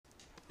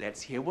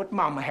Let's hear what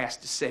Mama has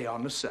to say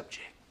on the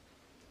subject.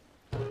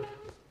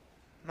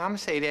 Mama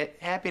say that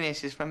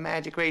happiness is from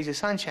magic rays of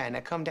sunshine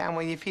that come down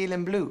when you're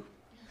feeling blue.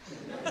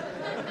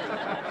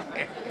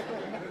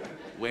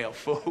 Well,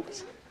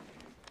 folks,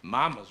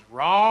 Mama's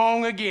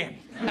wrong again.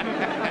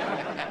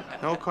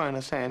 No,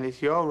 Colonel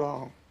Sanders, you're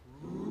wrong.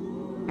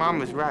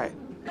 Mama's right.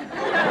 Mama's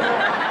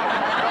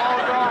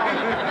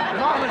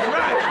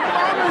right.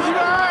 Mama's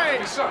right.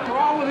 There's something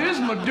wrong with his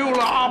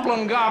medulla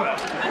oblongata.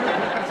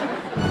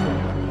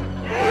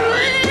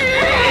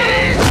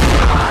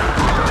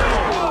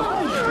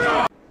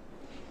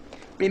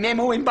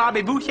 Remember when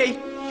Bobby Boucher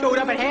showed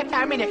up at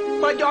halftime and the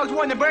Mud Dogs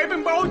won the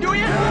Bourbon Bowl, do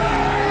you? Come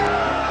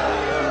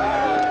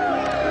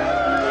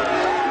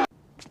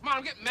on,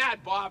 I'm getting mad,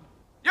 Bob.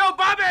 Yo,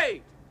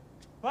 Bobby!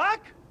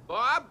 Buck?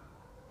 Bob?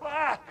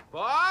 Buck!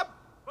 Bob?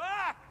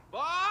 Buck!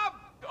 Bob?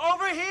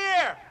 Over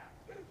here!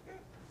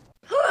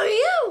 Who are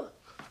you?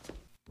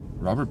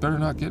 Robert better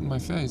not get in my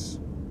face.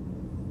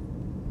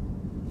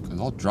 Because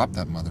I'll drop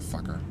that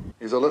motherfucker.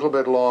 He's a little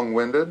bit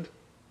long-winded.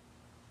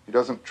 He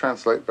doesn't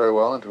translate very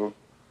well into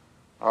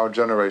our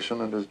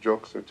generation, and his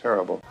jokes are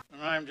terrible.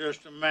 I'm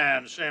just a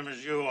man, same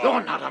as you are.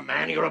 You're not a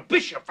man, you're a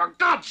bishop, for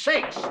God's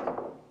sakes!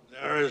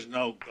 There is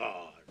no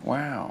God.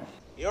 Wow.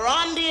 You're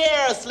on the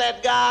air,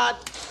 Sled God.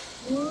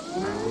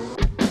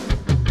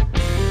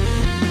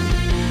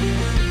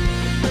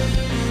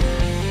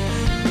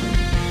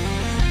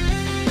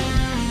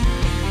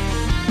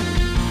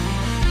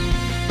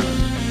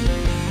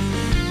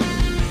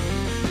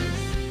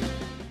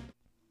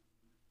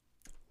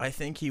 I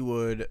think he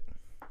would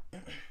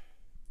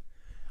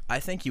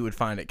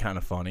find it kind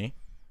of funny.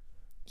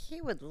 He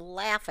would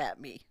laugh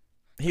at me.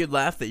 He would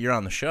laugh that you're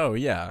on the show,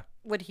 yeah.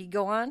 Would he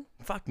go on?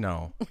 Fuck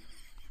no.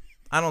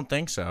 I don't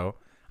think so.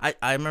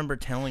 I remember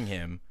telling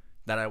him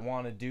that I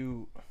want to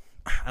do...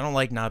 I don't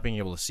like not being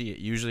able to see it.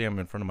 Usually I'm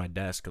in front of my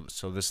desk,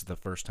 so this is the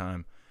first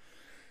time.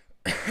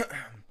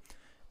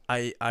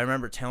 I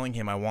remember telling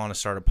him I want to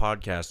start a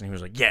podcast, and he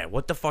was like, yeah,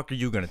 what the fuck are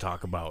you going to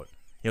talk about?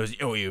 He was,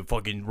 oh, you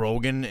fucking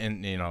Rogan,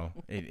 and, you know,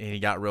 and he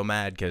got real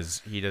mad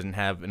because he doesn't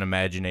have an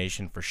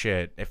imagination for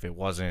shit if it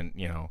wasn't,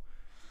 you know,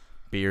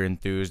 beer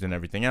enthused and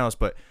everything else,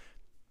 but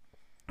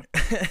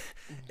I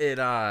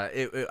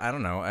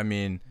don't know, I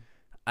mean,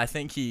 I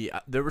think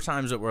there were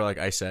times that where, like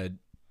I said,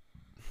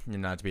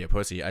 not to be a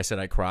pussy, I said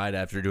I cried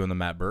after doing the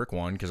Matt Burke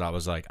one, because I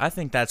was like, I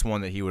think that's one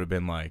that he would have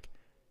been like,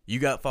 you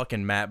got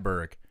fucking Matt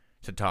Burke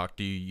to talk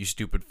to you, you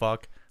stupid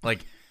fuck,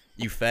 like,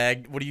 you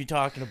fag, what are you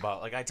talking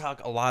about? Like, I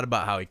talk a lot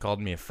about how he called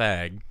me a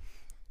fag,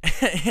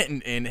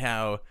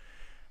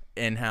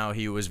 and how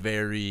he was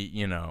very,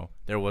 you know,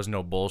 there was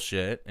no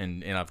bullshit,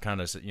 and I've kind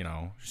of, you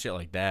know, shit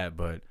like that,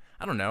 but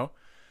I don't know.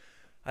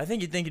 I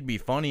think he'd think it'd be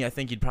funny. I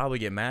think he'd probably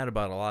get mad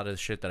about a lot of the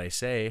shit that I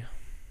say.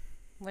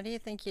 What do you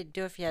think you'd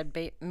do if you had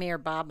Mayor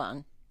Bob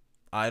on?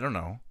 I don't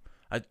know.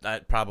 I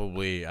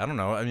don't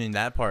know. I mean,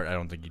 that part I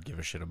don't think he'd give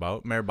a shit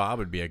about. Mayor Bob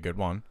would be a good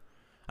one.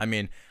 I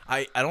mean,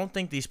 I don't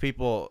think these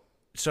people...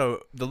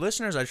 So, the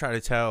listeners I try to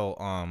tell...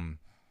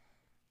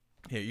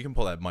 Here, you can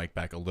pull that mic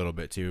back a little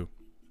bit, too.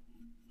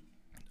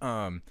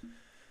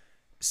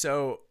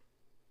 So...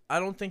 I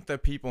don't think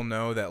that people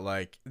know that,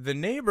 like, the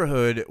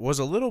neighborhood was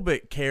a little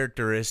bit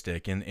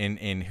characteristic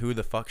in who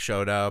the fuck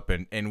showed up,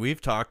 and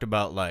we've talked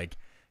about, like,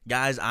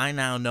 guys I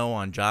now know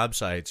on job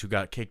sites who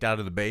got kicked out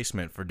of the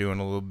basement for doing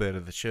a little bit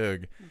of the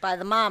shug. By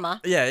the mama.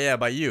 Yeah,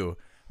 by you.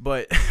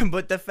 But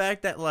the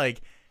fact that,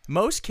 like,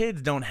 most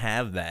kids don't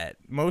have that.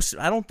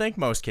 I don't think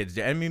most kids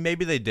do. I mean,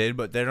 maybe they did,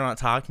 but they're not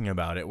talking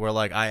about it. Where,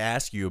 like, I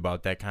ask you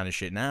about that kind of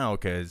shit now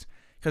because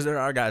there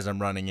are guys I'm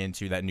running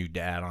into that knew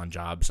dad on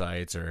job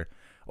sites, or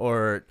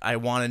I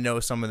want to know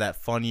some of that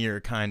funnier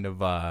kind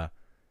of,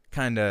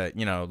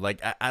 you know,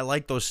 like, I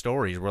like those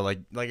stories where,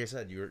 like I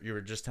said, you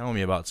were just telling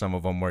me about some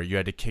of them where you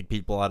had to kick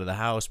people out of the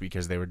house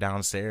because they were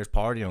downstairs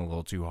partying a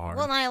little too hard.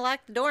 Well, and I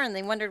locked the door and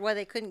they wondered why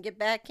they couldn't get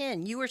back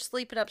in. You were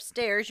sleeping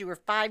upstairs. You were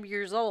 5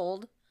 years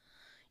old.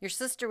 Your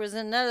sister was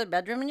in another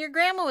bedroom and your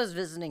grandma was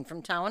visiting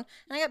from town.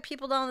 And I got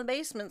people down in the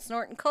basement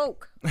snorting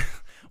coke.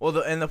 Well,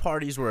 the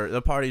parties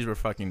were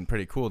fucking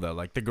pretty cool though.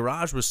 Like, the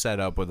garage was set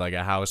up with, like,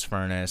 a house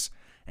furnace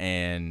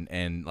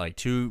and like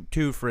two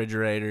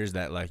refrigerators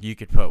that, like, you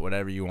could put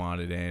whatever you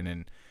wanted in,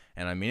 and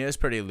I mean, it was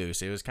pretty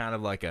loose. It was kind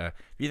of like if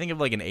you think of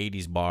like an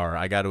 80s bar,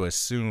 I got to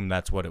assume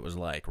that's what it was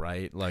like,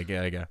 right? Like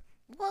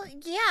Well,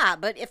 yeah,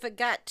 but if it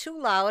got too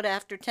loud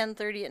after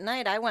 10:30 at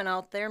night, I went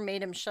out there,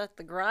 made him shut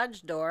the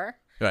garage door.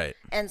 Right.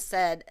 And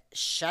said,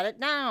 shut it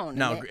down.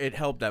 Now, it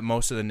helped that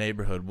most of the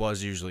neighborhood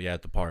was usually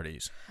at the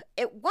parties.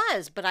 It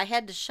was, but I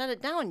had to shut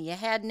it down. You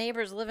had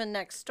neighbors living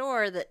next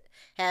door that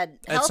had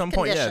health at some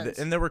point, conditions.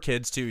 yeah, and there were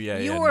kids too, yeah.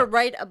 You were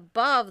right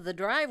above the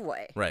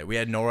driveway. Right, we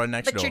had Nora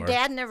next door. But your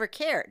dad never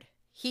cared.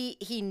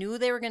 He knew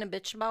they were going to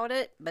bitch about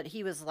it, but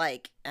he was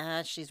like,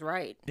 she's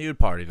right. He would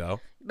party, though.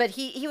 But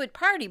he would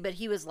party, but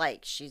he was like,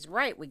 she's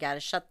right. We got to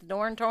shut the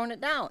door and tone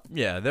it down.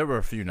 Yeah, there were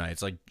a few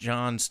nights, like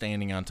John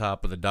standing on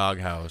top of the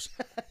doghouse,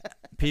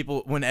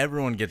 people, when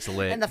everyone gets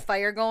lit. And the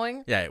fire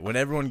going. Yeah, when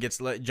everyone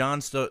gets lit.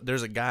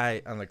 There's a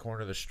guy on the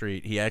corner of the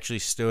street. He actually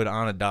stood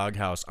on a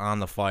doghouse on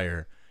the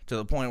fire to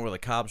the point where the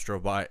cops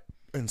drove by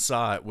and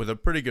saw it with a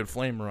pretty good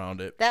flame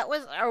around it. That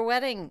was our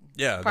wedding.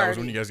 Yeah, party. that was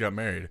when you guys got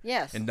married.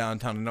 Yes. In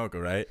downtown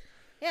Anoka, right?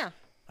 Yeah.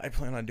 I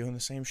plan on doing the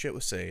same shit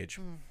with Sage.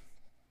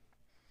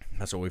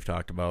 That's what we've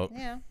talked about.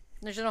 Yeah.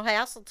 There's no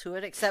hassle to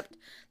it, except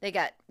they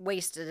got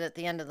wasted at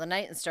the end of the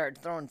night and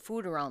started throwing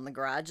food around the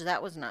garage.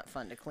 That was not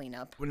fun to clean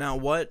up. Now,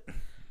 what?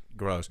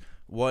 Gross.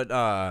 What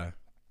bar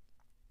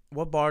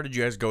did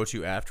you guys go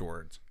to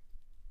afterwards?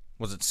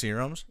 Was it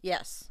Serum's?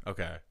 Yes.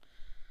 Okay.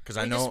 Because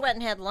We I know. just went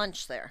and had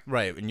lunch there.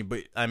 Right,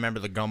 but I remember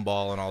the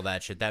gumball and all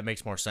that shit. That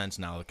makes more sense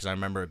now because I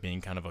remember it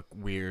being kind of a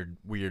weird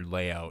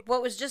layout. Well,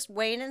 it was just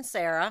Wayne and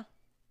Sarah,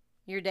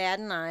 your dad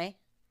and I,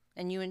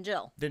 and you and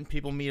Jill. Didn't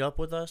people meet up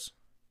with us?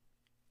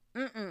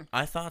 Mm-mm.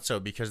 I thought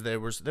so because there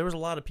was a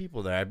lot of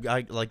people there.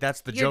 I like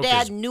that's the Your joke.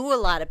 dad is, knew a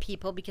lot of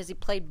people because he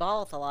played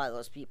ball with a lot of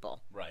those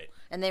people. right.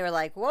 And they were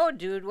like, "Whoa,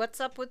 dude,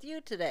 what's up with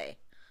you today?"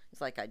 He's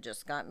like, "I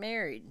just got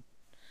married."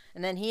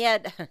 And then he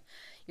had,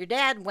 your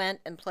dad went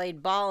and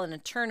played ball in a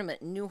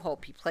tournament in New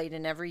Hope he played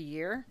in every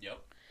year. Yep.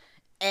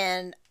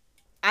 And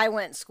I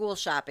went school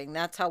shopping.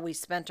 That's how we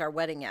spent our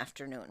wedding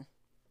afternoon.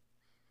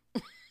 Oh,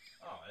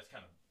 that's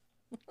kind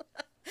of.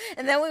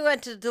 And then we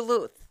went to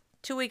Duluth.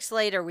 2 weeks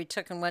later, we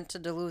took and went to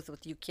Duluth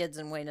with you kids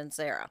and Wayne and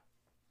Sarah.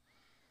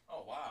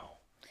 Oh wow.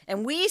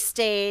 And we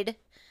stayed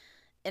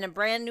in a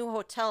brand new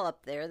hotel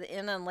up there, the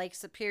Inn on Lake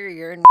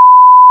Superior, and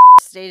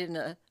stayed in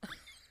a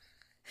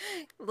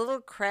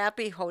little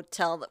crappy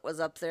hotel that was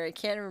up there. I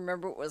can't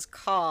remember what it was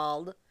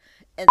called.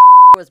 And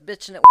was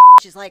bitching at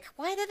she's like,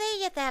 "Why did they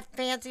get that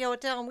fancy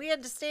hotel and we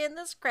had to stay in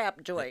this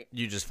crap joint?"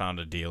 You just found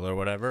a deal or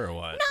whatever, or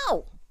what?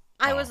 No.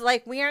 I Oh. was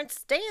like, "We aren't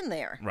staying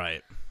there."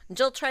 Right. And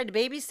Jill tried to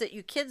babysit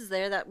you kids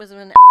there. That was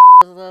when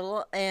was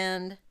little.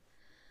 And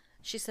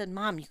she said,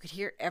 "Mom, you could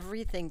hear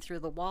everything through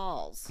the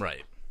walls."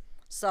 Right.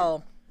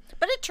 So,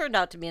 but it turned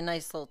out to be a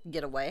nice little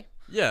getaway.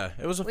 Yeah,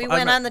 it was. We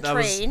went on the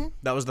train.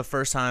 That was the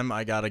first time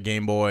I got a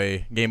Game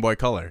Boy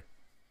Color.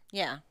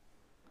 Yeah.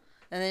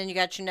 And then you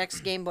got your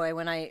next Game Boy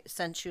when I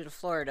sent you to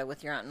Florida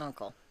with your aunt and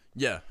uncle.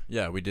 Yeah,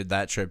 we did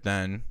that trip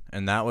then,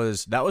 and that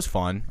was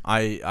fun.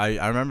 I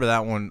remember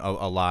that one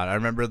a lot. I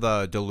remember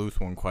the Duluth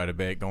one quite a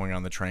bit, going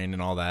on the train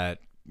and all that.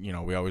 You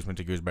know, we always went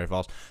to Gooseberry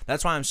Falls.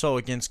 That's why I'm so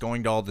against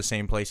going to all the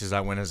same places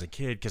I went as a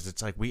kid, because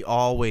it's like we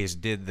always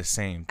did the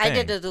same thing. I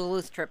did a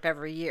Duluth trip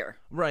every year.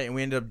 Right, and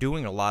we ended up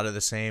doing a lot of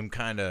the same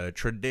kind of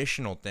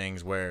traditional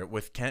things where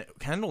with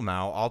Kendall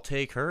now, I'll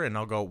take her and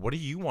I'll go, "What do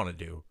you want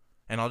to do?"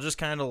 And I'll just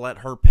kind of let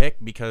her pick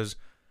because,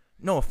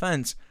 no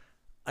offense,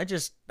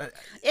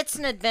 it's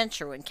an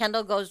adventure when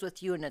Kendall goes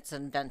with you, and it's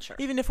an adventure.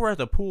 even if we're at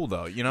the pool,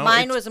 though, you know?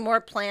 Mine was more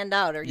planned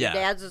out, or your Yeah.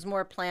 dad's was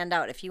more planned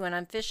out. If he went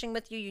on fishing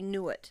with you, you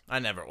knew it. I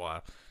never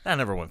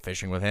went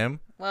fishing with him.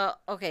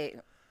 Well, okay.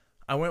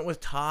 I went with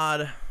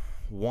Todd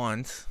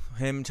once.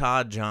 Him,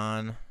 Todd,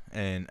 John,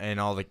 and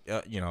all the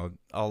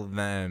all of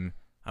them.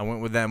 I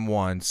went with them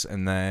once,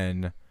 and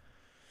then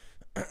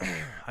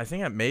I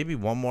think maybe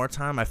one more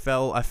time I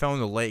fell in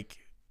the lake.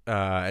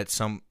 At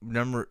some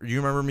remember you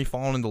remember me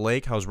falling in the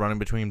lake? I was running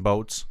between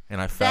boats and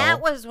I fell.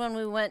 That was when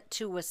we went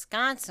to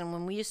Wisconsin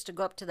when we used to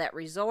go up to that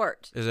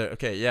resort. Is it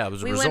okay? Yeah, it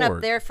was a We resort. went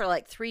up there for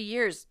like 3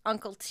 years.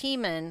 Uncle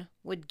Teeman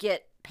would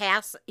get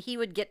he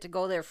would get to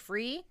go there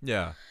free,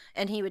 Yeah.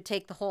 and he would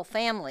take the whole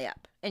family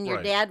up. And your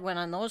Right. dad went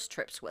on those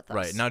trips with us.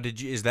 Right. Now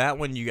is that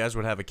when you guys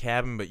would have a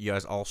cabin but you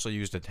guys also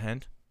used a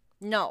tent?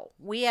 No,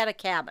 we had a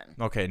cabin.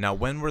 Okay, now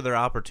when were there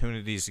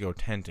opportunities to go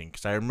tenting?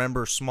 Because I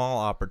remember small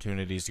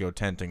opportunities to go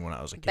tenting when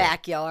I was a kid.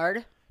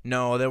 Backyard.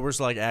 No, there was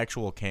like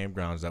actual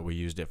campgrounds that we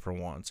used it for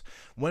once.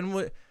 Do you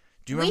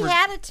remember? We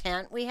had a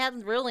tent. We had a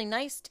really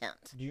nice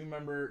tent. Do you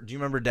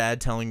remember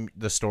Dad telling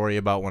the story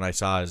about when I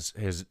saw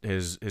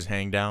his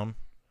hang down?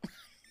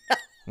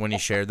 When he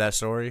shared that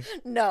story?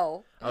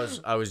 No.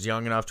 I was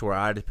young enough to where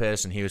I had to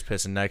piss and he was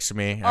pissing next to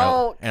me.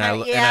 Oh, I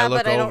yeah,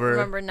 look but I don't over.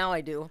 remember. Now I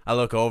do. I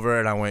look over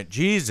and I went,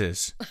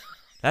 "Jesus,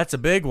 that's a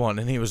big one."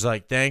 And he was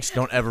like, "Thanks.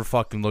 Don't ever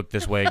fucking look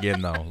this way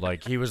again, though."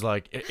 Like he was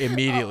like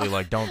immediately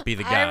like, "Don't be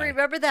the guy." I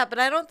remember that, but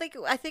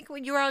I think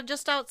when you were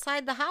just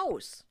outside the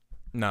house.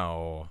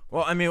 No.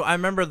 Well, I mean, I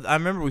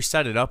remember we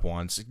set it up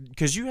once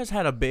because you guys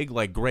had a big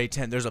like gray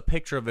tent. There's a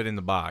picture of it in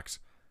the box.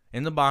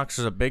 In the box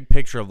is a big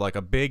picture of like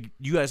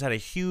you guys had a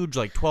huge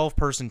like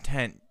 12-person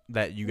tent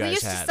that you guys We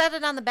used had. to set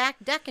it on the back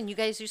deck, and you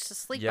guys used to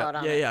sleep out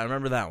on it. Yeah, I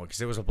remember that one because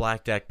it was a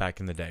black deck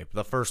back in the day.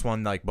 The first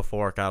one like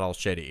before it got all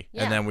shitty,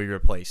 Yeah. and then we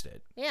replaced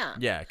it. Yeah.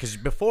 Yeah, because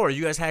before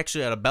you guys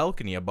actually had a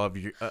balcony above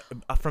your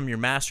from your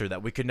master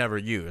that we could never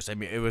use. I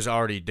mean, it was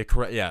already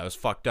it was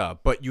fucked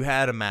up. But you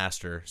had a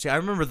master. See, I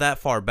remember that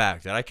far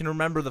back. That I can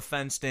remember the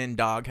fenced-in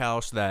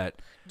doghouse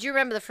that. Do you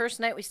remember the first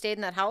night we stayed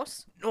in that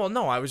house? Well,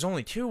 no, I was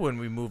only 2 when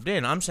we moved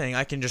in. I'm saying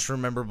I can just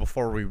remember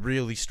before we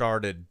really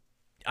started.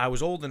 I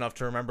was old enough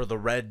to remember the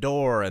red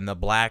door and the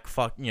black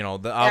obviously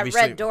That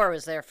red door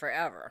was there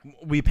forever.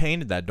 we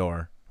painted that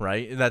door,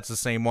 right? That's the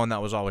same one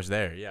that was always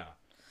there, yeah.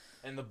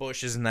 And the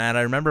bushes and that.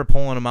 I remember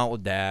pulling them out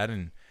with Dad,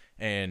 and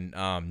and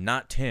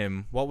not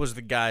Tim. What was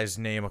the guy's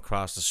name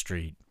across the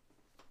street?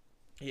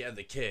 He had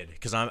the kid,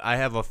 because I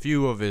have a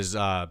few of his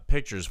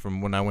pictures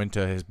from when I went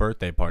to his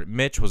birthday party.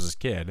 Mitch was his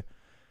kid.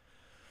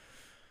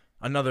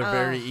 Another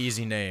very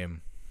easy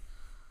name.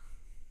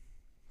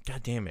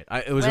 God damn it!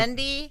 It was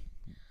Wendy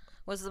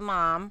was the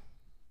mom.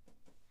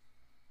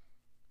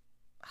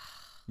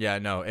 Yeah,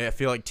 no, I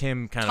feel like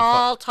Tim kind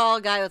of Tall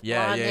guy with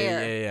blonde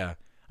hair. Yeah.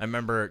 I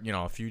remember,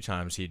 a few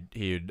times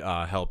he'd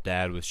help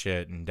Dad with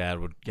shit, and Dad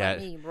would Let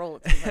me roll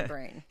it through my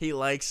brain. He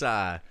likes.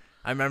 I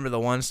remember the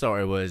one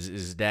story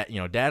is that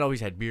Dad always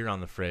had beer on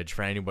the fridge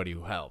for anybody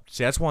who helped.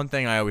 See, that's one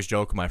thing I always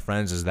joke with my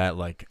friends is that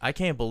like I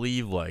can't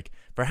believe like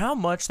for how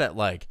much that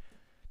like,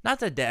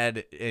 not that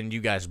Dad and you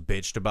guys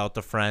bitched about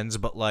the friends,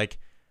 but like.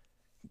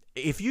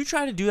 If you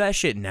try to do that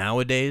shit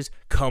nowadays,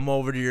 come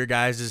over to your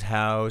guys'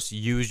 house,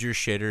 use your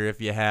shitter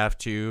if you have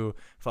to,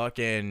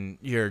 fucking,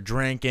 you're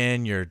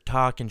drinking, you're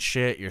talking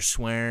shit, you're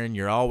swearing,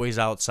 you're always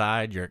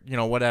outside, you're,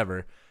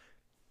 whatever.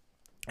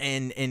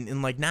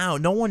 And like now,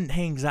 no one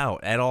hangs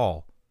out at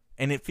all.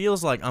 And it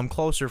feels like I'm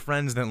closer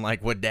friends than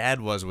like what Dad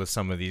was with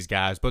some of these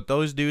guys. But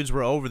those dudes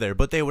were over there,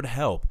 but they would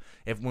help.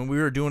 When we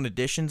were doing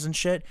additions and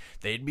shit,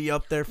 they'd be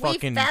up there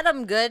fucking. We fed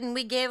them good and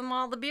we gave them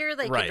all the beer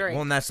they could drink.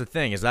 Well, and that's the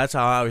thing that's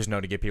how I always know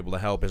to get people to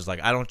help is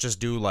like I don't just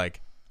do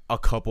like a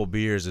couple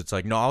beers. It's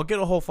like no, I'll get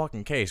a whole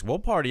fucking case. We'll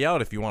party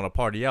out if you want to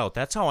party out.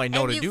 That's how I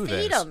know to do this.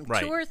 And you feed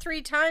them 2 or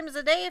 3 times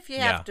a day if you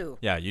have to.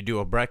 Yeah, you do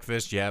a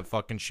breakfast. You have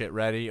fucking shit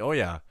ready. Oh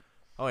yeah.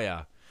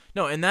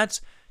 No, and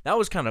that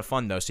was kind of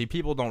fun though. See,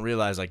 people don't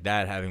realize like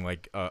that having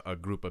like a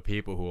group of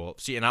people who will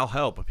see, and I'll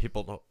help, but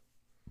people don't.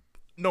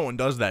 No one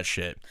does that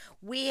shit.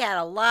 We had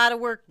a lot of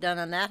work done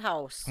on that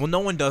house. Well,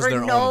 no one does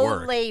their own work. For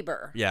no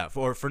labor. Yeah,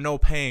 for no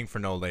paying for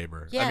no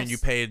labor. Yes. I mean, you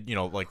paid,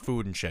 like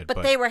food and shit.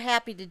 But they were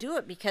happy to do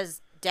it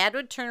because Dad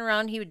would turn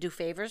around, he would do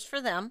favors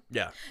for them.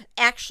 Yeah.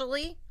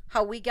 Actually,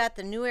 how we got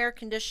the new air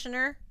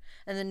conditioner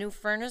and the new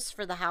furnace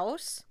for the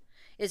house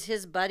is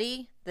his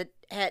buddy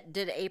that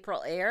did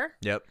April Air.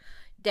 Yep.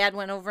 Dad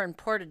went over and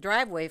poured a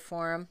driveway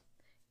for him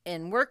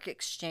in work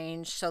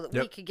exchange so that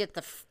we could get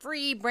the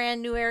free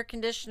brand new air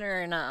conditioner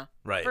and a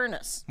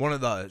furnace. One of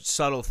the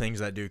subtle things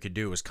that dude could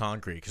do was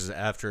concrete because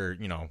after,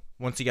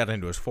 once he got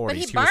into his 40s,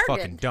 he was bargained.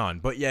 fucking done.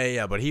 But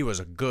but he was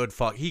a good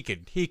he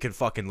could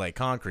fucking lay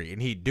concrete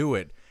and he'd do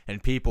it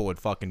and people would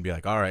fucking be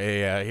like, all right,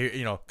 yeah, here,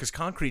 because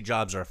concrete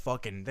jobs are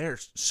fucking,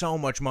 there's so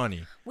much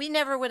money. We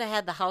never would have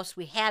had the house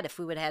we had if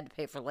we would have had to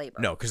pay for labor.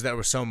 No, because there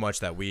was so much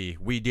that we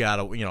got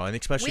to, and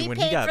especially when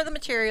he got. We paid for the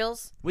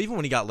materials. Well, even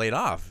when he got laid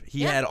off,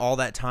 he had all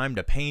that time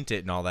to paint it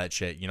and all that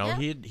shit.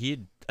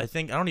 He'd I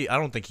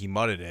don't think he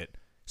mudded it.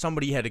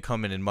 Somebody had to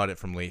come in and mud it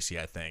from Lacey,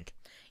 I think.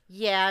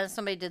 Yeah,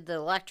 somebody did the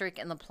electric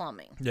and the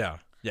plumbing. Yeah,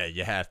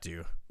 you have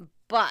to.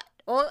 But,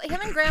 him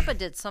and Grandpa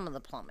did some of the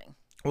plumbing.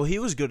 Well, he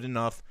was good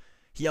enough.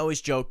 He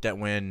always joked that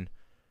when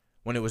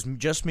it was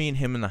just me and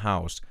him in the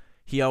house,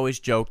 he always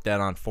joked that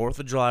on 4th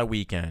of July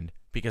weekend,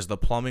 because the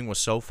plumbing was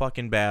so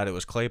fucking bad, it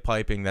was clay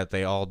piping that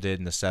they all did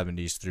in the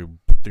 70s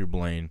through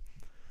Blaine.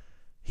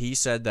 He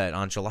said that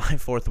on July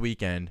 4th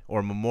weekend,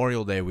 or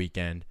Memorial Day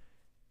weekend,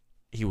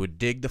 he would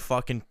dig the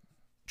fucking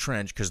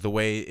trench, because the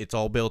way it's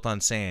all built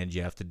on sand,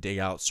 you have to dig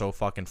out so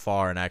fucking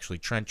far and actually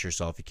trench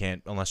yourself. You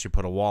can't unless you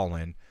put a wall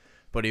in.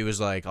 But he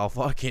was like, I'll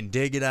fucking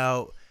dig it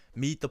out,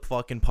 meet the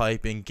fucking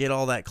piping, get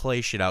all that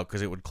clay shit out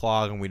because it would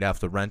clog and we'd have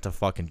to rent a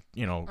fucking,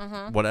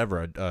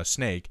 whatever, a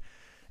snake.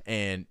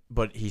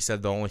 But he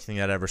said the only thing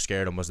that ever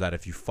scared him was that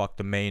if you fuck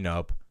the main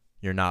up,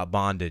 you're not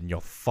bonded and you'll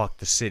fuck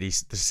the city.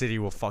 The city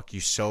will fuck you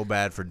so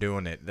bad for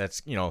doing it.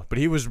 That's, but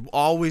he was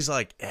always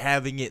like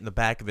having it in the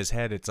back of his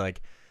head. It's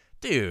like,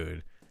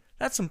 dude,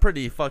 that's some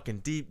pretty fucking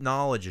deep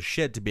knowledge of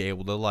shit to be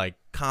able to like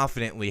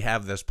confidently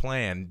have this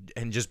plan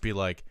and just be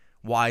like,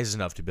 wise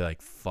enough to be like,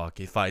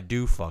 fuck, if I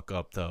do fuck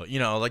up though,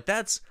 like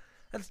that's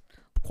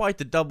quite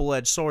the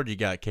double-edged sword you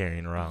got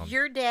carrying around.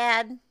 Your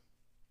dad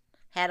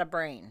had a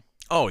brain.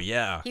 Oh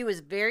yeah, he was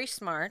very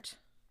smart,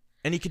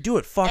 and he could do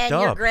it fucked up.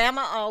 And your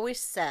grandma always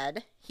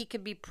said he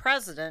could be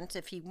president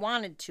if he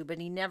wanted to, but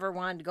he never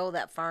wanted to go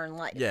that far in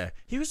life. Yeah,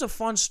 he was a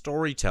fun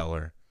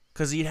storyteller.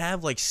 Because he'd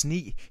have like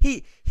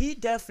he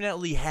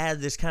definitely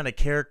had this kind of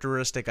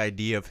characteristic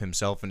idea of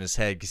himself in his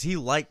head. Because he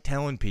liked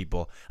telling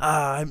people,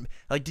 I'm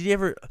like, did you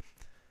ever?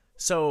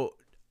 So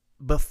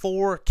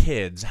before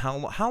kids,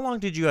 how long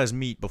did you guys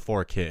meet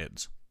before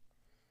kids?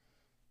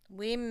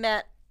 We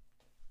met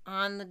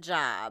on the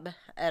job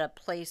at a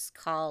place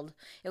called,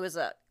 it was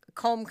a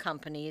comb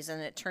companies,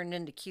 and it turned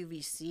into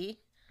QVC,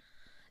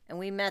 and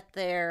we met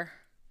there.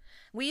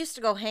 We used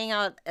to go hang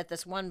out at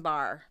this one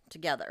bar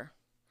together.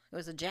 It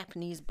was a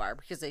Japanese bar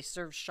because they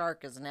served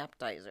shark as an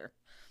appetizer.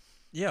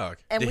 Yeah.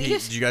 And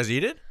did you guys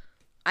eat it?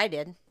 I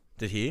did.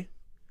 Did he?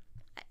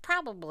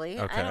 Probably.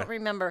 Okay. I don't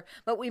remember.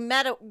 But we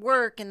met at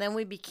work, and then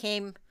we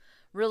became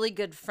really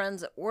good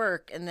friends at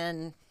work. And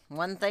then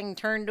one thing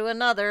turned to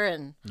another,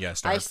 and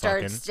I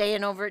started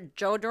staying over at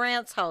Joe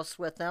Durant's house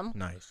with him.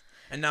 Nice.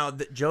 And now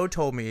Joe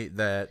told me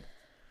that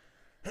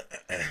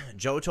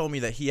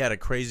he had a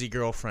crazy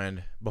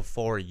girlfriend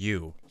before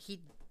you.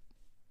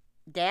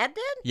 Dad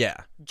did? Yeah.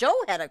 Joe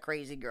had a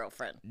crazy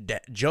girlfriend.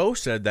 Joe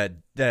said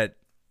that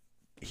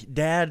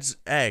Dad's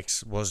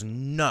ex was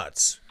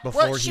nuts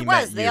before Well, he she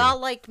met was. you. They all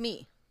liked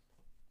me.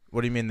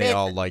 What do you mean they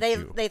all liked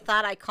you? They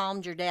thought I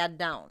calmed your dad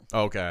down.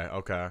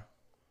 Okay.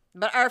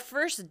 But our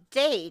first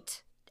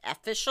date,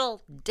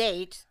 official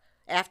date,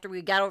 after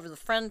we got over the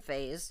friend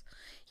phase,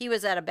 he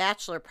was at a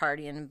bachelor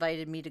party and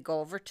invited me to go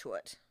over to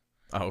it.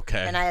 Okay.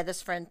 And I had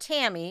this friend,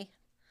 Tammy,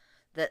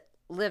 that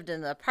lived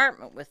in the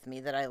apartment with me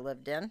that I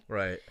lived in.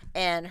 Right.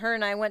 And her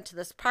and I went to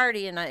this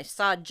party, and I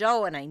saw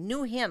Joe, and I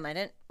knew him. I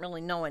didn't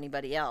really know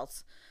anybody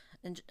else.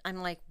 And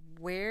I'm like,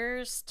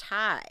 where's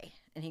Ty?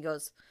 And he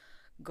goes,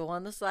 go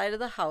on the side of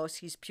the house.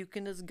 He's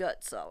puking his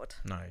guts out.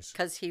 Nice.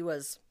 Because he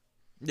was...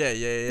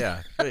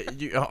 Yeah.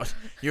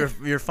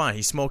 You're fine.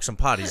 He smoked some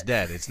pot. He's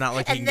dead. It's not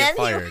like he can get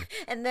fired.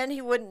 And then he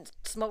wouldn't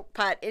smoke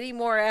pot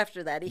anymore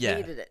after that. He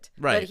hated it.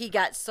 Right. But he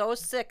got so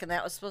sick, and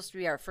that was supposed to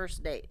be our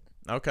first date.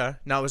 Okay.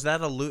 Now, is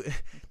that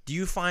do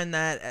you find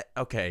that,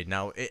 okay,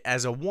 now,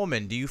 as a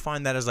woman, do you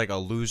find that as like a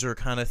loser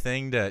kind of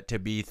thing to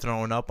be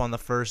thrown up on the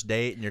first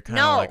date and you're kind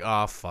of like,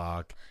 oh,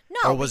 fuck?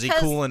 No, or was he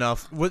cool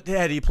enough?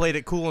 Had he played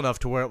it cool enough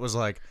to where it was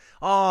like,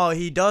 oh,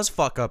 he does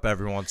fuck up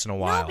every once in a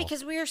while? No,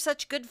 because we were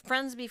such good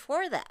friends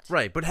before that.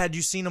 Right, but had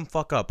you seen him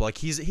fuck up? Like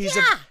he's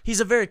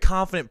a very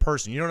confident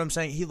person. You know what I'm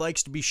saying? He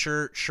likes to be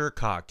sure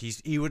cocked.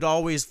 He would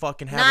always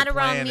fucking have Not a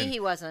plan. around me, he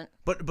wasn't.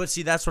 But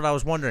see, that's what I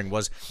was wondering.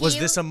 Was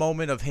this a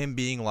moment of him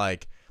being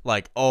like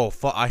oh,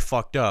 I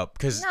fucked up?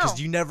 Because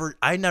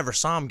I never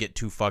saw him get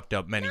too fucked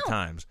up many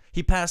times.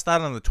 He passed out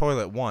on the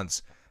toilet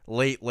once.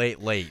 Late.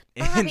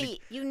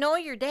 Bobby, you know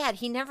your dad.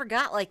 He never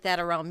got like that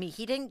around me.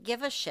 He didn't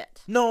give a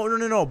shit.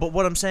 No. But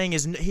what I'm saying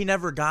is he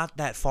never got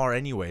that far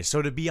anyway.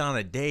 So to be on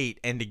a date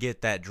and to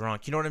get that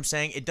drunk, you know what I'm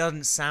saying? It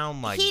doesn't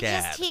sound like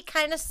Dad. He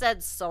kind of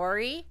said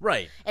sorry.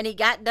 Right. And he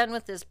got done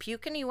with his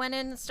puke and he went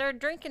in and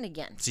started drinking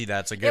again. See,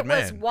 that's a good man.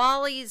 It was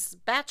Wally's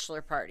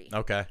bachelor party.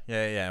 Okay.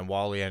 Yeah. And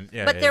Wally and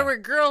But there were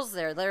girls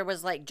there. There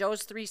was like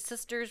Joe's 3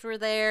 sisters were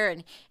there,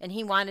 and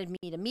he wanted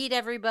me to meet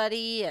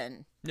everybody,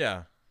 and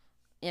yeah.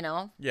 You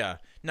know? Yeah.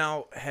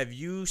 Now, have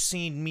you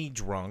seen me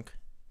drunk?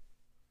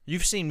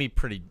 You've seen me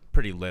pretty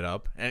lit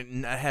up,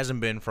 and it hasn't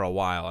been for a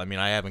while. I mean,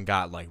 I haven't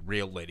got like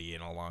real litty in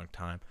a long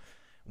time.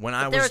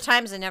 There were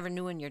times I never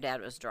knew when your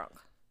dad was drunk.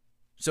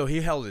 So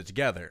he held it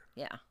together.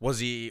 Yeah. Was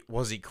he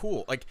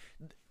cool? Like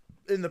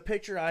in the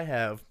picture I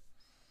have,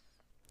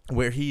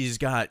 where he's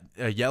got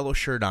a yellow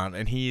shirt on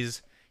and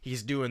he's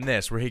doing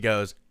this, where he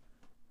goes,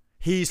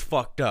 he's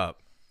fucked up.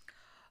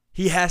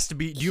 He has to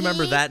be. Do you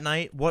remember that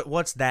night?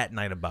 What's that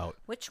night about?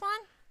 Which one?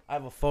 I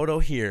have a photo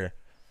here.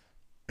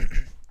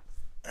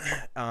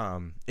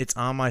 It's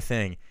on my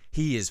thing.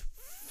 He is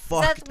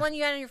fucked. Is that the one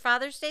you had on your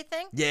Father's Day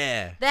thing?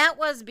 Yeah. That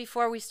was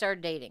before we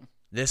started dating.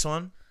 This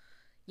one?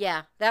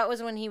 Yeah, that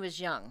was when he was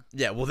young.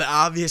 Yeah, well,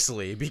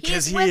 obviously,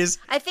 because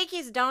I think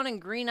he's down in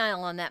Green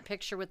Isle on that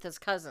picture with his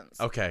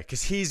cousins. Okay,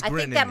 because he's grinning.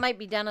 I think that might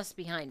be Dennis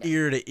behind it.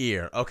 Ear to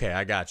ear. Okay,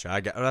 I got you.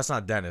 That's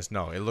not Dennis.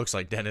 No, it looks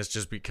like Dennis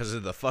just because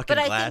of the fucking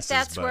glasses. But I think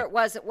that's where it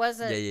was. It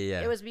wasn't.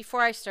 Yeah. It was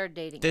before I started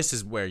dating. This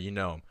is where you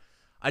know him.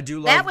 I do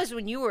love. That was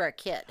when you were a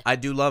kid. I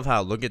do love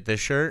how, look at this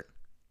shirt,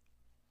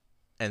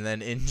 and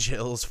then in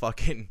Jill's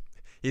fucking,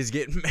 he's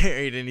getting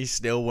married and he's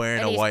still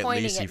wearing a white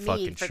Lacey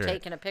fucking shirt. For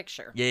taking a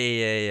picture.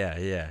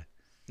 Yeah.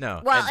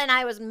 No. Well, and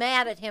I was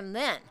mad at him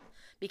then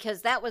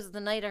because that was the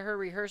night of her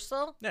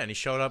rehearsal. Yeah, and he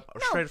showed up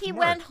straight from he work.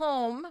 went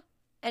home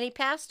and he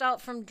passed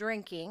out from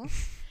drinking.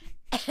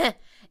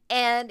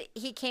 And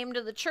he came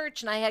to the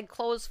church and I had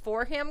clothes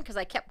for him because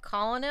I kept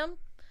calling him. I'm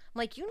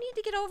like, you need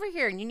to get over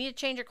here and you need to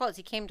change your clothes.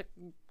 He came to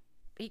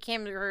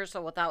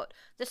rehearsal without.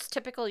 This is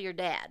typical your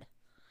dad.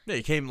 Yeah,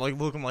 he came like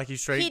looking like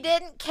he's straight. He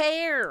didn't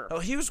care. Oh,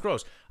 he was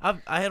gross.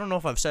 I don't know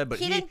if I've said, but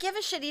he didn't give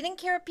a shit. He didn't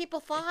care what people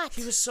thought.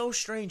 He was so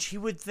strange. He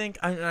would think.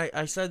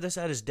 I said this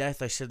at his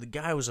death. I said the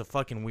guy was a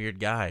fucking weird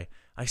guy.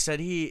 I said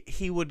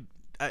he would.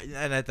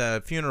 And at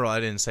the funeral,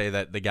 I didn't say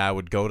that the guy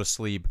would go to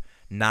sleep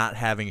not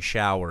having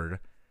showered,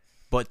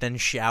 but then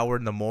shower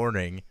in the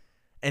morning,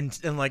 and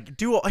like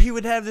he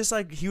would have this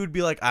like he would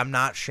be like, I'm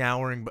not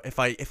showering, but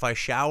if I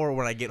shower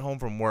when I get home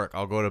from work,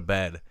 I'll go to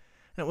bed.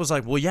 And it was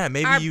like, well, yeah,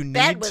 maybe you need to.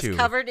 Our bed was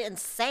covered in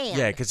sand.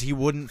 Yeah, because he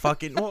wouldn't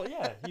fucking. Well,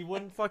 yeah, he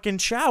wouldn't fucking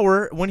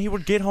shower when he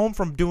would get home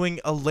from doing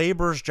a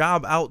laborer's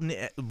job out in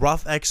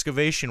rough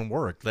excavation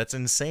work. That's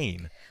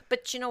insane.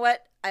 But you know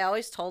what? I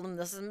always told him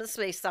this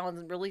may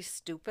sound really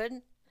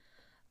stupid,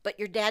 but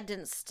your dad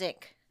didn't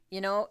stink. You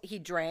know, he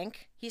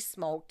drank, he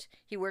smoked,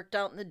 he worked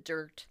out in the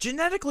dirt.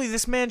 Genetically,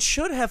 this man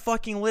should have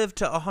fucking lived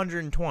to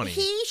 120.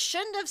 He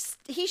should have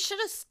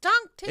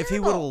stunk terrible. If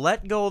he would have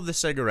let go of the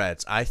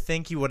cigarettes, I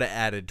think he would have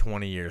added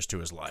 20 years to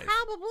his life.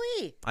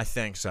 Probably. I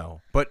think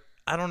so. But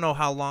I don't know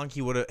how long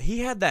he would have.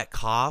 He had that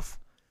cough.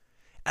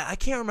 I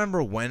can't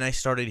remember when I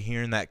started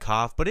hearing that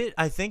cough, but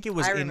I think it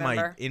was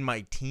in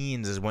my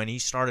teens is when he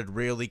started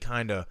really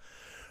kind of.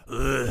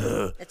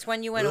 It's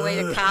when you went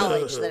away to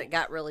college that it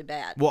got really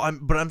bad. Well,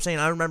 I'm saying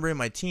I remember in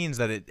my teens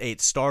that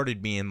it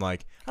started being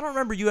like, I don't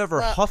remember you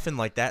ever huffing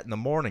like that in the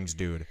mornings,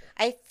 dude.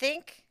 I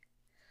think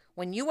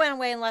when you went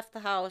away and left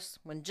the house,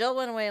 when Jill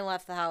went away and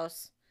left the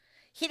house,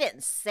 he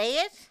didn't say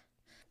it,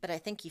 but I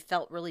think he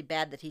felt really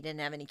bad that he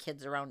didn't have any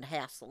kids around to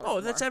hassle. Oh,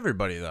 that's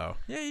everybody though.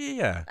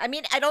 Yeah. I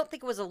mean, I don't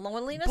think it was a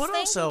loneliness But thing.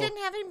 also- He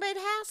didn't have anybody to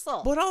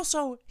hassle. But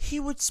also, he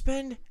would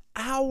spend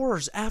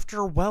hours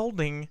after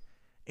welding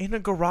in a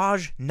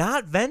garage,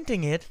 not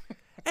venting it,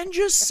 and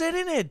just sit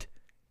in it.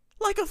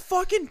 Like a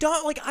fucking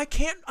dog. Like, I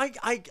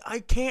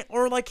can't,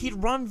 or like he'd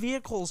run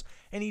vehicles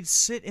and he'd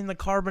sit in the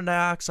carbon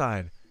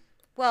dioxide.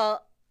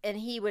 Well, and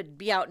he would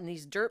be out in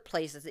these dirt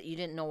places that you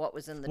didn't know what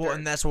was in the dirt. Well,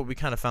 and that's what we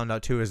kind of found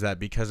out too, is that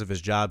because of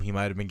his job, he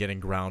might have been getting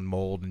ground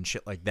mold and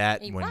shit like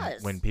that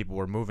when people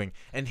were moving.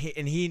 And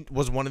he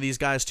was one of these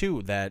guys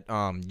too that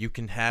you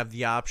can have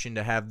the option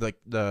to have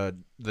the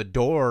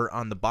door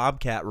on the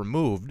Bobcat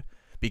removed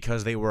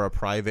because they were a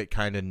private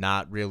kind of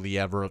not really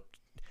ever.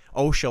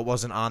 OSHA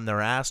wasn't on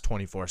their ass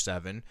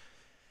 24/7.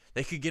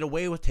 They could get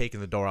away with taking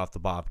the door off the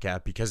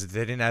Bobcat because if they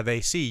didn't have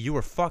AC, you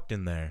were fucked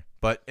in there.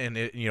 But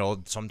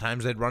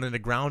sometimes they'd run into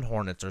ground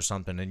hornets or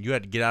something, and you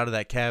had to get out of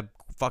that cab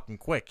fucking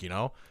quick,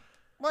 Well,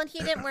 and he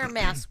didn't wear a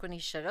mask when he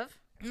should have.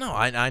 No,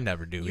 I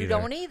never do. You either.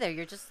 don't either.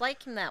 You're just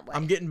like him that way.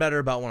 I'm getting better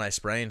about when I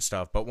spray and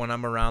stuff, but when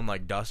I'm around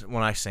like dust,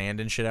 when I sand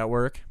and shit at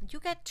work.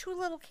 You got 2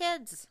 little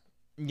kids.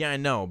 Yeah, I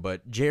know,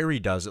 but Jerry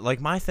does it. Like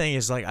my thing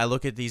is like I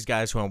look at these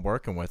guys who I'm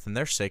working with, and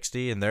they're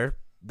 60, and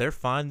they're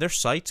fine. Their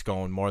sight's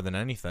going more than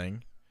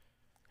anything.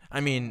 I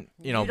mean,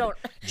 you don't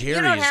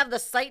have the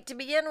sight to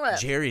begin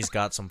with. Jerry's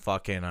got some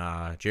fucking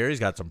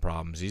Jerry's got some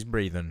problems. He's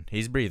breathing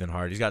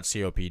hard. He's got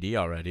COPD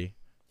already.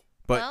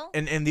 But Well-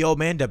 and the old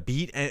man to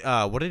beat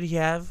what did he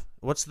have?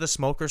 What's the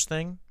smokers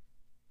thing?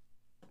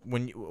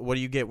 What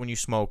do you get when you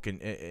smoke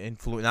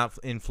not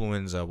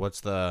influenza? What's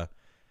the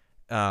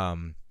not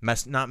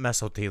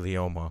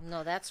mesothelioma.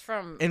 No, that's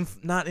from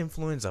Not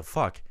influenza.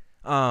 Fuck.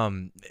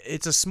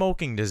 It's a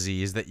smoking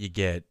disease that you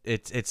get.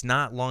 It's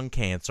not lung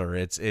cancer.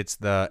 It's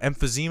the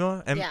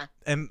emphysema. Yeah.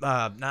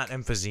 Not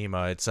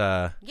emphysema. It's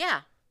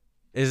Yeah.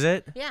 Is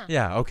it? Yeah.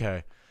 Yeah.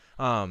 Okay.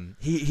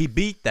 He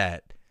beat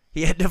that.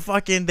 He had to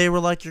fucking. They were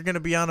like, you're gonna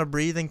be on a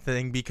breathing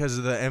thing because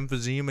of the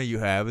emphysema you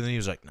have, and then he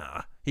was like,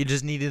 nah. He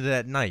just needed it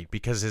at night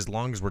because his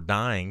lungs were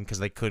dying because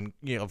they couldn't,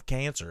 of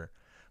cancer,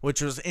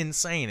 which was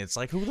insane. It's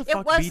like, who the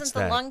fuck beats that? It wasn't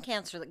the lung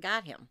cancer that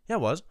got him. Yeah,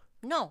 it was.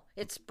 No,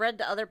 it spread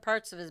to other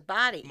parts of his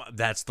body.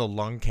 That's the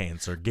lung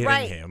cancer getting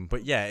Right. him.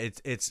 But yeah,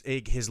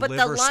 his But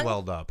liver the lung,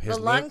 swelled up. The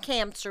lung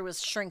cancer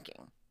was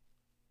shrinking.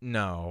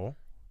 No,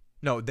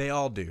 they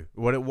all do.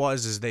 What it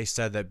was is they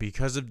said that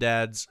because of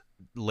Dad's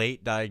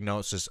late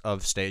diagnosis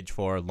of stage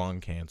 4 lung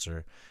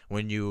cancer,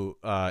 when you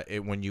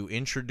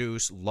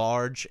introduce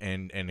large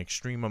and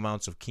extreme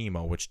amounts of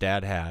chemo, which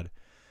Dad had,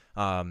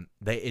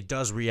 it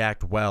does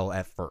react well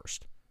at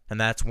first. And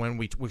that's when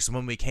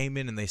we came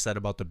in and they said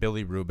about the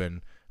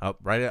bilirubin,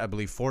 right? I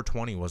believe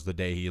 420 was the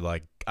day he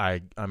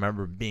I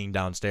remember being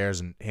downstairs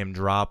and him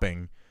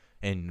dropping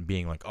and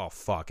being like, oh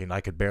fuck, and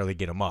I could barely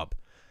get him up.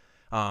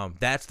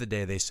 That's the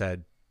day they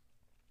said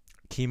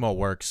chemo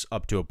works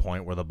up to a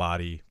point where the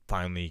body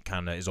finally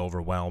kind of is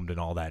overwhelmed and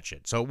all that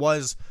shit. So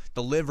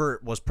the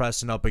liver was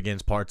pressing up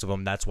against parts of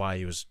him. That's why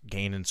he was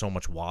gaining so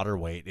much water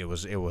weight. It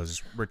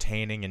was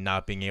retaining and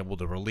not being able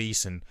to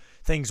release, and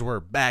things were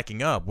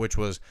backing up, which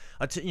was,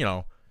 but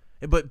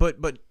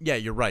yeah,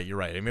 you're right.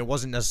 I mean, it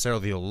wasn't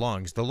necessarily the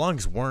lungs. The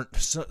lungs weren't,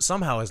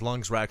 somehow his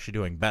lungs were actually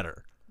doing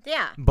better.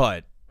 Yeah.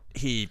 But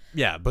the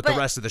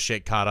rest of the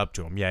shit caught up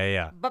to him.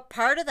 Yeah. But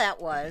part of that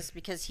was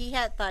because he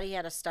thought he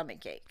had a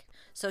stomach ache.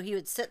 So he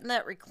would sit in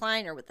that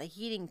recliner with a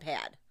heating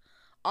pad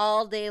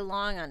all day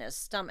long on his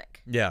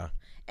stomach. Yeah.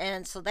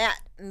 And so that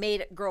made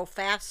it grow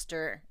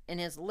faster in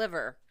his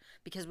liver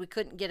because we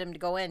couldn't get him to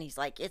go in. He's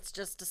like, it's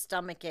just a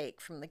stomach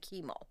ache from the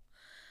chemo.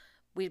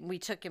 We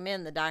took him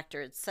in, the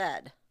doctor had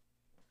said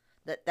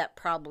that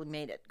probably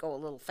made it go a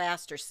little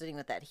faster sitting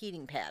with that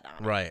heating pad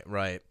on.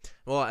 Right.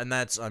 Well, and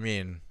that's, I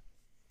mean,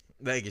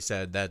 like you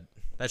said, that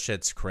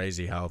shit's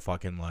crazy how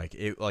fucking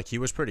he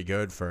was pretty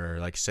good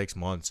for 6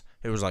 months.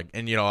 It was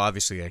and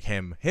obviously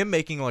him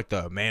making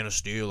the Man of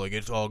Steel,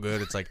 it's all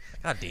good. It's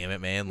god damn it,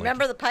 man.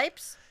 Remember the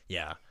pipes?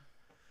 Yeah.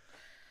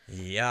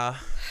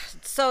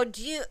 So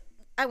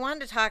I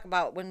wanted to talk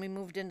about when we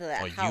moved into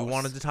that house. You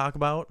wanted to talk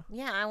about?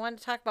 Yeah, I wanted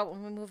to talk about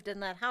when we moved in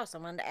that house. I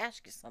wanted to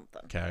ask you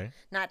something. Okay.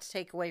 Not to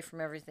take away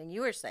from everything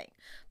you were saying,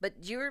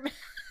 but do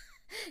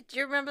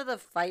you remember the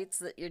fights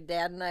that your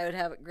dad and I would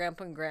have at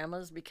Grandpa and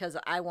Grandma's because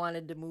I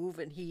wanted to move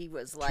and he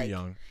was like, too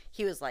young.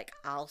 He was like,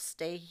 I'll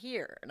stay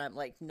here. And I'm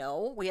like,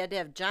 no. We had to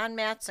have John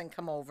Matson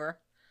come over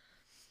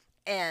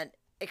and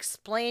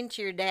explain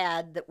to your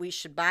dad that we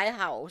should buy a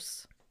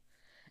house.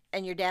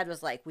 And your dad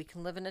was like, we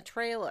can live in a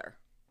trailer.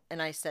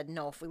 And I said,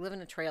 no, if we live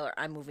in a trailer,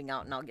 I'm moving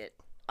out and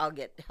I'll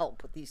get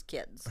help with these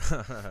kids.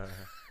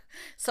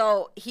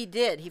 So he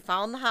did. He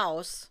found the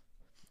house.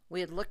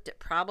 We had looked at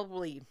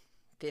probably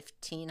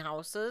 15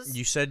 houses.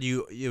 You said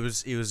it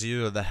was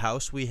either the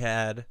house we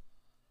had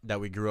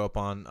that we grew up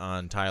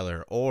on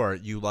Tyler, or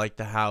you liked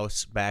the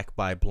house back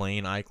by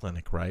Blaine Eye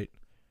Clinic, right?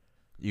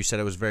 You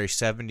said it was very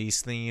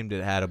 70s themed.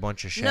 It had a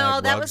bunch of shag rugs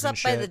No, that was up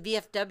and by shit. the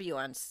VFW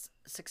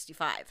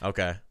 65.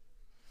 Okay.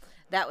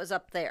 That was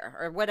up there,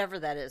 or whatever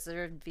that is. Is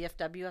there a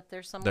VFW up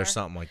there somewhere? There's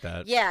something like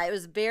that. Yeah, it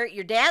was very.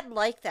 Your dad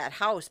liked that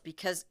house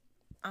because,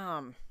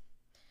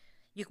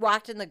 you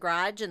walked in the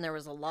garage and there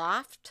was a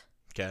loft,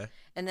 Okay.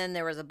 and then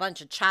there was a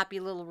bunch of choppy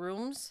little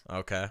rooms.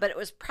 Okay. But it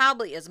was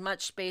probably as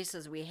much space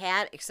as we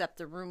had, except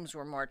the rooms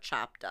were more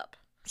chopped up.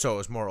 So it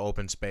was more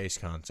open space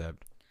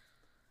concept.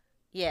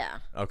 Yeah.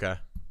 Okay.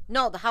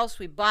 No, the house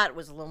we bought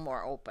was a little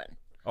more open.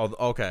 Oh,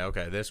 okay,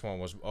 okay. This one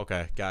was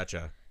okay.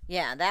 Gotcha.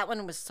 Yeah, that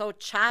one was so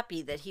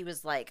choppy that he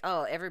was like,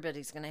 "Oh,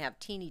 everybody's gonna have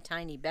teeny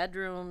tiny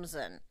bedrooms,"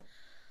 and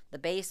the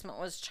basement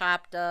was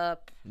chopped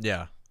up.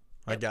 Yeah,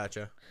 I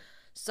gotcha.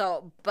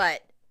 So,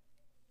 but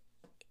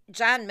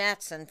John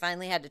Matson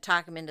finally had to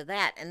talk him into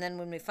that. And then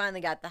when we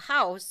finally got the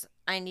house,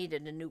 I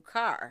needed a new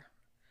car.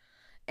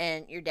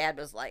 And your dad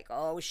was like,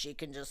 "Oh, she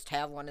can just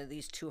have one of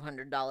these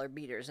 $200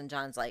 beaters." And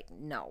John's like,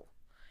 "No,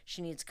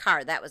 she needs a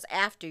car." That was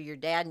after your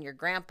dad and your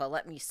grandpa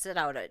let me sit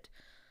out at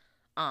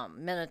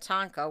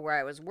Minnetonka, where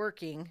I was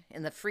working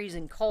in the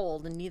freezing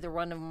cold, and neither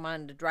one of them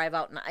wanted to drive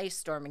out in an ice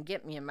storm and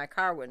get me, and my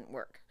car wouldn't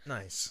work.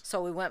 Nice.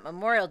 So we went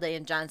Memorial Day,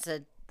 and John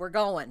said, "We're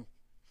going.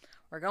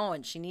 We're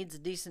going. She needs a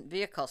decent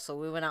vehicle." So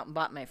we went out and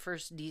bought my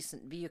first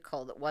decent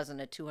vehicle that wasn't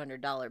a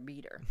 $200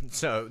 beater.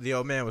 So the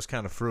old man was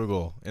kind of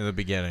frugal in the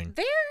beginning.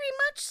 Very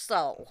much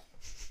so.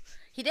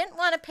 He didn't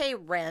want to pay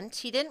rent.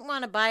 He didn't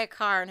want to buy a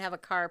car and have a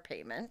car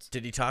payment.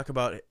 Did he talk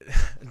about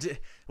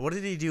what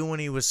did he do when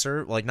he was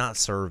not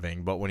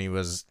serving, but when he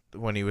was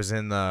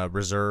in the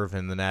reserve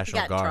in the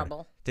National He got Guard? in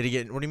trouble. Did he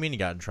get? What do you mean he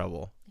got in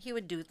trouble? He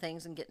would do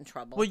things and get in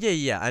trouble. Well,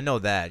 yeah, I know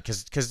that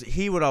because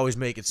he would always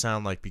make it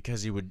sound like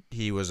because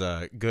he was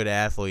a good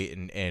athlete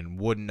and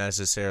wouldn't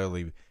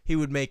necessarily, he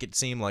would make it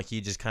seem like he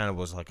just kind of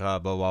was like blah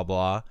blah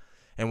blah,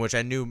 and which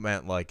I knew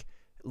meant like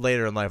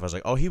later in life I was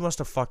like, oh, he must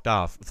have fucked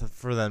off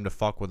for them to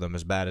fuck with him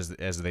as bad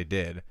as they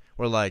did.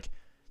 Where like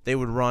they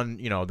would run,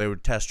 they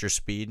would test your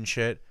speed and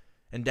shit,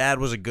 and Dad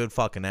was a good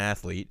fucking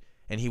athlete.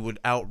 And he would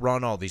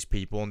outrun all these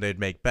people, and they'd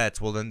make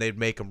bets. Well, then they'd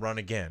make him run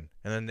again,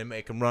 and then they'd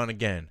make him run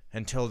again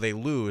until they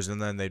lose,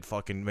 and then they'd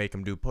fucking make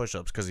him do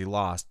push-ups because they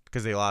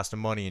lost him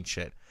money and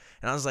shit.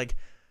 And I was like,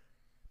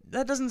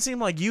 that doesn't seem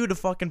like you to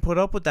fucking put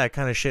up with that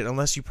kind of shit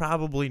unless you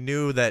probably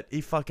knew that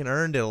he fucking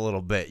earned it a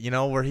little bit,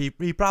 where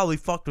he probably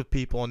fucked with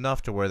people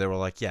enough to where they were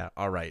like, yeah,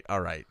 all right.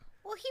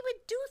 Well, he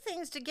would do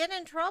things to get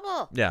in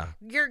trouble. Yeah.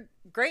 Your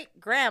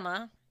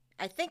great-grandma,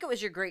 I think it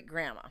was your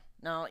great-grandma.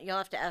 No, you'll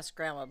have to ask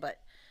Grandma, but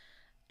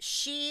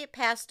she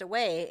passed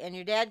away, and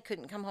your dad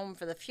couldn't come home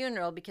for the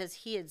funeral because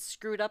he had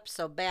screwed up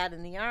so bad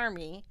in the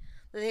Army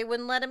that they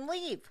wouldn't let him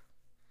leave.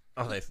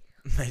 Oh, they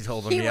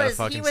told him he had to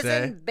fucking stay?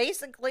 He was in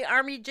basically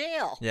Army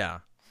jail.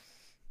 Yeah.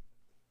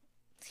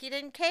 He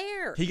didn't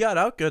care. He got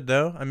out good,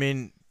 though. I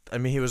mean,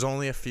 he was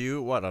only a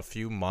few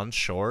months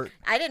short.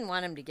 I didn't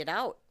want him to get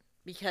out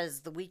because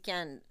the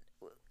weekend,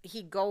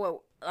 he'd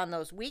go on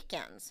those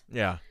weekends.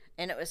 Yeah.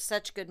 And it was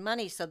such good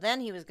money. So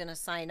then he was going to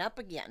sign up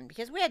again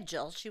because we had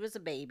Jill. She was a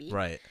baby.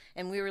 Right.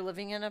 And we were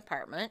living in an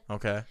apartment.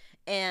 Okay.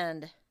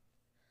 And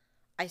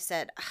I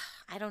said,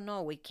 I don't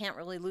know. We can't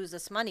really lose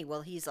this money.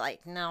 Well, he's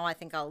like, no, I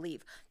think I'll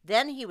leave.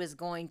 Then he was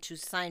going to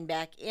sign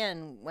back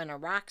in when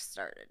Iraq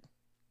started.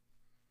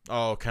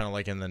 Oh, kind of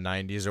like in the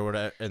 90s or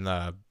whatever, in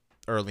the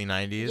early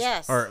 90s?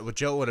 Yes. Or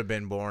Jill would have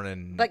been born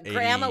in But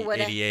Grandma would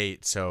have,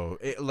 88, so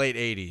late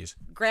 80s.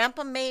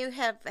 Grandpa may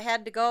have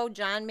had to go.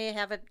 John may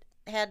have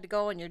had to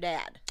go, and your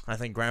dad. I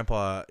think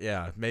Grandpa,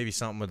 maybe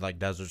something with like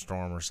Desert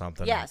Storm or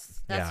something. Yes,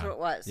 that's what it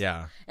was.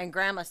 Yeah. And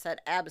Grandma said,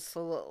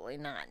 absolutely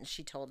not. And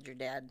she told your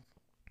dad,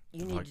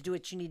 you need to do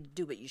what you need to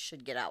do, but you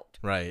should get out.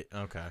 Right,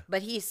 okay.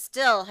 But he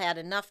still had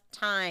enough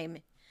time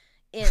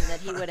in that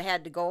he would have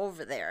had to go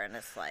over there, and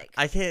it's like,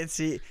 I can't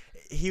see.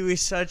 He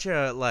was such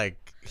a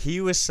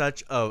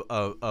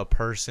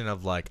person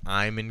of like,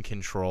 I'm in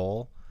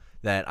control,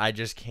 that I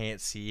just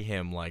can't see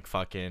him like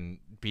fucking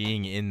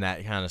being in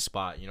that kind of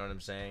spot. You know what I'm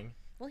saying?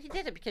 well, he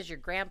did it because your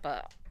grandpa,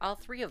 all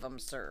three of them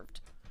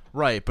served.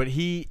 Right, but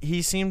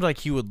he seemed like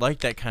he would like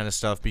that kind of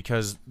stuff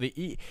because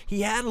he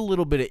had a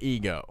little bit of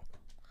ego.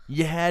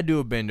 You had to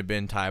have been to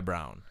Ben Ty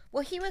Brown.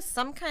 Well, he was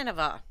some kind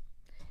of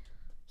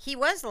he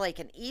was like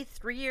an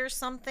E3 or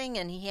something,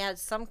 and he had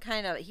some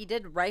kind of, he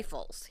did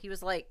rifles. He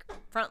was like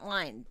front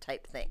line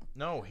type thing.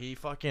 No, he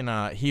fucking,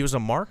 he was a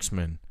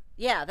marksman.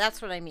 Yeah,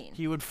 that's what I mean.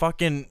 He would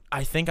fucking,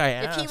 I think I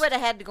asked. If he would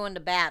have had to go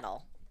into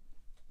battle.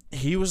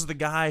 He was the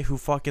guy who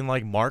fucking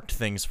like marked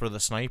things for the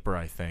sniper,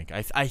 I think.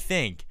 I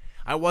think.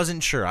 I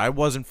wasn't sure. I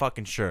wasn't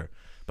fucking sure.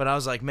 But I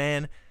was like,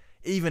 man,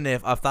 even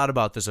if, I've thought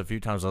about this a few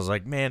times, I was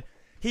like, man,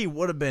 he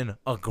would have been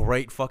a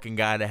great fucking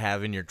guy to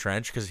have in your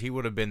trench because he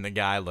would have been the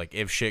guy, like,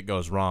 if shit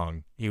goes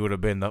wrong, he would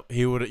have been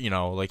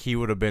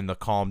the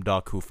calm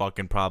duck who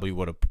fucking probably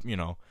would have,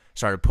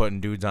 started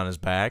putting dudes on his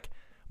back.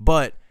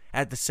 But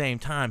at the same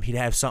time, he'd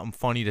have something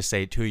funny to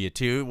say to you,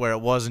 too, where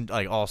it wasn't,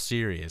 like, all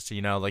serious,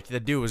 like, the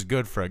dude was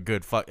good for a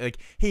good fuck. Like,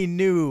 he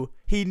knew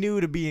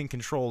to be in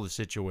control of the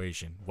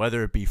situation,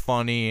 whether it be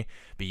funny,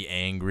 be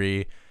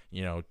angry,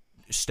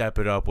 step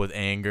it up with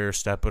anger,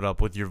 step it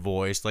up with your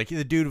voice. Like,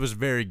 the dude was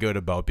very good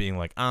about being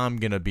like, I'm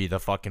gonna be the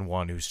fucking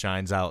one who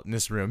shines out in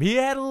this room. He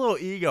had a little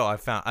ego.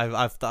 I've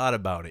thought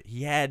about it.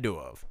 He had to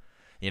have.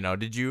 You know,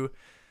 did you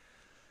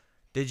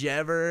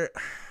ever?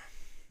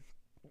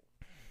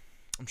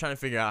 I'm trying to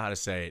figure out how to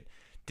say it.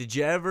 Did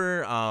you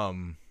ever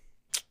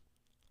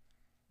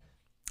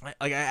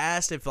I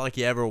asked if like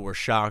you ever were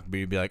shocked, but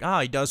you'd be like, oh,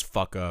 he does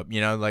fuck up, you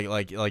know,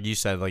 like you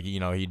said, like, you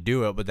know, he'd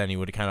do it, but then he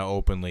would kind of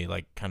openly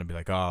like kind of be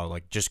like, oh,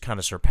 like just kind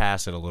of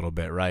surpass it a little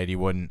bit, right? He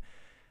wouldn't.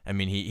 I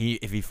mean, he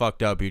if he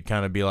fucked up, he'd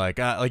kind of be like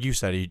you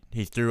said,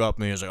 he threw up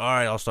and he was like, all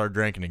right, I'll start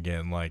drinking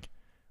again, like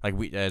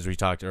as we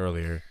talked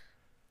earlier.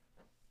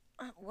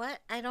 What?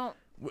 I don't.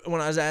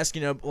 When I was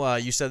asking you,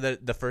 you said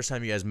that the first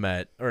time you guys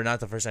met, or not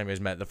the first time you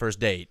guys met, the first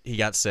date, he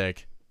got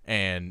sick.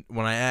 And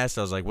when I asked,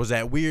 I was like, was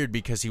that weird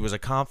because he was a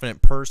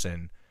confident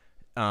person?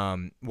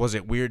 Was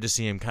it weird to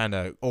see him kind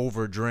of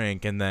over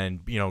drink and then,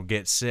 you know,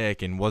 get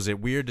sick? And was it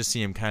weird to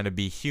see him kind of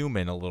be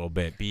human a little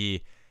bit?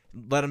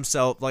 Let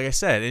himself, like I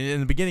said, in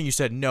the beginning you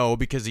said no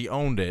because he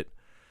owned it.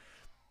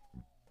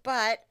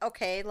 But,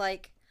 okay,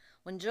 like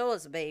when Joe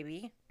was a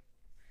baby,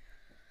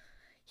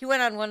 he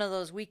went on one of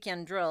those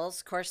weekend drills.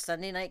 Of course,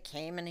 Sunday night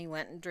came and he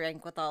went and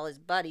drank with all his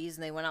buddies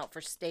and they went out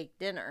for steak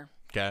dinner.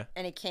 Okay.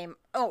 And he came,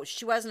 oh,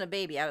 she wasn't a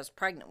baby. I was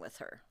pregnant with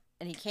her.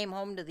 And he came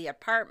home to the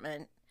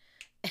apartment,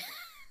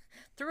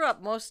 threw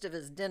up most of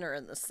his dinner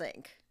in the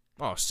sink.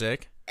 Oh,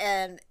 sick.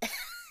 And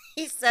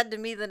he said to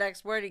me the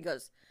next morning, he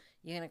goes,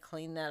 you going to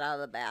clean that out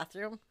of the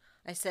bathroom?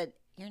 I said,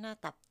 you're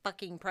not the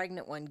fucking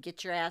pregnant one.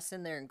 Get your ass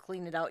in there and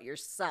clean it out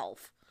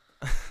yourself.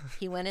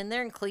 He went in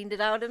there and cleaned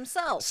it out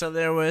himself. So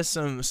there was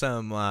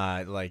some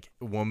like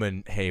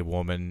woman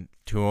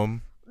to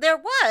him. There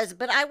was,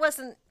 but I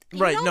wasn't.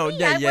 Right, no, me.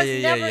 yeah, I yeah, was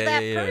yeah, never yeah,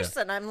 that yeah,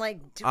 person. I'm like,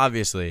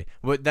 obviously,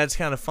 but that's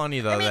kind of funny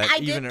though. I mean, that I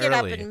even did get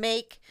early, up and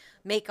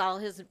make all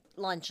his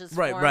lunches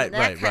right, for him right, and that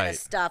right, kind right. of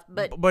stuff.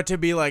 But to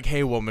be like,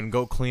 hey, woman,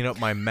 go clean up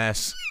my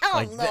mess. Oh,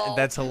 like no.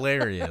 that's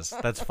hilarious.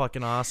 That's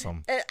fucking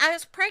awesome. I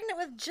was pregnant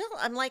with Jill.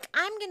 I'm like,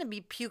 I'm gonna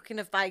be puking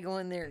if I go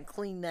in there and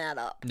clean that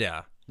up.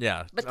 Yeah,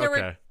 yeah. But there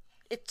okay. were.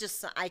 It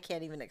just, I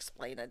can't even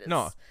explain it. It's,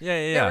 no,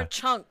 yeah. There were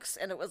chunks,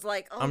 and it was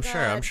like, oh, I'm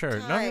sure.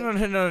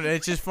 No.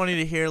 It's just funny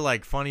to hear,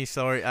 like, funny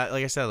story.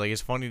 Like I said, like,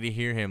 it's funny to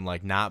hear him,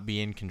 like, not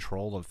be in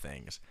control of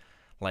things.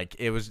 Like,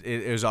 it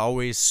was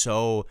always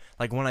so,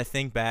 like, when I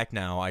think back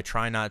now, I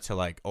try not to,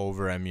 like,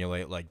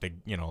 over-emulate, like, the,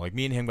 you know, like,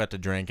 me and him got to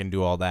drink and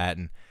do all that,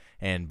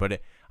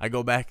 but I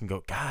go back and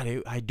go,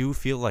 God, I do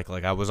feel like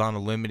I was on a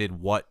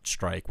limited what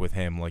strike with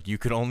him. Like, you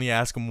could only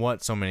ask him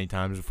what so many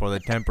times before the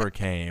temper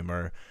came,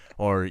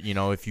 or, you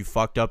know, if you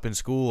fucked up in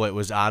school, it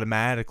was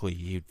automatically,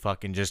 he'd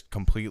fucking just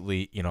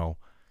completely, you know,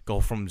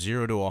 go from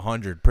 0 to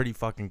 100 pretty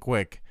fucking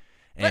quick.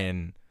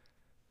 And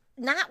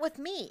not with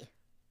me.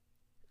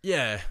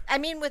 Yeah. I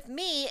mean, with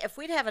me, if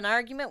we'd have an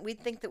argument, we'd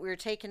think that we were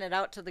taking it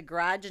out to the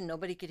garage and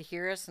nobody could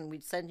hear us and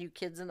we'd send you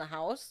kids in the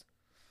house.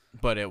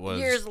 But it was...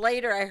 Years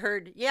later, I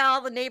heard, yeah, all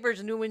the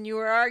neighbors knew when you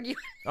were arguing.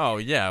 Oh,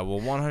 yeah, well,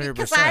 100%.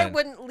 Because I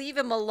wouldn't leave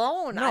him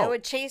alone. No. I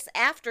would chase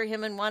after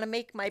him and want to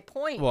make my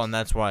point. Well, and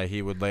that's why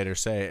he would later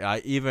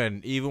say,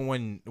 even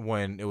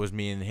when it was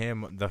me and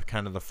him,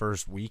 the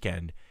first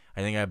weekend,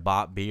 I think I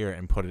bought beer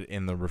and put it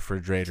in the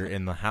refrigerator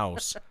in the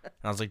house. And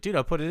I was like, dude,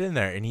 I'll put it in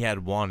there. And he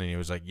had one, and he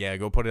was like, yeah,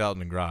 go put it out in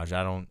the garage.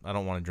 I don't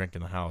want to drink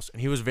in the house. And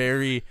he was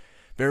very,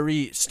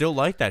 very still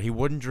like that. He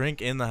wouldn't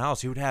drink in the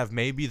house. He would have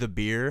maybe the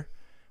beer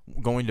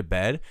going to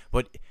bed,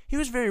 but he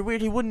was very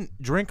weird. He wouldn't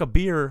drink a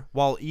beer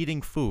while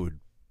eating food.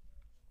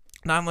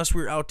 Not unless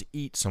we were out to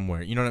eat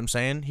somewhere. You know what I'm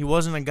saying? He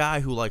wasn't a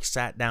guy who like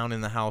sat down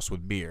in the house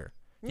with beer.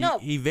 No.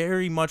 He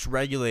very much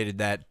regulated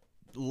that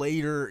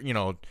later, you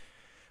know.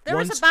 There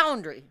was a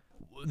boundary.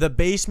 The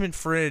basement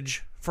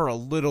fridge for a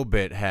little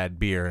bit had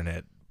beer in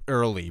it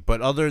early,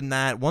 but other than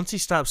that, once he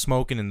stopped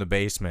smoking in the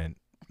basement,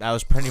 that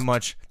was pretty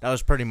much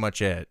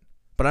it.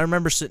 But I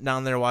remember sitting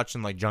down there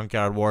watching like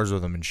Junkyard Wars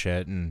with him and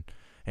shit and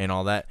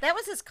all that. That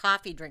was his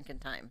coffee drinking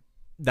time.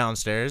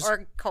 Downstairs?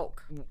 Or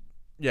Coke.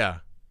 Yeah.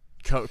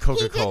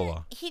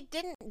 Coca-Cola. He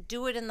didn't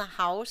do it in the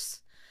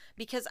house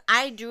because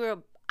I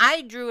drew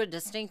a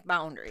distinct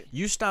boundary.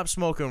 You stopped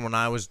smoking when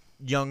I was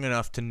young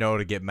enough to know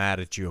to get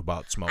mad at you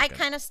about smoking. I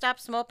kind of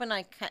stopped smoking.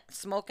 I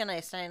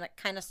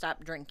kind of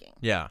stopped drinking.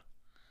 Yeah.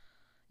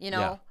 You know,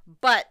 Yeah.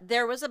 But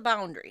there was a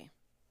boundary.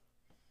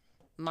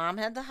 Mom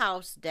had the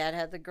house, Dad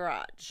had the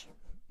garage.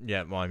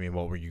 Yeah, well, I mean,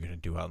 what were you going to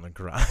do out in the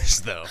garage,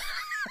 though?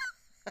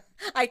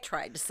 I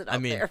tried to sit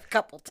out there a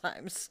couple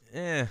times.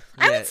 Yeah.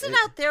 I would sit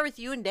out there with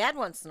you and Dad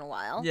once in a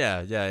while.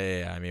 Yeah.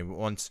 I mean,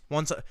 once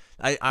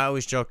I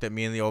always joke that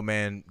me and the old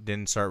man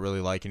didn't start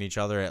really liking each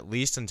other, at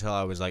least until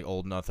I was like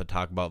old enough to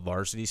talk about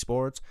varsity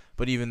sports.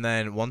 But even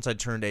then, once I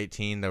turned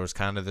 18, there was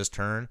kind of this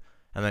turn,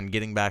 and then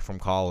getting back from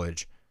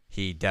college,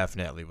 he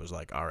definitely was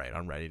like, "All right,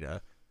 I'm ready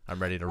to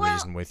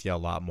reason with you a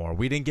lot more."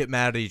 We didn't get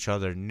mad at each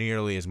other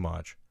nearly as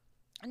much.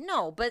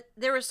 No, but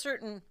there are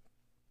certain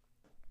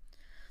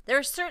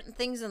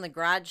things in the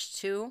garage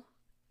too,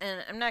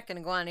 and I'm not going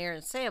to go on here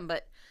and say them,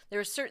 but there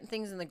were certain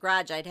things in the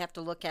garage I'd have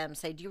to look at and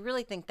say, do you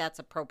really think that's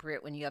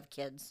appropriate when you have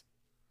kids?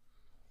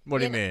 What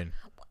do you know, mean?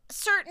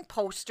 Certain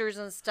posters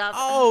and stuff.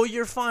 Oh,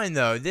 you're fine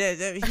though.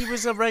 He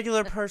was a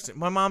regular person.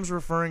 My mom's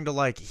referring to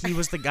like he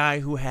was the guy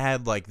who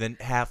had like the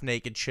half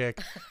naked chick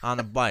on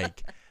a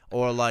bike,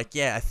 or like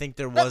I think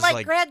there was but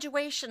like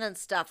graduation and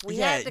stuff. We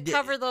had to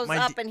cover those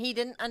up, and he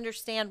didn't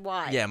understand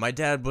why. Yeah, my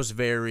dad was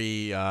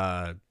very.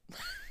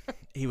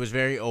 He was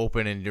very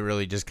open and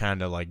really just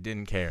kind of like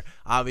didn't care.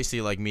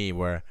 Obviously, like me,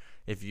 where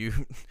if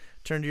you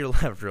turn to your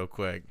left real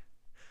quick.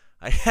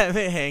 I have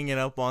it hanging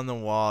up on the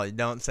wall.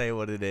 Don't say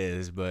what it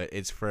is, but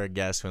it's for a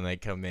guest when they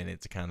come in.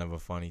 It's kind of a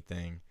funny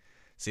thing.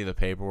 See the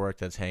paperwork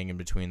that's hanging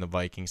between the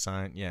Viking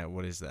sign? Yeah,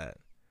 what is that?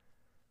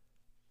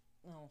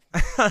 Oh.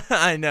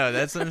 I know,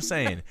 that's what I'm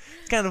saying.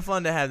 It's kind of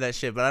fun to have that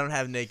shit, but I don't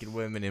have naked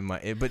women in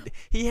my... But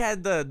he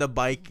had the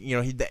bike,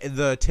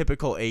 the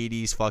typical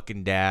 80s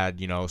fucking dad,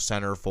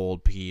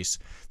 centerfold piece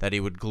that he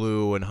would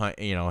glue and,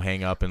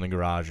 hang up in the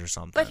garage or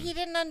something. But he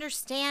didn't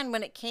understand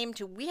when it came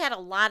to... We had a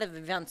lot of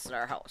events at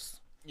our house.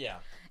 Yeah.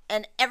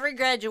 And every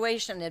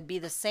graduation, it'd be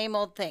the same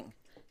old thing.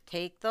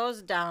 Take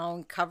those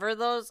down, cover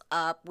those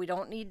up. We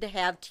don't need to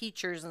have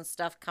teachers and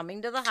stuff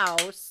coming to the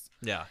house.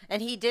 Yeah.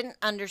 And he didn't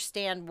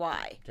understand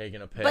why.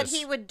 Taking a piss. But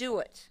he would do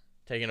it.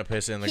 Taking a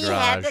piss in the garage. He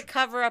had to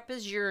cover up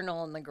his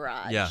urinal in the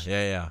garage.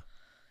 Yeah.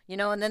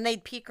 And then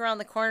they'd peek around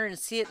the corner and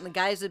see it, and the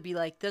guys would be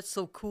like, that's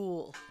so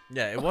cool.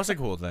 Yeah, it was a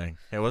cool thing.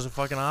 It was a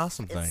fucking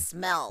awesome thing. It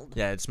smelled.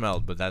 Yeah, it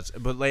smelled, but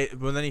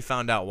then he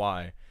found out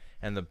why.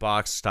 And the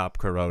box stopped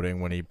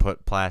corroding when he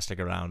put plastic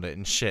around it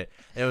and shit.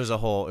 It was a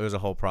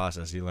whole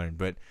process he learned.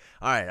 But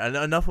all right,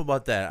 enough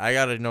about that. I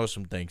gotta know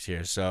some things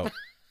here. So,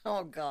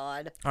 oh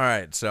God. All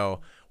right.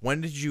 So,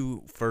 when did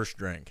you first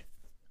drink?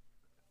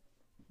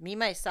 Me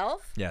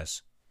myself?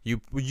 Yes.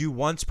 You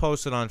once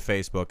posted on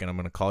Facebook, and I'm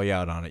gonna call you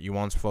out on it. You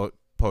once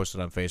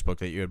posted on Facebook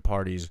that you had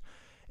parties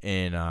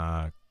in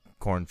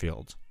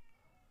cornfields.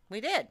 We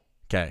did.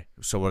 Okay.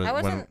 So what? I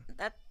wasn't.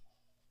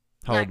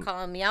 Not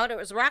calling me out. It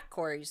was rock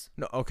quarries.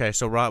 No, okay.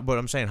 So, but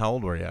I'm saying, how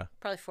old were you?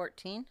 Probably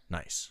 14.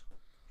 Nice.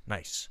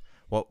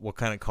 What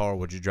kind of car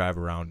would you drive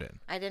around in?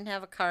 I didn't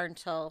have a car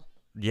until.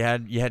 You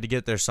had to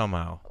get there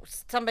somehow.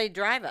 Somebody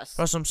drive us.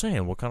 That's what I'm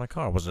saying. What kind of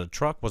car? Was it a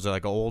truck? Was it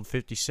like an old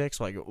 56?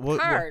 Like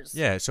cars?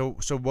 Yeah. So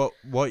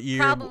what year?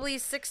 Probably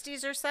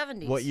 60s or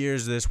 70s. What year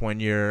is this? When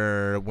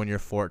you're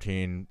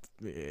 14?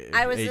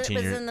 I was. 18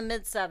 It was in the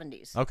mid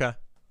 70s. Okay.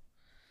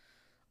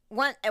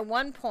 At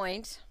one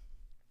point.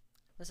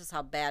 This is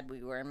how bad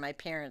we were. And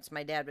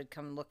my dad would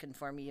come looking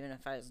for me even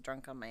if I was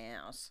drunk on my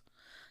ass.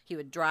 He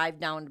would drive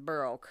down to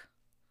Burr Oak.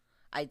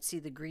 I'd see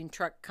the green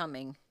truck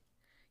coming.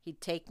 He'd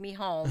take me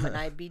home and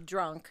I'd be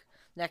drunk.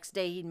 Next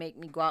day he'd make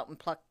me go out and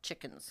pluck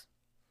chickens.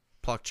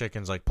 Pluck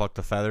chickens, like pluck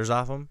the feathers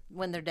off them?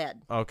 When they're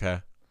dead.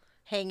 Okay.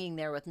 Hanging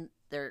there with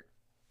their...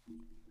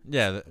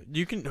 Yeah,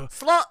 you can...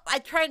 I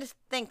try to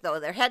think, though.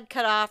 Their head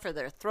cut off or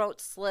their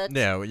throat slit.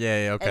 Yeah,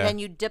 okay. And then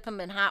you dip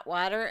them in hot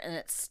water and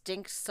it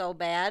stinks so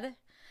bad.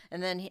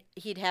 And then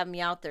he'd have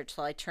me out there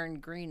till I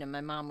turned green, and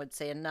my mom would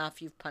say,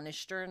 enough, you've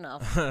punished her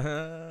enough.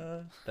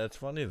 That's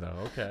funny, though.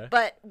 Okay.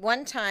 But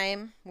one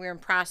time, we were in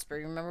Prosper.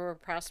 You remember where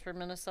Prosper,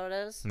 Minnesota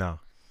is? No.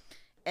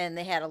 And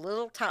they had a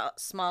little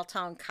small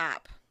town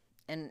cop.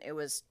 And it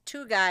was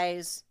 2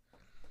 guys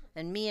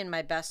and me and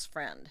my best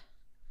friend.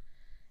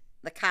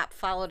 The cop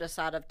followed us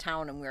out of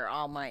town, and we were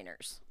all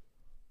minors.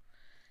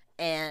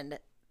 And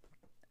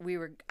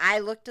I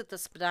looked at the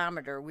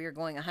speedometer. We were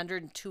going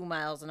 102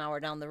 miles an hour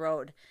down the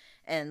road.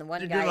 And the one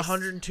guy... You're doing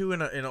 102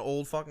 in an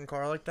old fucking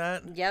car like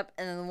that? Yep.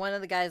 And then one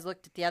of the guys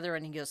looked at the other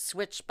and he goes,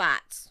 switch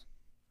spots.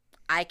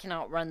 I can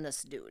outrun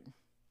this dude.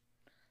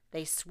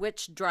 They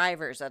switched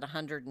drivers at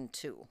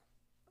 102.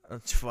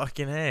 That's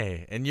fucking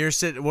A. And you're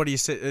sitting... What do you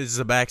sit? Is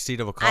the back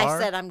seat of a car?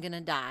 I said, I'm going to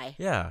die.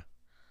 Yeah.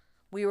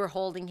 We were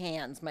holding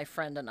hands, my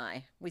friend and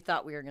I. We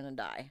thought we were going to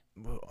die.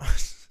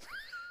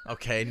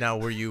 Okay, now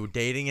were you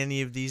dating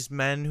any of these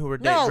men who were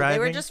driving? No, they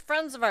were just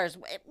friends of ours.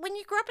 When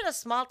you grew up in a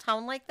small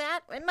town like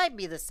that, it might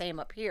be the same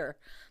up here,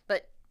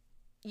 but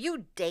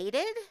you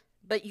dated,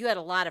 but you had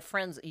a lot of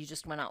friends that you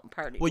just went out and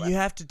partied with. Well, you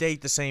have to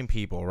date the same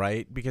people,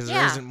 right? Because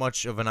there isn't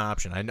much of an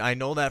option. I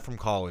know that from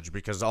college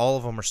because all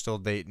of them are still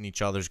dating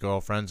each other's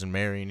girlfriends and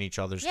marrying each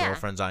other's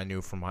girlfriends I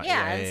knew from high school.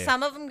 Yeah, and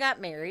some of them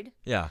got married.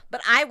 Yeah. But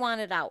I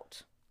wanted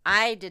out.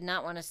 I did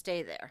not want to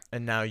stay there.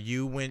 And now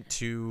you went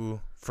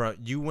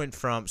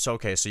from so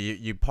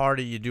you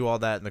party, you do all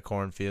that in the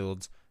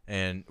cornfields,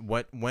 and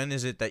when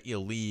is it that you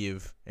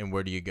leave and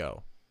where do you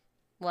go?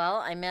 Well,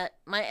 I met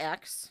my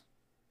ex.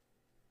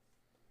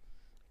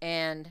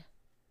 And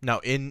now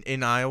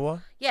in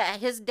Iowa? Yeah,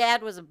 his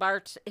dad was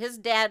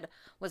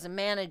a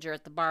manager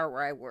at the bar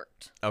where I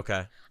worked.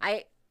 Okay.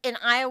 In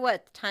Iowa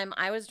at the time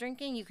I was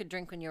drinking, you could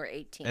drink when you were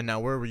 18. And now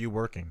where were you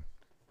working?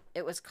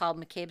 It was called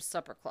McCabe's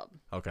Supper Club.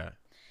 Okay.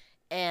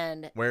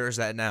 And where is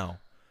that now?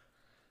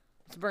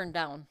 It's burned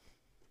down.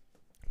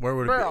 Where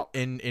would Burr Oak.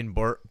 it be? In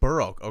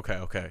Burr Oak.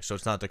 Okay. So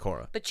it's not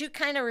Decorah. But you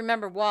kind of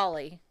remember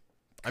Wally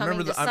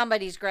coming to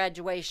somebody's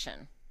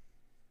graduation.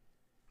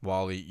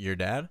 Wally, your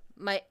dad?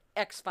 My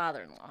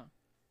ex-father-in-law.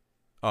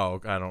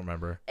 Oh, I don't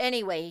remember.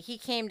 Anyway, he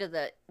came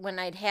to when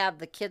I'd have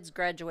the kids'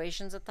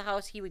 graduations at the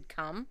house, he would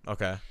come.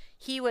 Okay.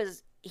 He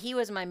was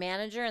my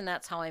manager, and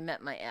that's how I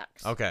met my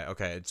ex.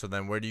 Okay. So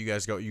then where do you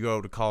guys go? You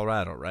go to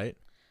Colorado, right?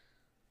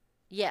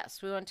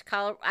 Yes, we went to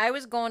Colorado. I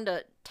was going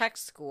to tech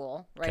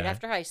school right Okay.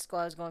 after high school.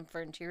 I was going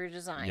for interior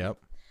design. Yep.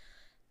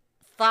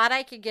 Thought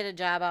I could get a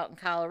job out in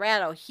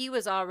Colorado. He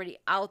was already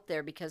out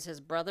there because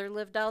his brother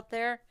lived out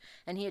there,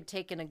 and he had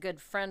taken a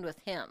good friend with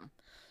him.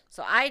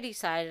 So I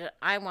decided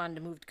I wanted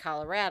to move to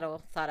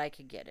Colorado, thought I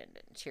could get into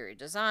interior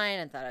design,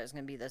 and thought I was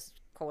going to be this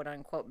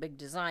quote-unquote big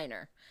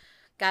designer.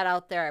 Got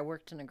out there, I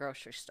worked in a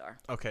grocery store.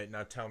 Okay,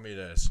 now tell me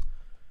this.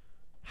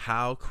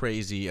 How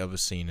crazy of a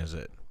scene is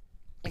it?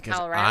 In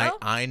Colorado?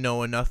 I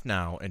know enough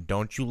now, and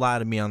don't you lie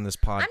to me on this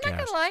podcast. I'm not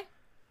going to lie.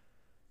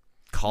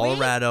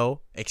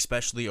 Colorado,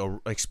 especially where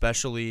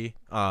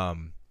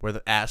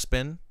the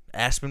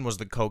Aspen was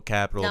the coke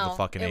capital of the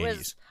fucking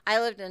 80s. I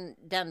lived in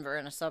Denver,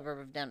 in a suburb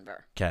of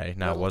Denver. Okay,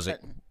 now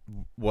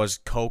was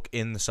coke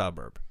in the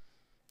suburb?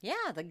 Yeah,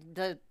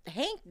 the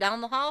Hank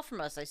down the hall from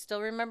us. I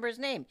still remember his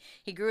name.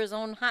 He grew his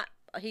own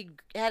He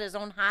had his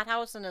own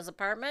hothouse in his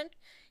apartment.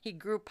 He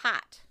grew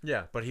pot.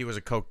 Yeah, but he was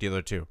a coke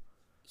dealer too.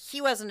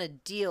 He wasn't a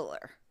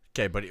dealer.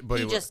 Okay, but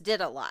he just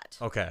did a lot.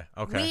 Okay.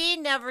 We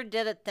never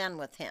did it then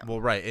with him. Well,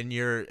 right, and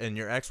your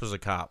ex was a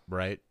cop,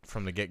 right,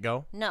 from the get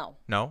go? No.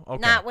 No. Okay.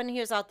 Not when he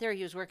was out there.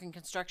 He was working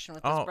construction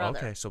with his brother.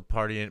 Okay. So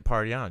party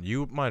on.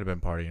 You might have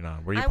been partying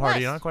on. Were you I partying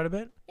was. on quite a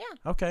bit? Yeah.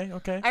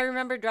 Okay. I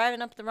remember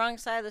driving up the wrong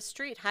side of the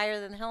street,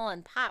 higher than hill,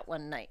 on pot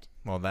one night.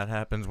 Well, that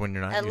happens when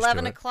you're not At used to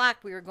 11 it. o'clock,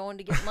 we were going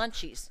to get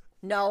munchies.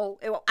 No,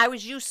 I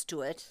was used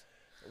to it.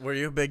 Were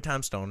you a big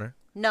time stoner?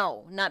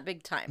 No, not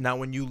big time. Now,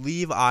 when you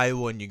leave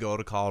Iowa and you go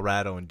to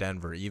Colorado and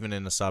Denver, even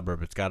in the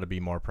suburb, it's got to be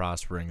more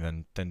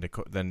prospering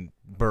than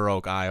Burr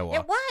Oak, Iowa.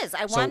 It was.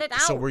 I wanted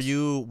out. So were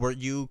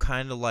you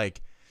kind of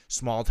like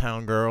small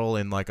town girl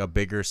in like a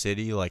bigger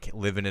city, like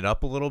living it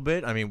up a little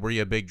bit? I mean, were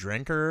you a big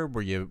drinker?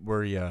 Were you?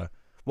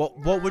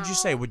 What would you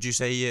say? Would you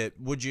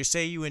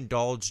say you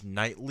indulged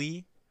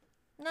nightly?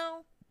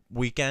 No.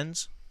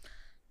 Weekends?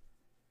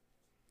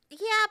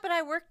 Yeah, but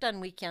I worked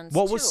on weekends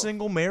What too. was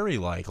single Mary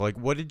like? Like,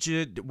 what did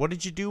you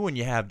do when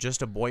you have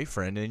just a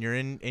boyfriend and you're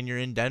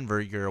in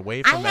Denver? You're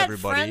away from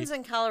everybody. I had friends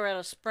in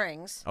Colorado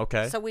Springs.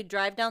 Okay. So we'd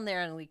drive down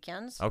there on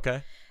weekends.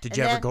 Okay. Did And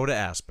you ever then- go to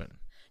Aspen?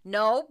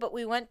 No, but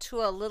we went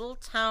to a little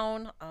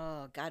town.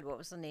 Oh God, what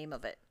was the name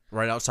of it?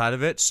 Right outside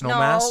of it,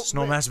 Snowmass,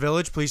 No, Snowmass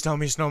Village. Please tell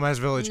me Snowmass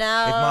Village.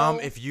 No.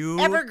 If you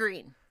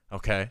Evergreen.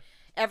 Okay.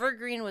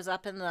 Evergreen was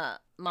up in the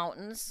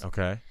mountains.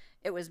 Okay.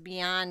 It was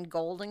beyond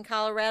Golden,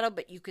 Colorado,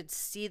 but you could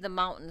see the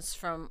mountains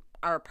from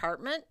our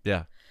apartment.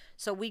 Yeah.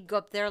 So we'd go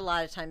up there a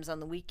lot of times on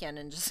the weekend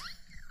and just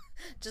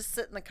just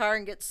sit in the car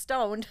and get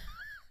stoned.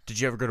 Did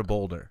you ever go to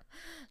Boulder?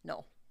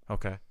 No.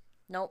 Okay.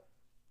 Nope.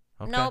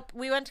 Okay. Nope.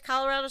 We went to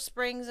Colorado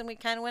Springs and we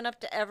kind of went up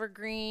to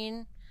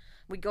Evergreen.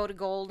 We'd go to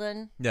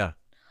Golden. Yeah.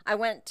 I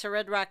went to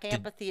Red Rock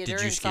Amphitheater you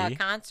and saw ski?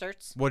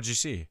 concerts. What'd you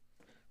see?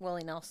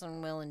 Willie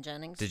Nelson, Waylon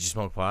Jennings. Did you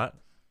smoke pot?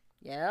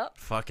 Yep.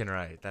 Fucking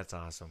right. That's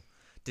awesome.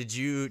 Did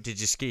you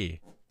ski?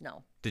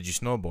 No. Did you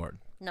snowboard?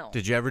 No.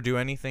 Did you ever do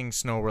anything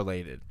snow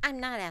related? I'm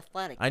not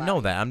athletic. I know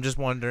Bobby. that. I'm just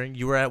wondering.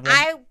 You were at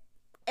one.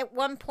 At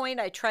one point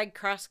I tried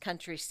cross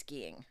country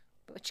skiing,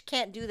 but you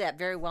can't do that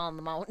very well in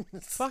the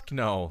mountains. Fuck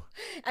no.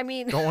 I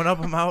mean, Going up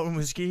a mountain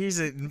with skis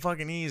isn't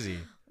fucking easy.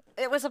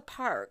 it was a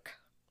park.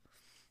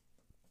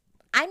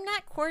 I'm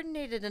not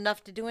coordinated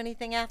enough to do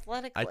anything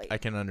athletically. I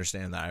can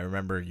understand that. I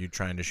remember you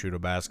trying to shoot a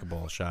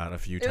basketball shot a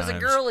few it times. was a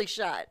girly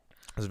shot.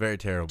 It was very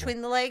terrible.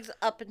 Between the legs,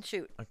 up and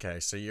shoot. Okay,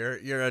 so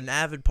you're an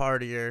avid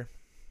partier.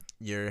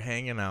 You're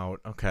hanging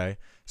out. Okay,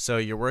 so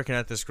you're working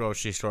at this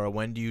grocery store.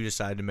 When do you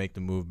decide to make the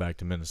move back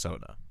to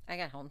Minnesota? I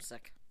got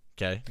homesick.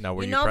 Okay, now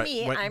were You you know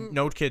me, I'm-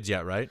 no kids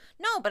yet, right?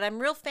 No, but I'm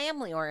real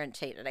family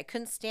orientated. I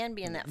couldn't stand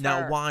being that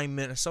Now far. why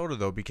Minnesota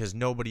though? Because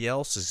nobody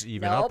else is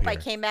even Nope, up here. I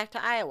came back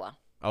to Iowa.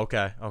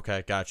 Okay,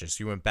 gotcha.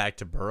 So you went back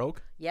to Burr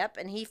Oak? Yep,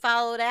 and he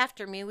followed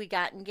after me. We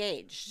got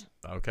engaged.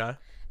 Okay.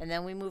 And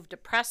then we moved to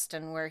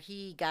Preston, where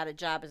he got a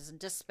job as a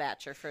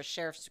dispatcher for a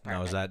sheriff's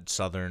Now department. is that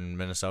southern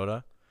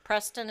Minnesota?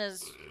 Preston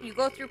is, you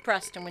go through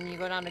Preston when you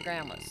go down to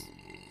Grandma's.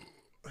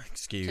 To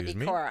Excuse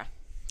me. Decorah.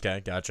 Okay,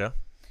 gotcha.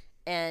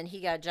 And he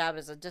got a job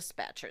as a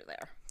dispatcher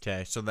there.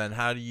 Okay, so then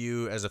how do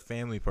you, as a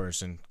family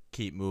person,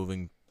 keep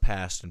moving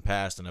past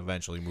and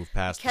eventually move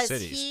past Because the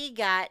cities? he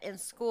got in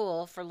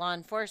school for law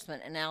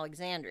enforcement in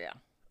Alexandria.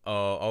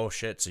 Oh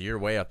shit! So you're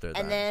way up there.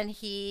 And then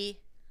he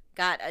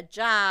got a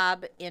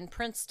job in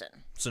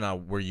Princeton. So now,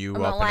 were you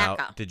Or up and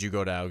Malacca. out? Did you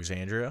go to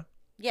Alexandria?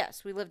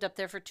 Yes, we lived up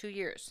there for 2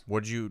 years.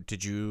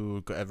 Did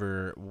you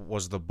ever?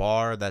 Was the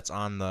bar that's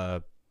on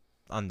the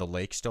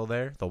lake still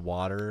there? The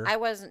water. I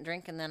wasn't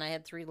drinking then. I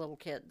had 3 little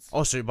kids.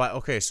 Oh,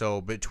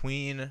 so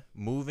between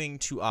moving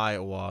to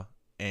Iowa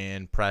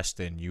and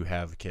Preston, you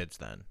have kids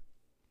then.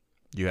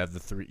 You have the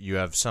 3. You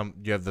have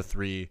the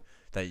 3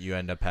 that you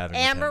end up having.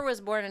 with Amber him.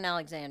 was born in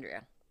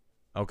Alexandria.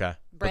 Okay.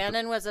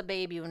 Brandon was a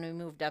baby when we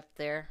moved up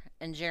there,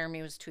 and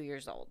Jeremy was 2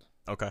 years old.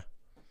 Okay.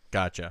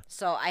 Gotcha.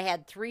 So I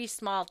had 3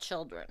 small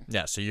children.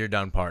 Yeah, so you're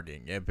done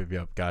partying.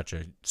 Yep,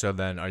 gotcha. So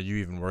then are you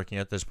even working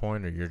at this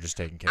point, or you're just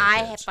taking care of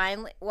I kids?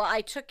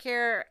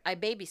 I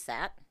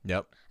babysat.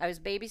 Yep. I was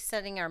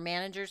babysitting our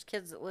manager's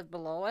kids that lived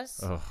below us.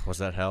 Oh, was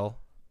that hell?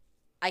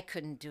 I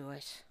couldn't do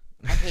it.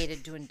 I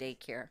hated doing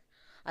daycare.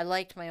 I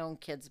liked my own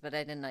kids, but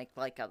I didn't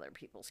like other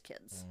people's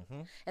kids.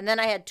 Mm-hmm. And then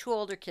I had 2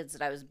 older kids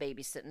that I was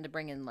babysitting to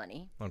bring in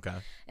money. Okay.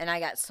 And I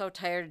got so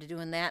tired of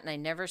doing that, and I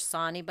never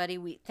saw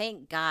anybody.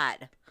 Thank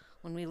God,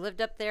 when we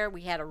lived up there,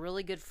 we had a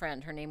really good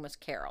friend. Her name was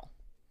Carol.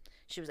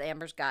 She was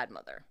Amber's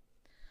godmother.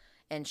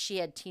 And she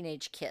had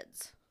teenage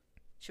kids.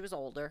 She was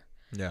older.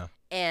 Yeah.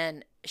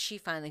 And she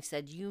finally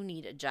said, you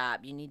need a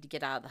job. You need to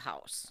get out of the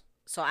house.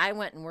 So I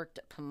went and worked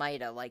at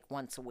Pomida like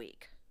once a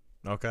week.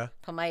 Okay.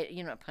 Pomida,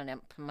 you know what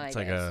Pomida It's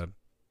like is? a...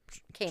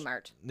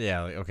 Kmart.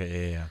 Yeah,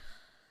 okay, yeah.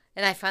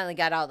 And I finally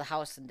got out of the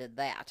house and did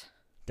that.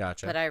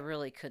 Gotcha. But I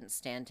really couldn't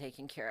stand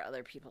taking care of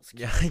other people's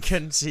kids. Yeah, I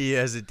couldn't see you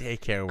as a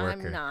daycare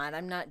worker.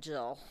 I'm not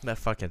Jill. That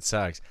fucking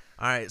sucks.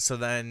 All right, so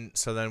then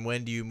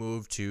when do you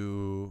move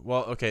to?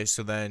 Well, okay,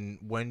 so then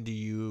when do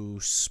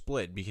you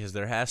split? Because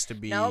there has to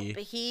be. Nope,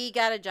 he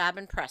got a job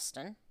in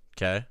Preston.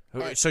 Okay,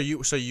 so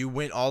you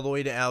went all the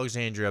way to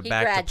Alexandria, He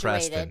back graduated. to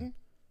Preston,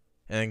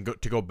 and then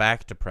go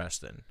back to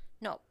Preston.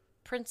 No,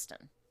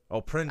 Princeton. Oh,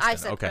 Princeton. I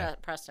said okay.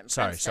 Preston.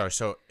 Sorry. Princeton.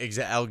 So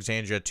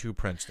Alexandria to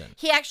Princeton.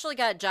 He actually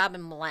got a job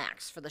in Mille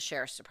Lacs for the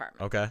sheriff's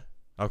department.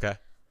 Okay.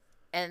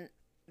 And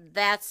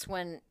that's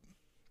when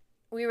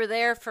we were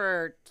there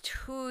for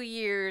 2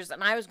 years,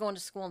 and I was going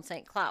to school in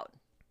St. Cloud.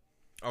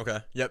 Okay.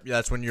 Yep.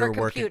 That's when you For were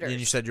working. computers. And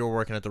you said you were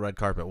working at the red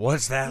carpet.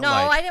 What's that No,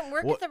 like? I didn't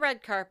work at the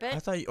red carpet. I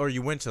thought, or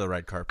you went to the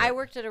red carpet. I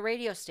worked at a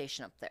radio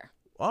station up there.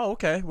 Oh,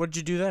 okay. What did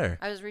you do there?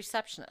 I was a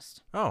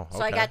receptionist. Oh, okay.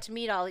 So I got to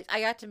meet I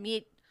got to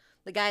meet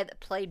the guy that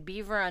played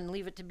Beaver on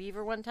Leave It to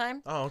Beaver one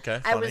time. Oh, okay.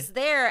 I Funny. was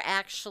there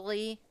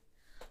actually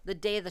the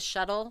day that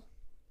shuttle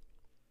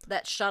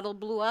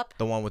blew up.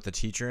 The one with the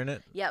teacher in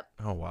it? Yep.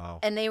 Oh, wow.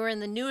 And they were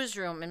in the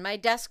newsroom, and my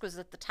desk was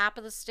at the top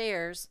of the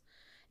stairs,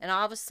 and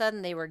all of a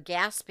sudden they were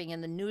gasping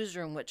in the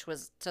newsroom, which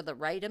was to the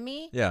right of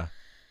me. Yeah.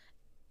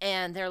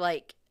 And they're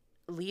like,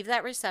 leave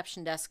that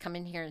reception desk, come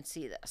in here and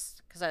see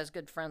this. Because I was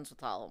good friends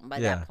with all of them by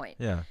that point.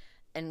 Yeah.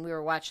 And we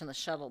were watching the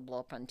shuttle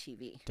blow up on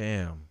TV.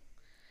 Damn.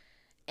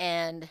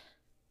 And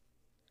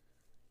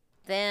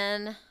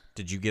then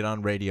Did you get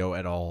on radio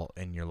at all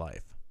in your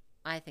life?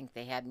 I think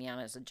they had me on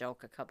as a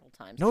joke a couple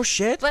times. No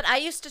shit. But I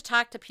used to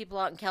talk to people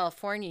out in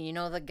California, you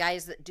know, the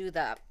guys that do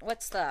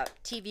what's the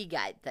TV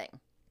guide thing?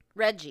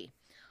 Reggie.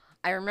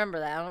 I remember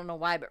that. I don't know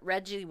why, but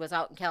Reggie was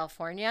out in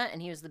California,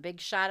 and he was the big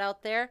shot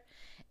out there,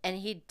 and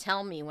he'd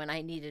tell me when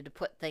I needed to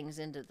put things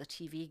into the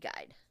TV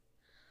guide.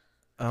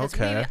 Because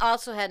Okay. we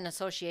also had an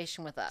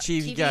association with us.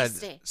 TV guide.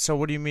 So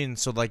what do you mean?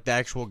 So like the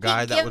actual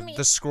guy that give was me-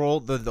 the scroll,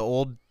 the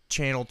old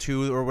channel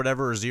 2 or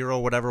whatever, or 0,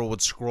 whatever,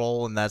 would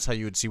scroll, and that's how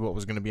you would see what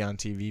was going to be on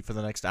TV for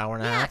the next hour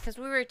and a Yeah, half? because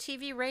we were a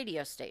TV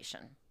radio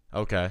station.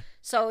 Okay.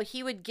 So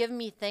he would give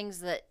me things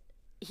that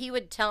he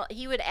would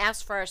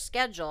ask for our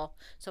schedule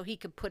so he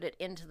could put it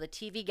into the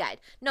TV guide.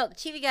 No, the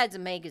TV guide's a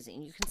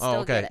magazine. You can still Oh,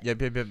 okay.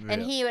 get it. Yep.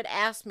 And he would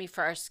ask me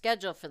for our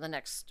schedule for the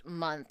next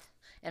month,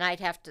 and I'd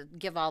have to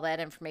give all that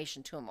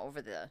information to him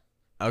over the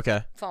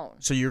Okay.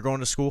 phone. So you're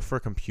going to school for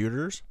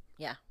computers?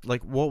 Yeah.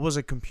 Like, what was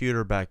a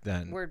computer back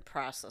then? Word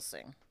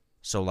processing.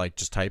 So, like,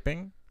 just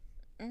typing?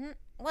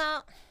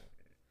 Well,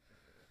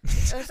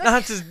 it was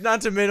like,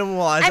 not to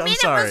minimalize. I mean, I'm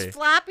sorry. it was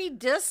floppy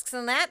disks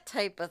and that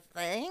type of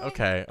thing.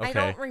 Okay. I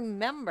don't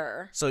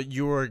remember. So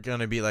you were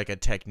gonna be like a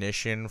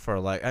technician for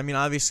like? I mean,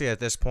 obviously at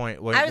this point,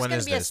 I was when going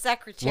is to be a this?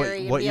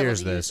 secretary. What and be year able is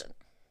to this? use it.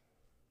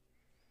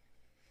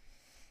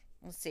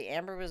 Let's see.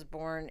 Amber was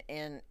born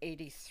in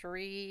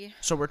 83.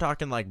 So we're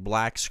talking like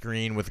black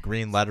screen with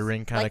green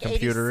lettering kind Like of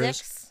computers.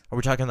 86? Are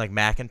we talking like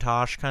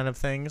Macintosh kind of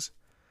things?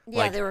 Yeah,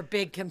 Like- they were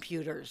big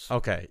computers.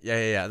 Okay,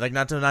 yeah. Like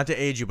not to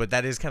age you, but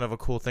that is kind of a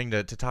cool thing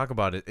to talk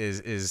about. It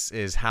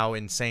is how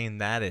insane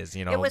that is.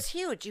 You know, It was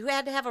huge. You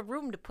had to have a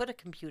room to put a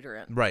computer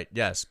in. right.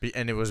 Yes,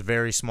 and it was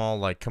very small,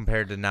 like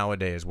compared to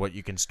nowadays, what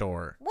you can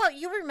store. Well,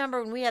 you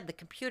remember when we had the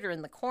computer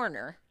in the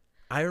corner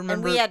I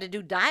remember. and we had to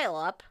do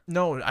dial-up.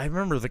 No, I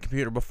remember the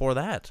computer before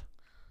that.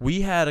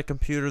 We had a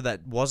computer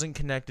that wasn't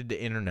connected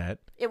to internet.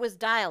 It was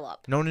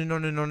dial-up.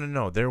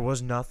 No. There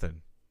was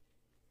nothing.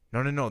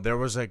 No. There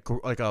was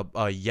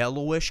a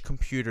yellowish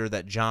computer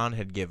that John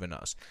had given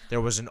us. There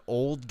was an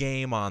old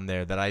game on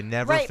there that I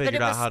never Right, but figured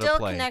it out was how to still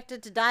play.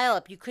 connected to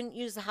dial-up. You couldn't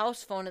use the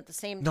house phone at the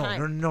same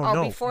time. No.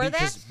 Oh, before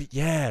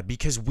that?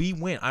 Because we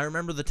went. I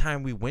remember the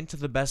time we went to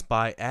the Best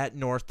Buy at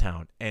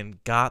Northtown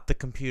and got the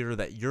computer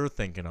that you're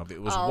thinking of.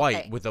 It was Oh, white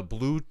okay. with a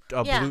blue.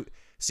 Yeah. Blue.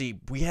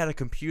 See, we had a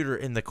computer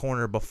in the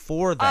corner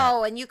before that.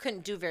 Oh, and you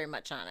couldn't do very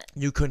much on it.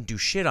 You couldn't do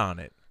shit on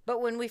it. But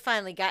when we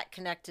finally got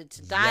connected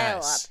to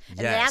dial-up, Yes, and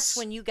that's yes.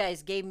 when you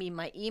guys gave me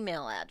my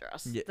email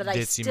address Yeah, that I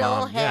Ditzy still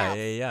Mom. have.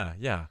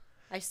 Yeah.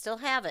 I still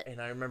have it.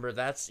 And I remember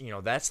that's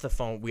the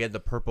phone. We had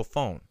the purple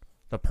phone.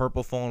 The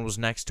purple phone was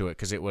next to it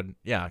because it would,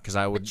 because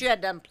I would. But you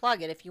had to unplug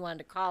it if you wanted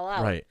to call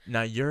out. Right.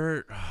 Now,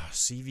 your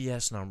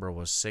CVS number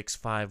was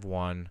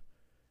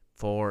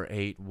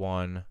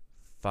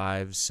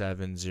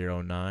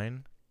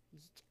 651-481-5709.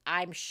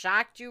 I'm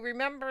shocked you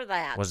remember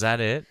that. Was that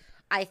it?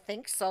 I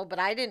think so, but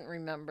I didn't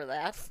remember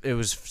that. It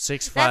was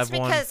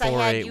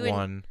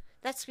 651-481.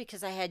 That's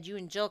because I had you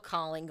and Jill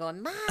calling,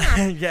 going, Mom,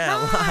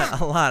 Yeah,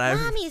 Mom, a lot.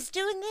 Mommy's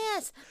doing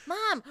this,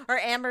 Mom. Or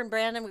Amber and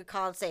Brandon would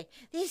call and say,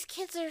 these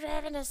kids are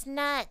driving us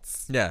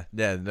nuts. Yeah.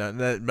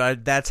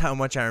 That's how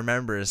much I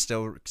remember is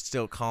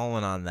still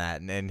calling on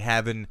that and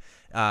having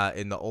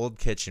in the old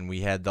kitchen we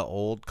had the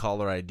old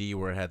caller ID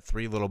where it had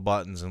 3 little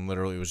buttons and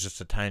literally it was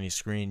just a tiny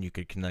screen you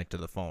could connect to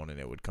the phone and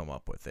it would come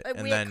up with it.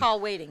 And we then had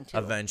call waiting too.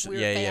 Eventually,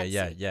 we were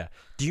fancy. yeah.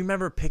 Do you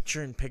remember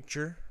Picture in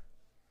Picture?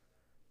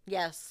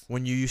 Yes.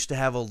 When you used to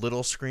have a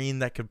little screen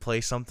that could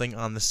play something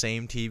on the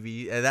same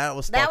TV, that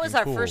was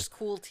our cool. first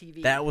cool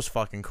TV. That was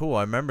fucking cool.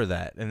 I remember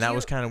that, and that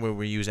was kind of where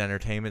we used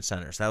entertainment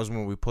centers. That was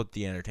when we put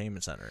the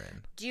entertainment center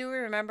in. Do you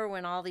remember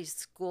when all these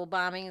school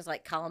bombings,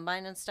 like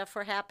Columbine and stuff,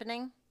 were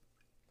happening?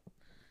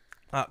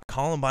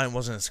 Columbine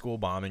wasn't a school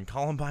bombing.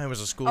 Columbine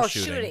was a school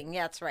shooting.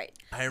 Yeah, that's right.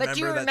 But do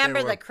you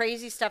remember the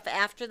crazy stuff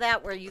after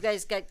that, where you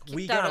guys got kicked out of school?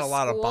 We got a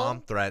lot of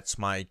bomb threats,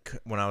 Mike,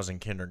 when I was in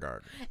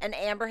kindergarten. And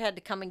Amber had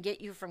to come and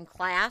get you from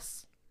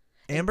class.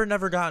 Amber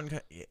never got.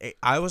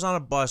 I was on a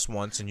bus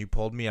once, and you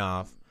pulled me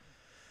off.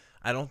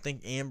 I don't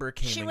think Amber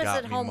came and got me. She was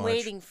at home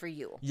waiting for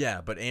you.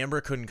 Yeah, but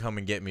Amber couldn't come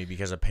and get me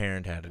because a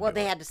parent had to. Well,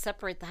 they had to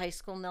separate the high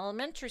school and the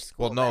elementary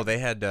school. Well, no, they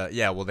had to.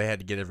 Yeah, well, they had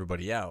to get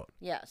everybody out.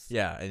 Yes.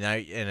 Yeah,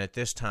 and at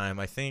this time,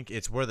 I think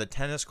it's where the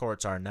tennis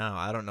courts are now.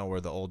 I don't know where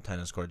the old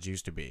tennis courts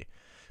used to be,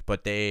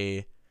 but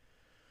they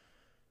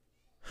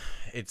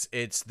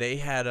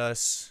had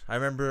us. I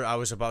remember I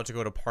was about to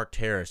go to Park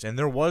Terrace, and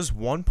there was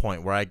one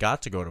point where I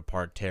got to go to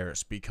Park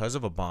Terrace because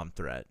of a bomb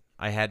threat.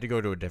 I had to go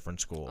to a different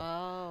school.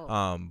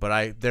 Oh.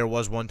 But there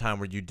was one time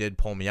where you did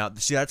pull me out.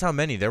 See, that's how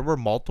many. There were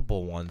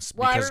multiple ones.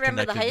 Well, because I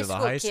remember the connected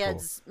high to school the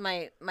kids.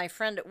 My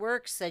friend at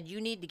work said,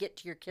 you need to get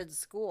to your kid's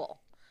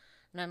school.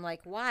 And I'm like,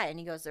 why? And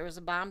he goes, there was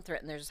a bomb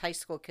threat, and there's high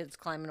school kids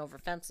climbing over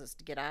fences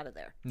to get out of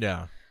there.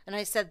 Yeah. And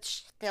I said,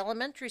 the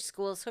elementary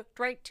school is hooked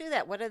right to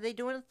that. What are they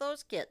doing with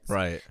those kids?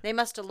 Right. They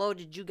must have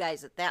loaded you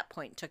guys at that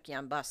point and took you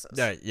on buses.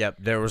 Yeah, yep.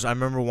 There was. I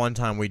remember one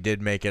time we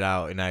did make it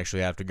out and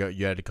actually have to go.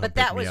 You had to come pick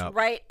me up. But that was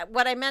right.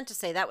 What I meant to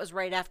say, that was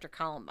right after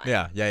Columbine.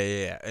 Yeah.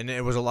 And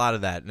it was a lot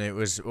of that, and it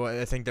was.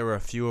 Well, I think there were a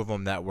few of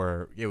them that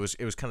were. It was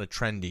kind of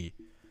trendy.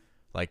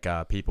 Like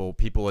people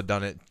had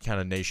done it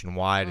kind of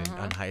nationwide,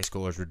 and high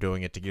schoolers were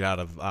doing it to get out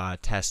of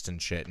tests and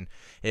shit. And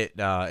it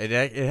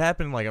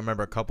happened like I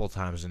remember a couple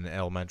times in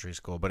elementary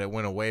school, but it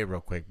went away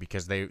real quick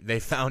because they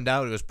found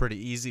out it was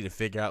pretty easy to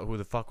figure out who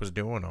the fuck was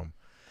doing them.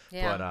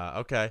 Yeah. But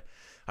okay,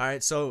 all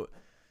right. So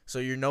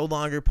you're no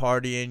longer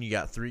partying. You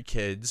got 3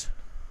 kids.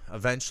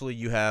 Eventually,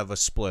 you have a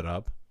split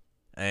up.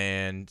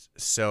 And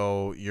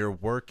so you're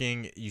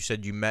working. You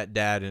said you met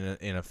Dad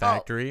in a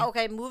factory. Oh,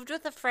 okay, moved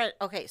with a friend.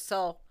 Okay,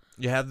 so.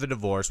 You have the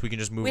divorce. We can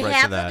just move right to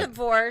that. We have the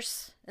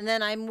divorce, and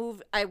then I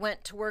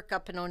went to work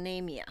up in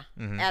Onamia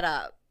at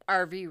a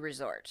RV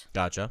resort.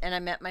 Gotcha. And I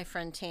met my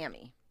friend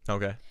Tammy.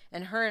 Okay.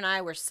 And her and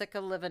I were sick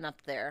of living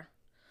up there,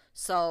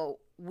 so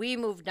we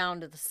moved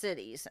down to the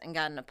cities and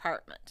got an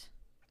apartment.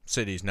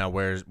 Cities. Now,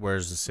 where's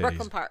the cities?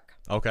 Brooklyn Park.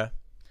 Okay.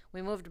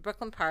 We moved to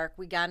Brooklyn Park.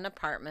 We got an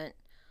apartment.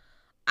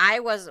 I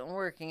wasn't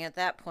working at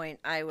that point.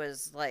 I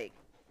was like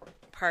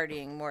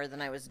partying more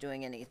than I was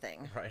doing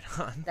anything. Right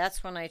on.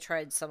 That's when I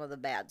tried some of the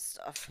bad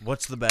stuff.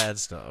 What's the bad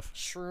stuff?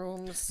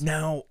 Shrooms.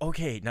 Now,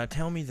 okay. Now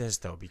tell me this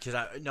though, because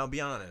now be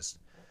honest,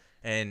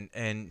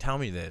 and tell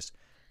me this.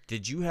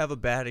 Did you have a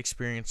bad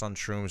experience on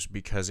shrooms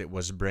because it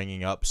was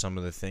bringing up some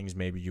of the things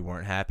maybe you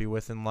weren't happy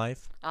with in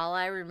life? All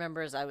I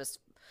remember is I was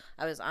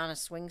on a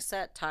swing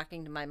set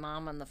talking to my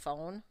mom on the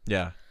phone.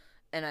 Yeah.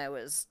 And I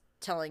was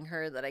telling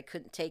her that I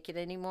couldn't take it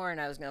anymore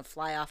and I was going to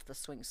fly off the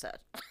swing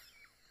set.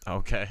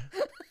 Okay.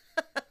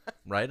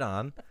 Right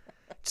on.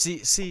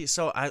 See,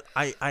 so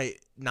I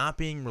not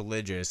being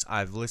religious,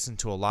 I've listened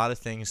to a lot of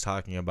things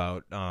talking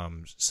about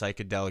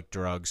psychedelic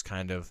drugs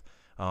kind of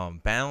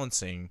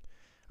balancing,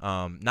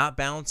 not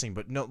balancing,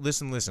 but no,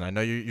 listen, I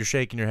know you're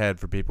shaking your head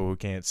for people who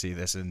can't see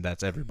this, and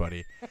that's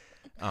everybody.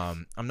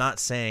 I'm not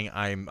saying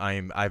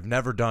I've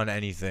never done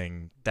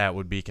anything that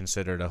would be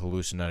considered a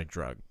hallucinogenic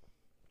drug.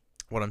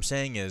 What I'm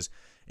saying is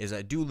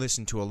I do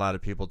listen to a lot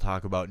of people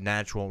talk about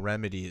natural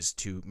remedies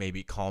to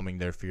maybe calming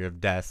their fear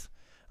of death,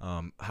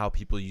 how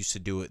people used to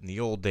do it in the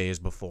old days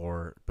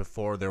before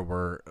there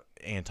were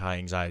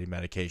anti-anxiety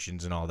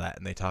medications and all that,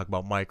 and they talk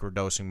about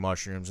microdosing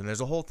mushrooms, and there's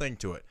a whole thing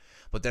to it.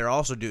 But there are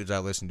also dudes I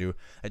listen to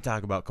that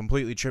talk about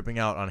completely tripping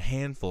out on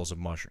handfuls of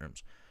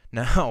mushrooms.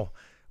 Now, how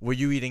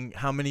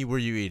many were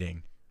you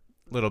eating?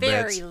 Little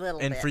bits. Very little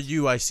and bit. For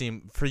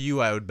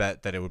you, I would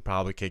bet that it would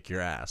probably kick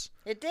your ass.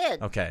 It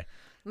did. Okay.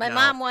 My No.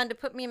 mom wanted to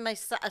put me in a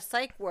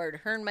psych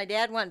ward. Her and my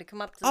dad wanted to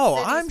come up to the Oh,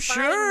 city, I'm find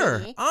sure.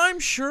 me, I'm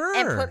sure.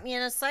 and put me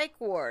in a psych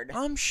ward.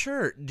 I'm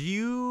sure. Do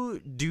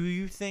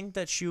you think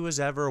that she was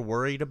ever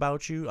worried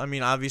about you? I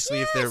mean,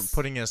 obviously, if they're Yes.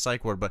 putting in a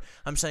psych ward, but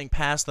I'm saying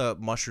past the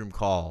mushroom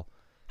call.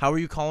 How were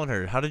you calling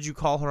her? How did you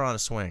call her on a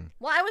swing?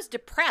 Well, I was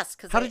depressed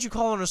because How did you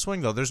call her on a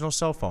swing though? There's no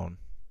cell phone.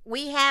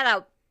 we had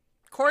a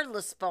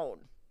cordless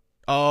phone,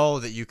 Oh,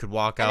 that you could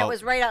walk and out. it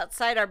was right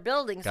outside our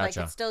building, so I Gotcha.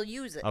 could still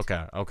use it.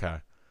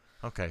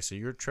 Okay. So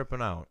you're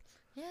tripping out.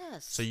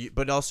 Yes. So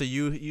but also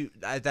you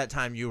at that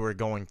time you were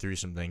going through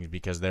some things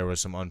because there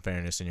was some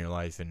unfairness in your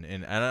life, and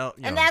I don't.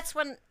 And that's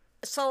when.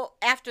 So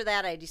after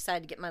that, I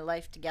decided to get my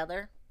life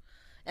together,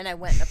 and I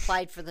went and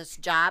applied for this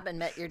job and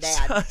met your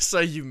dad. So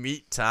you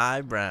meet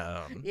Ty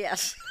Brown.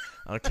 Yes.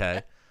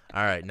 Okay.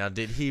 All right. Now,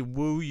 did he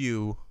woo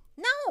you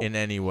No. in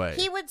any way?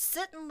 He would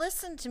sit and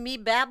listen to me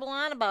babble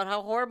on about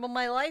how horrible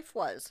my life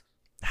was.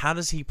 How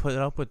does he put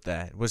up with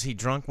that? Was he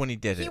drunk when he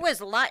did it?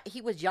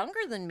 He was younger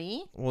than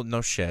me, Well,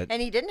 no shit.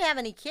 and he didn't have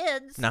any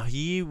kids. Now,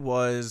 he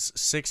was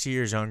 6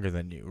 years younger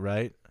than you,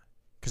 right?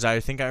 Because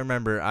I think I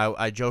remember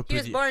I joked He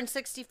with was you. born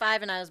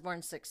 65, and I was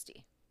born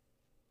 60.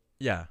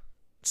 Yeah.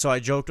 So I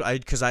joked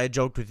because I had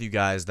joked with you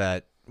guys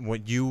that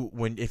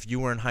if you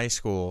were in high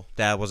school,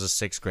 Dad was a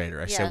sixth grader.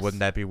 I said, Yes.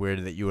 wouldn't that be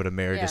weird that you would have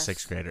married Yes. a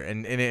sixth grader?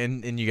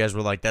 And you guys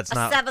were like, that's A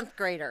not. seventh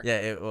grader.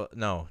 Yeah.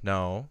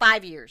 No.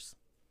 5 years.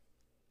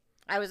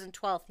 I was in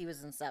 12th. He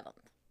was in 7th.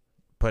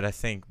 But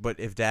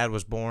if Dad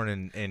was born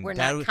in We're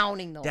Dad not was-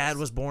 counting those. Dad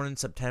was born in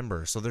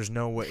September, so there's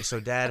no way. So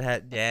Dad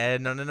had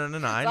no.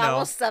 I know.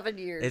 Almost 7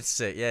 years. It's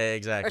yeah,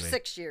 exactly. Or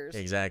 6 years.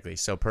 Exactly.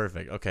 So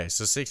perfect. Okay,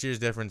 so 6 years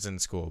difference in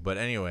school. But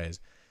anyways,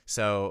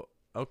 so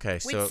okay,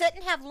 We'd so sit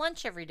and have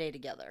lunch every day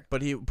together.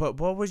 but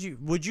what would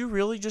you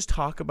really just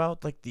talk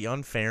about like the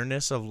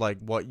unfairness of like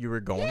what you were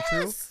going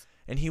through, Yes.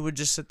 and he would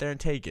just sit there and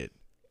take it?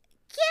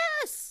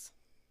 Yes.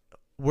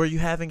 Were you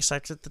having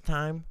sex at the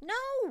time? No.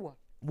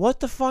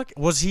 What the fuck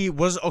was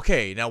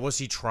okay? Now was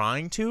he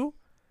trying to?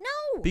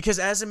 No. Because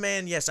as a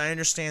man, yes, I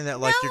understand that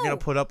like you're No. gonna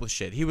put up with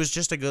shit. He was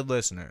just a good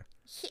listener.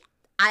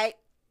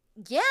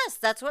 Yes,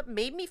 that's what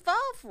made me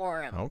fall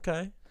for him.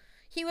 Okay.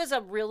 He was a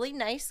really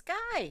nice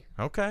guy.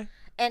 Okay.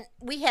 And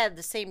we had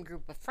the same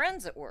group of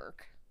friends at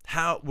work.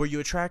 How were you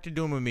attracted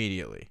to him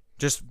immediately?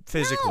 Just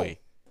physically?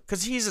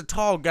 Because he's a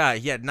tall guy.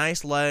 He had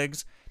nice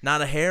legs.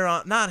 Not hair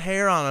on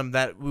him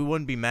that we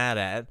wouldn't be mad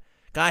at.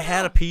 Guy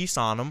had a piece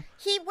on him.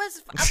 He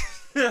was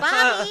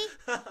Bobby.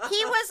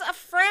 He was a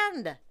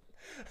friend.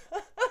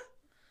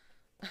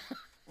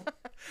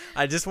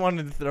 I just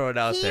wanted to throw it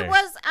out He there.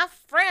 was a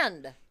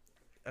friend.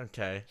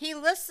 Okay. He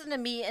listened to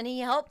me and he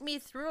helped me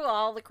through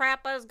all the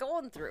crap I was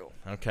going through.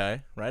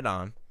 Okay. Right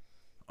on.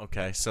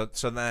 Okay. So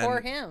then. For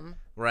him.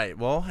 Right.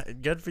 Well,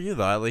 good for you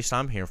though. At least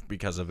I'm here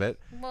because of it.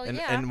 Well, and,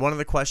 yeah. And one of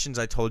the questions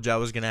I told you I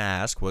was gonna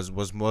ask was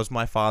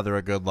my father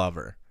a good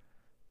lover?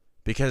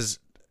 Because.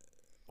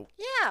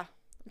 Yeah.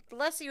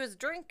 Unless he was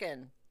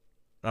drinking.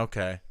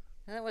 Okay.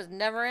 And it was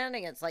never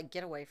ending. It's like,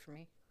 get away from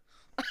me.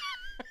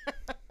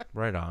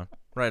 Right on.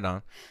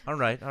 All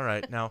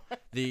right. Now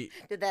Did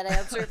that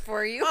answer it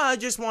for you? I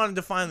just wanted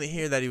to finally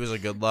hear that he was a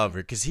good lover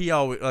because he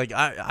always like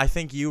I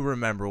think you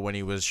remember when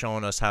he was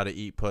showing us how to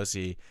eat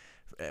pussy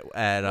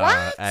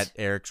at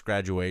Eric's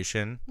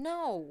graduation.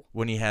 No.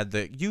 When he had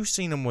you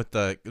seen him with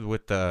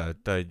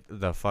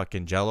the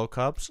fucking Jello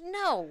cups.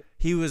 No.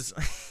 He was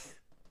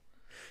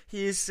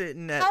he is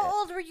sitting at How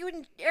old were you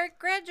when Eric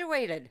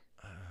graduated?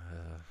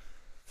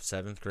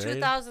 7th grade.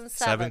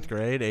 2007. 7th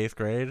grade, 8th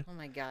grade. Oh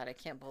my God, I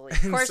can't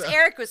believe. Of course,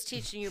 Eric was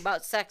teaching you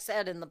about sex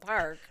ed in the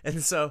park.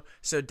 And so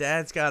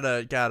Dad's got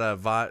a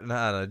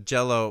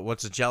Jello.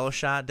 What's a Jello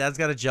shot? Dad's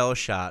got a Jello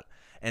shot,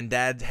 and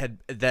Dad had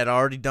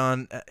already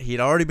done.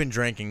 He'd already been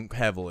drinking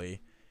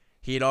heavily.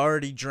 He'd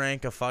already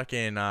drank a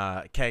fucking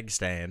keg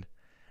stand,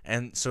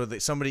 and so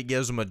somebody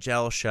gives him a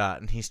Jello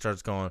shot, and he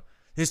starts going,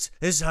 This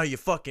is how you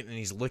fucking, and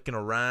he's licking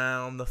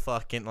around the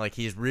fucking, like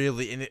he's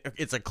really, and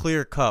it's a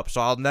clear cup,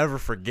 so I'll never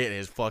forget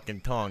his fucking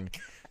tongue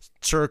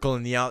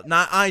circling the out.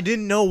 I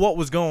didn't know what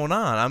was going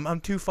on. I'm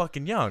too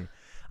fucking young.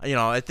 You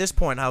know, at this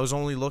point, I was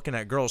only looking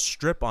at girls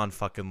strip on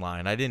fucking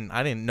line. I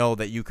didn't know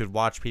that you could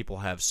watch people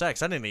have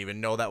sex. I didn't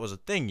even know that was a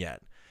thing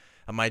yet.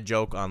 My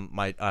joke on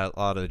a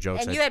lot of the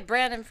jokes. And you had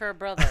Brandon for a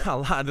brother. A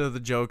lot of the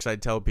jokes I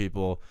tell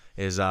people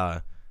is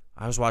I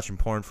was watching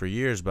porn for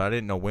years, but I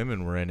didn't know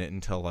women were in it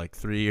until like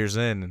 3 years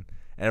in. And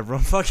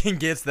everyone fucking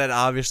gets that,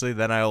 obviously,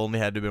 then I only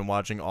had to have been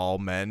watching all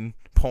men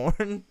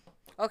porn.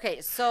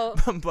 Okay, so...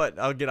 But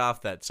I'll get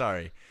off that,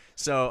 sorry.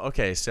 So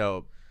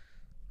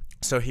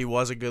he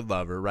was a good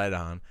lover, right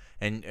on.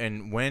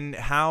 And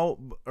how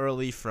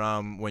early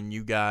from when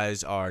you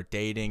guys are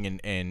dating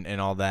and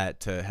all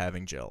that to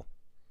having Jill?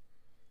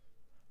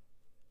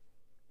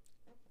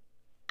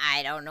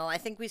 I don't know. I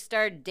think we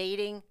started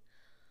dating...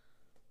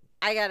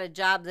 I got a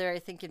job there, I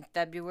think, in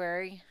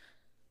February.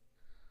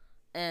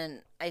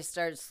 And I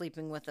started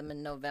sleeping with him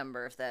in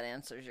November, if that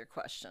answers your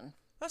question.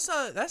 That's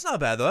not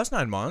bad, though. That's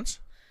 9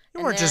 months. You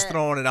And weren't just then-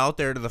 throwing it out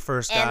there to the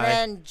first guy. And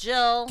then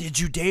Jill... Did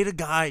you date a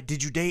guy?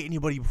 Did you date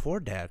anybody before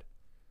Dad?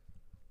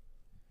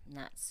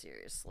 Not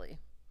seriously.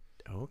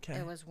 Okay.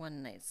 It was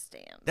one night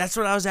stand. That's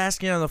what I was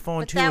asking on the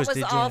phone But too. that is was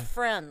did all you...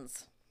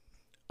 friends.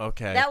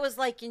 Okay. That was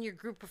like in your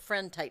group of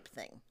friend type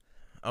thing.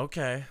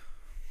 Okay.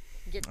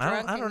 Get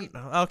I drunk. don't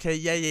know. Okay,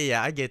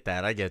 yeah. I get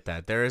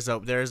that. There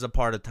is a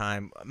part of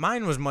time.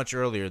 Mine was much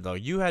earlier though.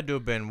 You had to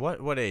have been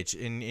what age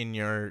in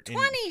your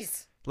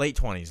 20s. Late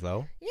 20s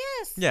though.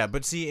 Yes. Yeah,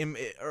 but see,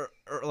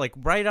 like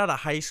right out of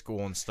high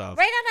school and stuff.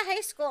 Right out of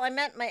high school, I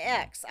met my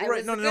ex. I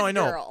was a good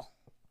girl.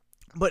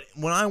 But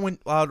when I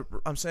went out,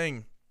 I'm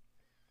saying,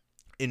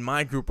 in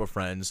my group of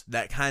friends,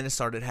 that kind of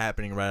started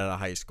happening right out of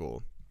high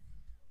school.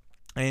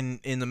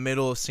 And in the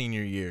middle of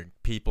senior year,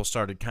 people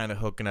started kind of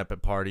hooking up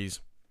at parties,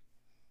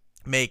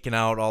 making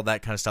out, all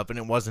that kind of stuff, and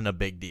it wasn't a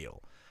big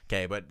deal.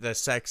 Okay, but the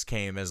sex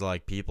came as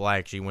like people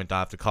actually went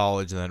off to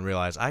college and then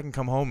realized I can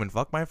come home and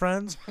fuck my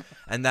friends,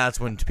 and that's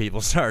when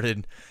people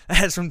started.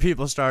 That's when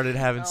people started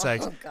having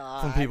sex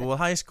from people with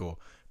high school.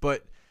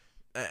 But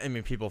I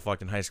mean, people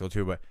fucked in high school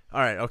too. But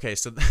all right, okay,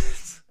 so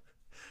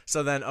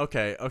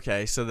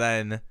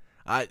then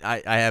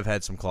I have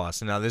had some claws.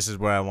 So now this is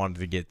where I wanted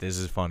to get. This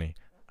is funny.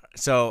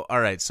 So all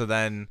right, so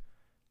then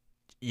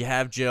you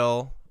have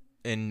Jill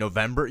in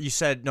November. You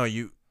said no.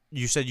 You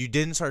said you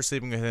didn't start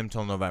sleeping with him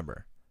till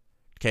November.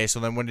 Okay, so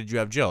then when did you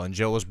have Jill? And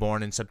Jill was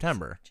born in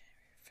September.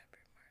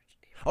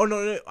 Oh,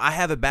 no, I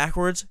have it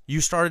backwards. You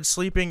started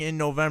sleeping in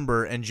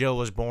November, and Jill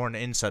was born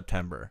in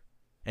September.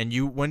 And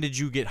when did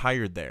you get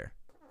hired there?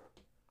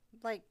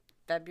 Like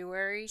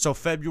February. So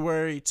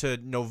February to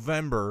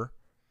November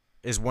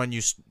is when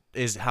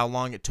is how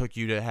long it took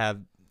you to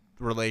have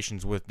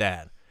relations with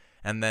Dad.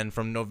 And then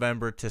from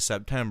November to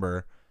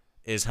September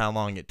is how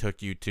long it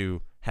took you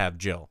to have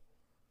Jill.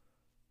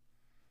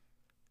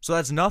 So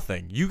that's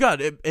nothing. You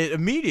got it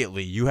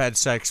immediately. You had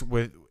sex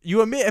with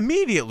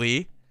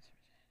immediately.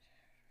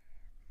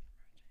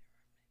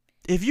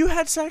 If you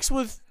had sex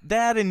with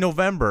Dad in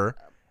November,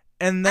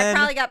 and then I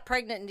probably got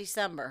pregnant in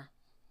December.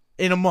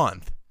 In a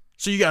month,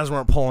 so you guys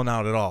weren't pulling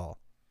out at all.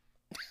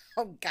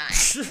 Oh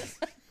gosh.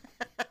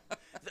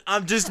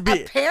 I'm just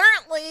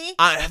apparently.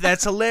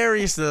 That's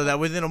hilarious though. That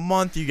within a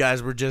month you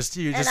guys were just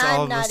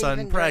all of a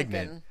sudden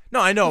pregnant. Drinking. No,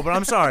 I know, but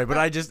I'm sorry. But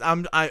I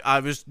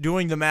was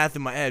doing the math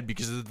in my head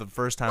because it's the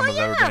first time I've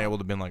ever been able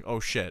to be like, oh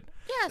shit.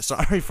 Yes.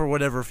 Sorry for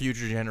whatever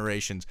future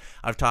generations.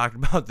 I've talked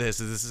about this.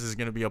 This is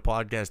going to be a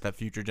podcast that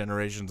future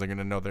generations are going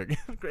to know their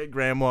great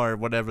grandma or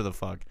whatever the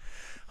fuck.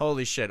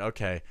 Holy shit.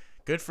 Okay.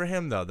 Good for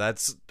him though.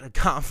 That's a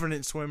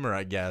confident swimmer,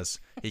 I guess.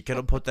 He could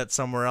have put that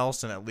somewhere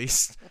else, and at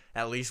least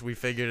we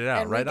figured it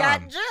out. And right we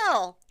got on.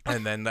 Jill.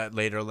 And then that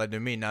later led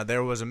to me. Now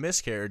there was a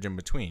miscarriage in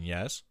between.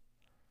 Yes.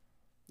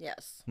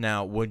 Yes.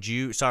 Now, would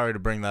you? Sorry to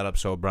bring that up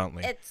so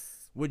abruptly.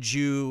 Would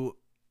you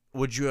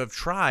have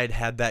tried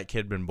had that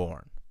kid been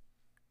born?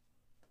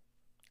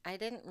 I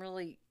didn't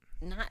really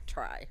not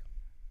try.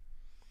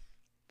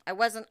 I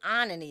wasn't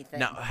on anything.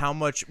 Now, how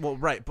much? Well,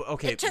 right. But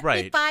okay, it took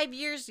right. me 5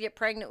 years to get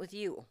pregnant with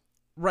you.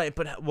 Right,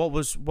 but what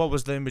was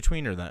the in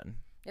betweener then?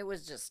 It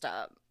was just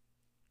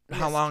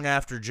how long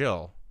after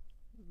Jill?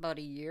 About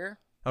a year.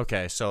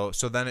 Okay, so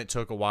then it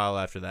took a while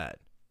after that.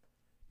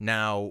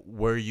 Now,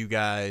 were you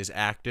guys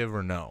active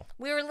or no?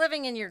 We were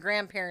living in your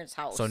grandparents'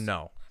 house. So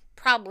no.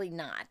 Probably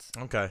not.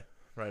 Okay,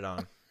 right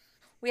on.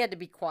 We had to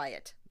be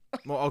quiet.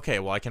 Well, okay,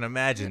 I can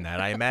imagine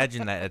that. I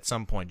imagine that at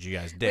some point you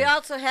guys did. We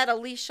also had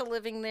Alicia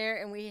living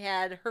there, and we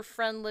had her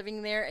friend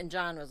living there, and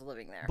John was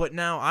living there. But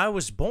now I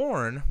was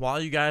born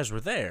while you guys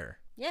were there.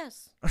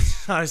 Yes.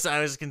 I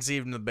was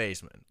conceived in the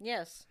basement.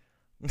 Yes.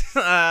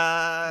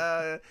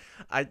 I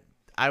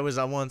was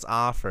once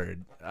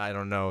offered. I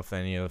don't know if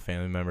any of the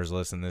family members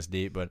listen this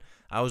deep, but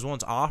I was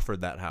once offered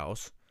that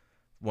house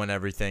when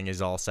everything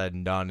is all said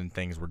and done and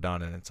things were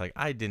done, and it's like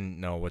I didn't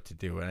know what to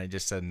do, and I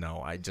just said no.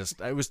 I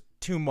was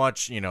too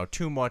much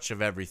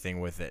of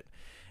everything with it.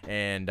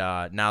 And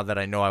now that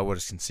I know I would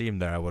have conceived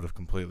there, I would have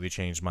completely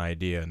changed my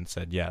idea and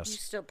said yes. You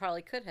still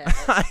probably could have.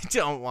 I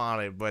don't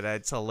want it, but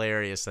it's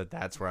hilarious that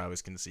that's where I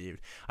was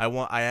conceived.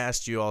 I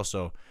asked you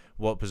also,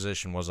 what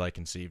position was I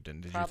conceived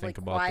in? Did probably you think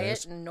about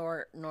this? Quiet and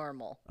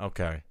normal.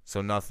 Okay,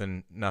 so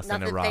nothing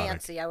erotic.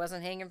 Fancy. I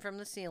wasn't hanging from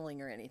the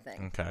ceiling or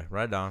anything. Okay,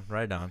 right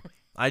on.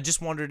 I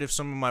just wondered if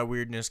some of my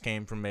weirdness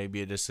came from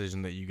maybe a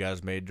decision that you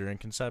guys made during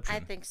conception. I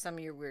think some of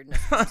your weirdness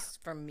comes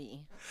from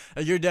me.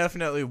 You're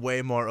definitely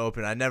way more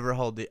open. I never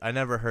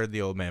heard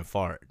the old man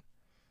fart.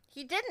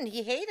 He didn't.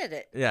 He hated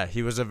it. Yeah,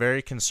 he was a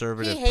very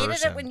conservative person. He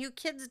hated it when you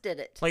kids did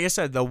it. Like I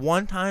said, the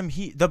one time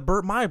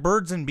my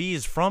birds and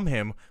bees from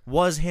him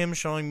was him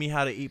showing me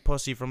how to eat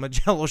pussy from a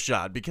Jello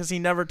shot because he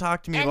never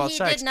talked to me about sex.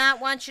 And he did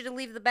not want you to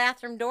leave the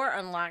bathroom door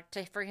unlocked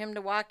for him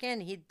to walk in.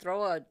 He'd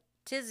throw a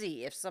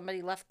tizzy if somebody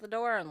left the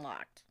door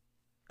unlocked.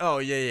 Oh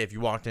yeah. If you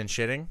walked in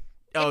shitting.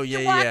 If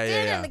you walked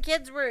in and the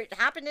kids were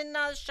hopping in and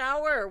out of the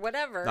shower or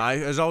whatever. No,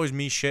 it was always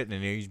me shitting,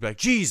 and he'd be like,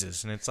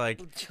 Jesus. And it's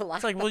like,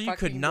 well, you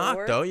could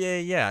knock, though.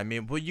 Yeah. I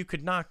mean, well, you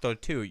could knock, though,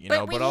 too,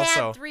 but we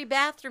also had 3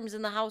 bathrooms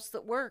in the house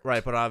that worked.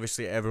 Right, but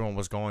obviously everyone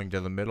was going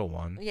to the middle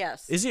one.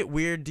 Yes. Is it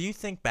weird? Do you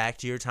think back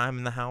to your time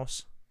in the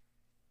house?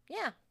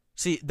 Yeah.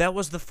 See, that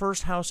was the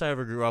first house I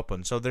ever grew up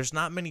in. So there's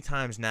not many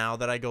times now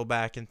that I go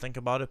back and think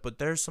about it, but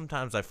there's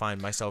sometimes I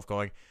find myself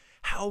going,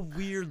 how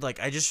weird. Like,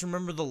 I just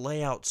remember the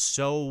layout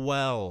so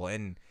well.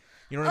 And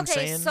you know what I'm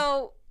saying? Okay,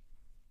 so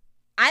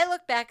I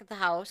look back at the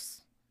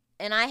house,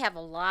 and I have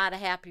a lot of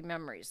happy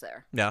memories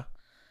there. Yeah.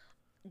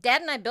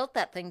 Dad and I built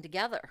that thing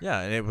together. Yeah,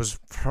 and it was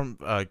from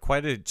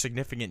quite a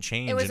significant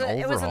change It was and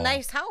it was a overhaul.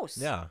 nice house.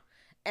 Yeah.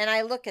 And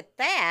I look at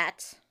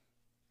that,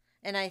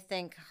 and I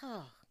think,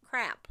 oh,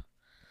 crap.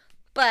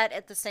 But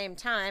at the same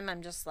time,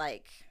 I'm just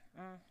like...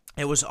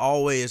 It was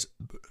always,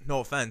 no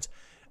offense,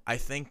 I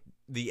think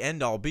the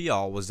end-all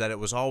be-all was that it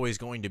was always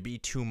going to be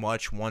too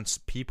much once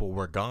people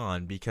were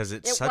gone because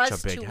it's such a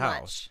big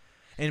house.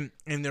 And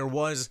there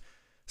was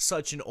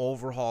such an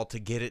overhaul to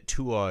get it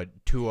to a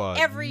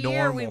Every normal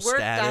year we worked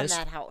status. on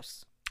that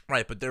house.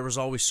 Right, but there was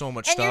always so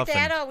much And stuff. your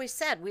dad always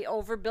said we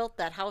overbuilt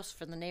that house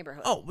for the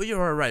neighborhood. Oh, well,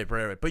 you're right.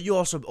 But you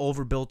also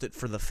overbuilt it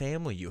for the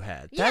family you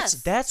had. Yes.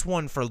 That's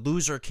one for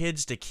loser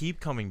kids to keep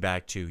coming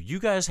back to. You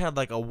guys had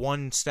like a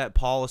one-step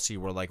policy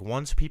where like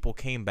once people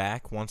came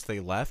back, once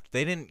they left,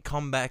 they didn't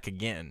come back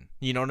again.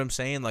 You know what I'm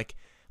saying? Like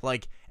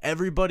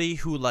everybody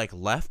who like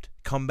left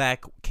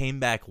came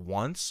back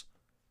once,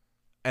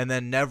 and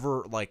then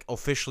never like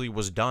officially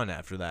was done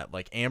after that.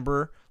 Like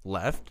Amber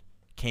left,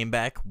 came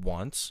back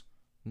once.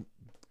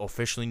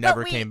 Officially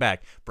never came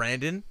back.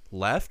 Brandon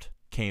left,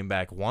 came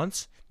back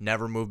once,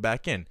 never moved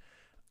back in.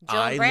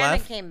 Jill and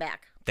Brandon came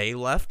back. They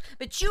left.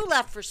 But you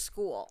left for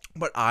school.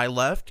 But I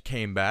left,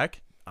 came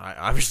back.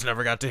 I just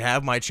never got to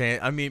have my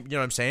chance. I mean, you know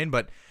what I'm saying?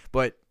 But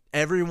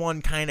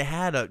everyone kind of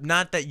had a...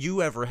 Not that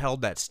you ever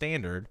held that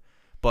standard,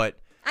 but...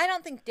 I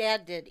don't think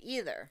Dad did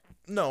either.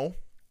 No.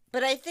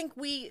 But I think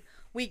we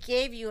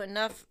gave you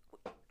enough...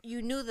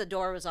 You knew the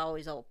door was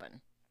always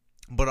open.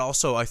 But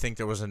also, I think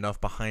there was enough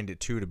behind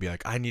it too to be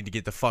like, I need to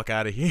get the fuck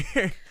out of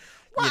here.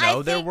 Well, you know,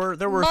 I there think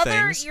were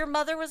things. Your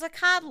mother was a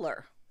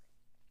coddler.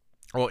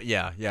 Well,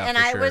 yeah, And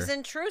for I sure. was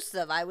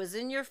intrusive. I was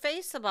in your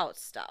face about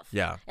stuff.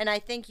 Yeah. And I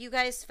think you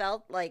guys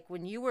felt like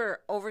when you were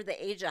over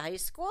the age of high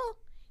school,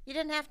 you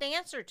didn't have to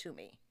answer to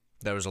me.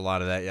 There was a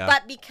lot of that, yeah.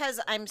 But because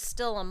I'm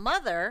still a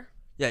mother,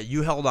 yeah,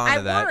 you held on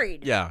to that. I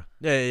worried. Yeah.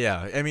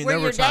 I mean, where there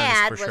were your times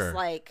dad for sure. was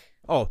like,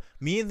 oh,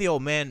 me and the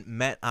old man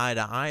met eye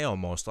to eye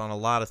almost on a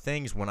lot of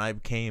things when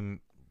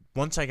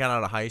once I got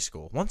out of high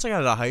school. Once I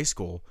got out of high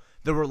school,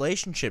 the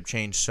relationship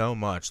changed so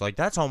much. Like,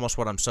 that's almost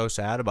what I'm so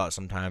sad about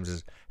sometimes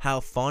is how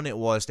fun it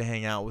was to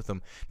hang out with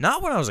him.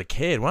 Not when I was a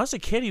kid. When I was a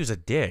kid, he was a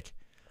dick.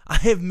 I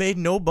have made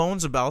no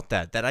bones about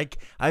that.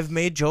 I've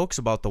made jokes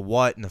about the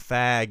what and the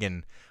fag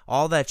and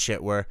all that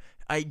shit where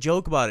I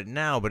joke about it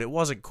now, but it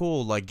wasn't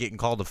cool, like, getting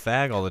called a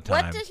fag all the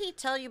time. what did he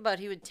tell you about?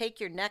 He would take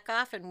your neck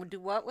off and would do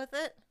what with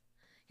it?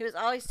 He was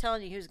always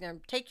telling you he was going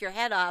to take your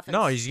head off. And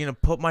No, he's gonna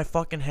put my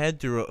fucking head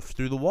through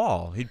the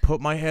wall. He'd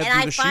put my head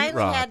through the sheetrock. And I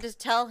finally had to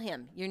tell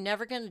him, "You're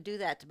never going to do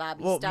that to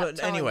Bobby." Well, Stop but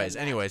telling anyways,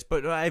 him that.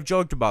 but I've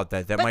joked about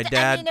that. But My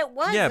dad. I mean, it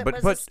was. Yeah, It but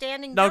was but a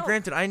standing now, joke.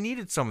 granted, I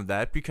needed some of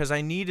that because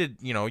I needed,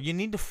 you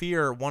need to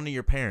fear one of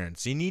your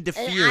parents. You need to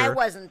And fear. I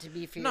wasn't to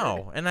be feared.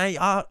 No, and I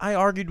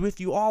argued with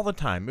you all the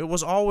time. It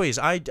was always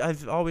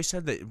I've always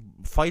said that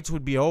fights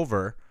would be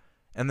over.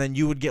 And then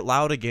you would get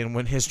loud again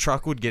when his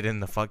truck would get in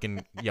the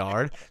fucking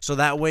yard. So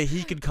that way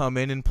he could come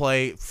in and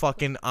play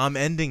fucking I'm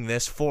ending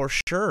this for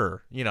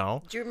sure, you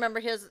know? Do you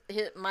remember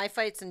my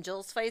fights and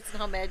Jill's fights and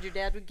how mad your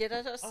dad would get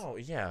at us? Oh,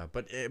 yeah.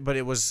 But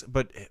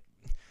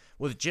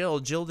with Jill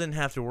didn't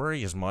have to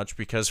worry as much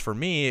because for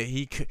me,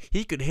 he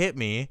could hit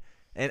me.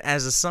 And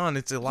as a son,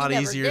 it's a lot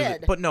never easier.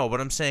 did. But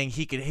I'm saying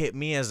he could hit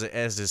me as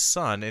his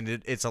son, and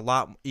it's a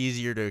lot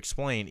easier to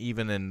explain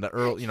even in the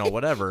early,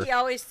 whatever. He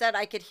always said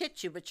I could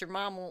hit you, but your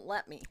mom won't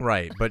let me.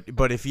 Right,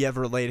 but if you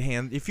ever laid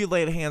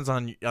hands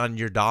on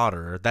your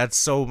daughter, that's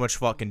so much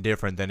fucking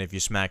different than if you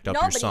smacked up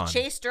your son. No, but he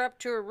chased her up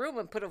to her room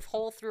and put a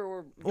hole through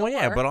her door. Well,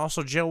 yeah, but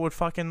also Jill would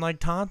fucking like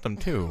taunt them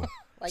too.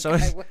 Like so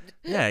I would.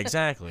 Yeah,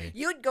 exactly.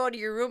 You'd go to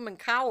your room and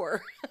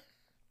cower.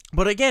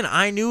 But again,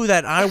 I knew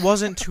that I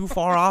wasn't too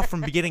far off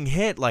from getting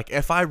hit. Like,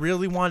 if I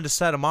really wanted to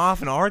set him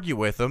off and argue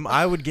with him,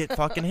 I would get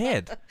fucking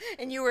hit.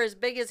 And you were as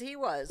big as he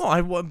was.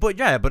 Oh,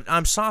 but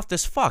I'm soft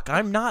as fuck.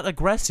 I'm not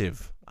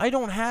aggressive. I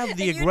don't have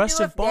the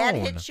aggressive bone.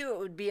 If Dad hit you, it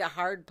would be a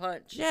hard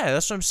punch. Yeah,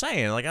 that's what I'm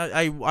saying. Like,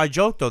 I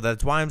joke, though,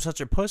 that's why I'm such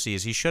a pussy,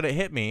 is he should have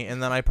hit me,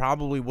 and then I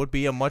probably would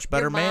be a much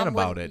better man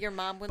about it. Your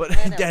mom wouldn't But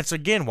let him. that's,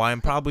 again, why I'm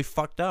probably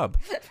fucked up.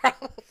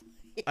 Probably.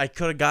 I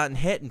could have gotten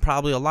hit and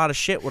probably a lot of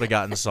shit would have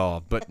gotten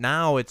solved. But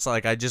now it's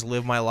like I just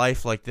live my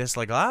life like this,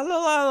 like la la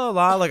la la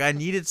la. Like I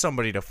needed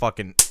somebody to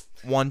fucking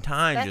one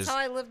time. That's how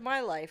I lived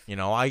my life.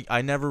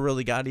 I never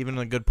really got even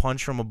a good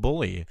punch from a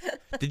bully.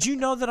 Did you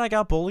know that I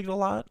got bullied a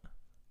lot?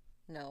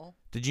 No.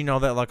 Did you know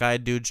that like I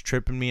had dudes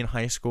tripping me in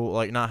high school,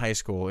 like not high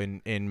school,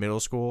 in middle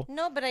school?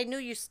 No, but I knew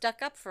you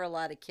stuck up for a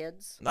lot of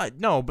kids.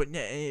 No, but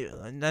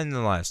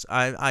nonetheless,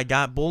 I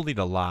got bullied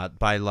a lot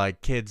by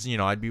like kids.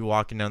 I'd be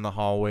walking down the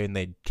hallway and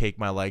they'd take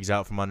my legs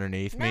out from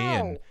underneath me,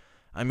 and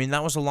I mean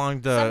that was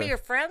along the. Some of your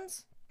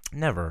friends?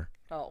 Never.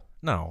 Oh.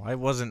 No, I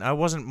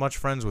wasn't much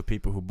friends with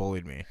people who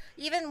bullied me.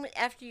 Even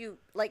after you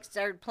like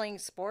started playing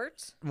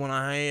sports? When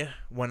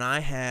I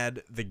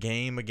had the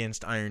game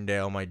against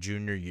Irondale my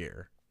junior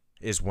year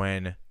is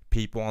when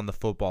people on the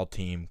football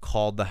team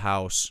called the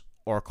house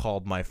or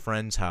called my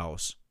friend's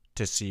house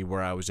to see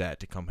where I was at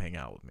to come hang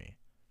out with me.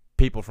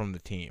 People from the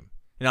team.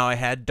 Now, I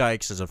had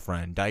Dykes as a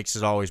friend. Dykes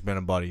has always been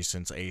a buddy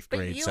since 8th But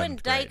grade, you 7th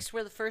and grade. Dykes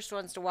were the first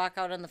ones to walk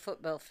out on the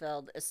football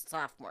field as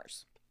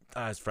sophomores.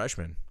 As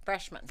freshmen.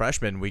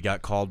 Freshmen, we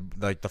got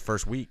called like the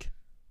first week.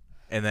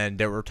 And then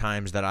there were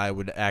times that I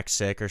would act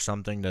sick or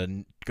something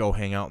to go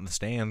hang out in the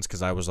stands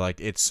because I was like,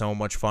 it's so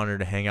much funner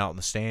to hang out in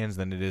the stands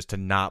than it is to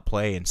not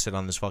play and sit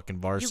on this fucking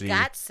varsity. You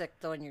got sick,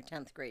 though, in your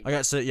 10th grade. I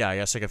got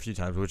sick a few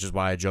times, which is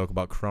why I joke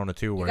about Corona,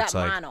 too, where You it's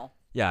got like... mono.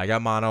 Yeah, I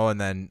got mono, and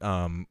then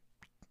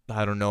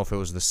I don't know if it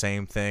was the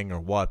same thing or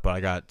what, but I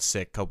got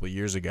sick a couple of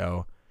years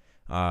ago.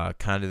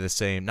 Kind of the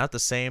same, not the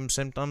same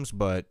symptoms,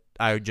 but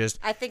I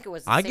think it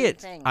was the same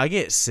thing. I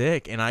get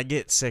sick, and I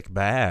get sick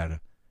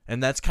bad.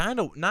 And that's kind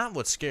of not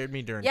what scared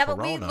me during Corona. Yeah,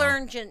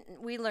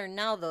 but we learned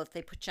now, though, if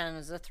they put you on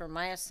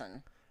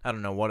azithromycin. I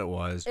don't know what it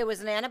was. It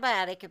was an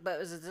antibiotic, but it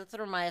was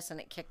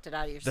azithromycin. It kicked it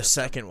out of your system. The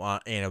second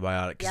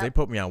antibiotic, because Yep. they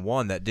put me on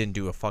one that didn't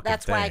do a fucking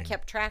That's thing. why I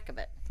kept track of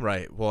it.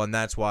 Right. Well, and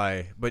that's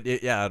why. But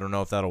I don't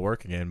know if that'll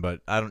work again. But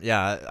I don't.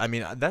 Yeah. I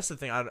mean, that's the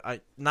thing. I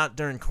not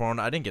during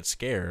Corona. I didn't get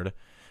scared,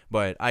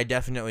 but I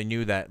definitely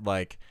knew that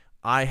like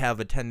I have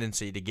a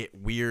tendency to get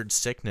weird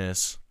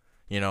sickness.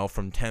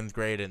 From 10th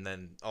grade, and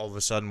then all of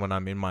a sudden when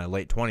I'm in my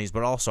late 20s.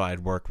 But also I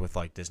had worked with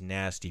like this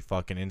nasty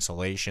fucking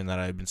insulation that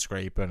I'd been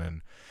scraping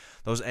and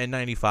those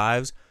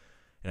N95s.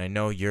 And I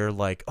know you're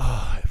like,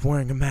 oh,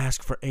 wearing a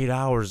mask for 8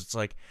 hours. It's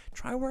like,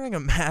 try wearing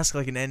a mask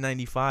like an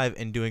N95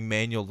 and doing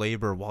manual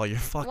labor while you're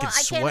fucking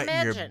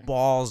sweating your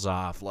balls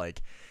off.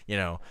 Like,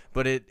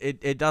 but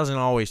it doesn't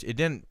always, it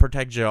didn't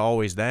protect you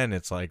always then.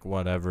 It's like,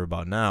 whatever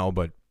about now.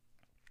 But,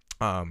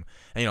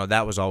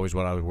 that was always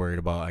what I was worried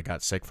about. I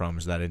got sick from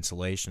is that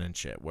insulation and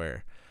shit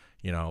where,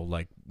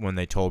 like when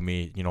they told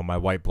me, my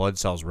white blood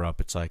cells were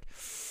up, it's like,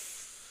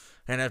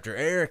 and after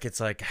Eric, it's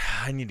like,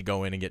 I need to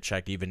go in and get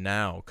checked even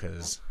now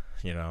because,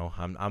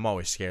 I'm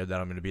always scared that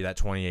I'm going to be that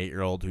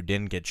 28-year-old who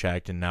didn't get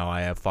checked and now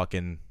I have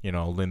fucking,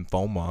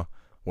 lymphoma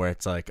where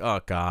it's like, oh,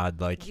 God,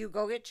 like. You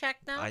go get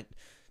checked now?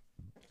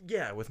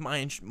 Yeah, with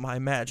my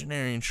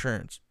imaginary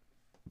insurance.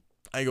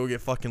 I go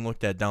get fucking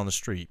looked at down the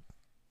street.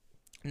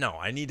 No,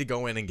 I need to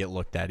go in and get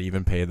looked at,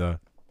 even pay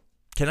the.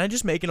 Can I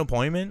just make an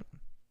appointment?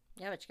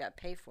 Yeah, but you got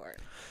to pay for it.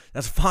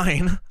 That's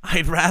fine.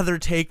 I'd rather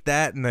take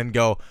that and then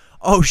go,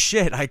 oh,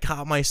 shit, I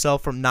caught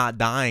myself from not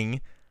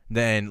dying.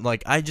 Then,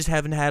 like, I just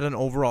haven't had an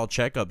overall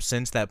checkup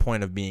since that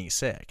point of being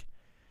sick.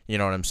 You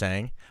know what I'm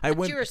saying?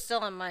 But you were still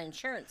on my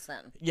insurance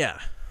then. Yeah.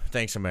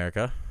 Thanks,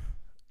 America.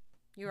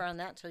 You were on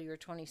that till you were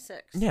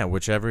 26. Yeah,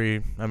 which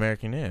every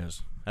American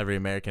is. Every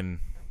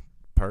American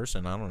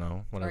person, I don't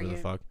know, whatever the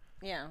fuck.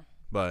 Yeah.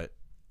 But,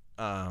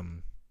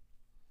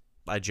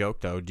 I joke,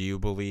 though. Do you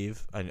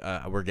believe...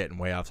 we're getting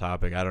way off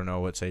topic. I don't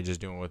know what Sage is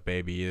doing with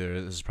baby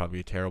either. This is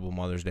probably a terrible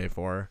Mother's Day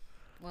for her.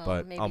 Well,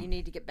 but maybe you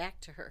need to get back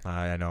to her.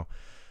 I know.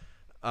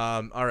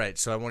 All right,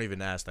 so I won't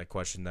even ask that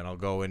question then. I'll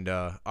go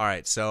into... All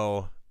right,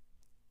 so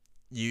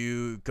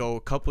you go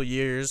a couple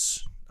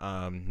years,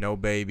 no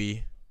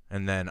baby,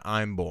 and then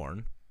I'm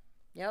born.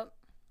 Yep.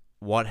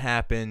 What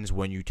happens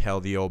when you tell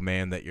the old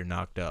man that you're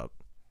knocked up?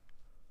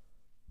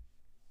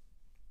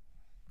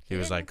 He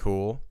was like,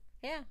 cool?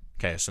 Yeah.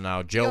 Okay, so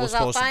now Jill was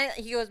supposed to...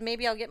 He goes,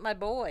 maybe I'll get my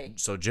boy.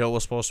 So Jill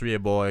was supposed to be a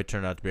boy,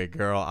 turned out to be a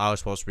girl. I was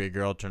supposed to be a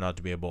girl, turned out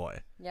to be a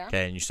boy. Yeah.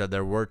 Okay, and you said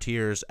there were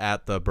tears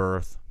at the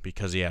birth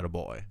because he had a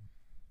boy.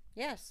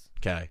 Yes.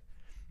 Okay.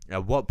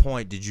 At what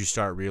point did you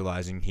start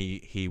realizing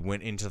he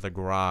went into the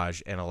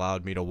garage and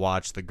allowed me to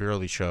watch the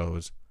girly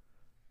shows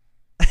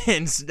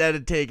instead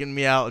of taking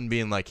me out and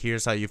being like,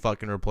 here's how you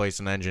fucking replace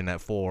an engine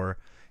at 4?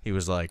 He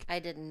was like... I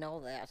didn't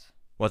know that.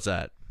 What's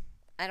that?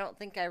 I don't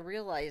think I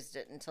realized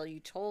it until you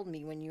told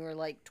me when you were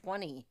like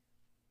 20.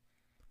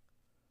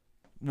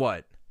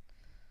 What?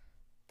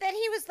 That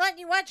he was letting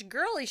you watch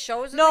girly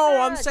shows in No, the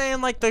I'm garage.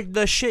 saying like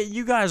the shit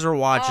you guys are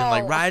watching,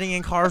 like riding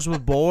in cars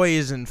with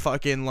boys and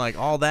fucking like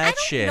all that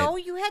shit. I don't know,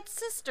 you had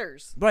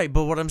sisters. Right,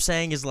 but what I'm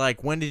saying is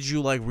like, when did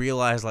you like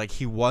realize like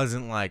he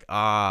wasn't like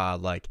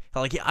like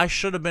I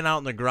should have been out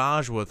in the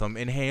garage with him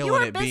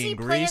inhaling it being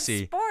greasy. You were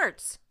busy playing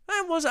sports.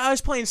 I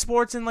was playing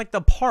sports in like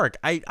the park.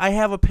 I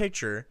have a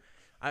picture.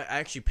 I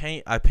actually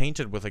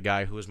painted with a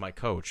guy who was my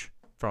coach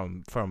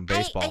from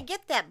baseball. I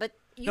get that, but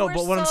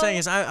what I'm saying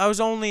is I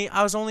was only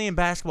in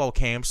basketball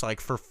camps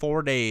like for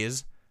 4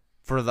 days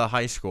for the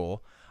high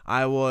school.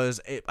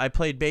 I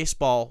played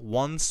baseball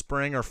one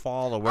spring or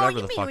fall or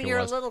whatever the fuck it was. when you were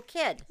a little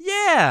kid?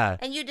 Yeah.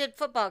 And you did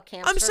football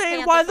camps. I'm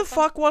saying, why the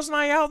fuck wasn't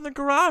I out in the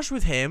garage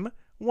with him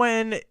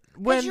when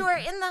Because you were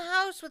in the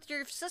house with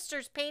your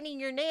sisters painting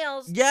your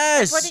nails.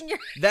 Yes,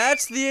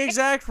 that's the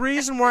exact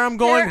reason where I'm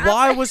going.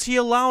 Why was he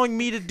allowing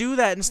me to do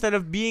that instead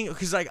of being?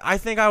 Because like I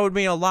think I would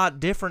be a lot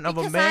different of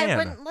a man. I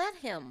wouldn't let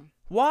him.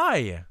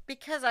 Why?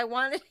 Because I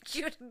wanted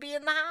you to be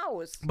in the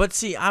house. But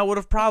see, I would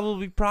have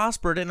probably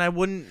prospered, and I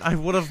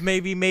would have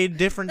maybe made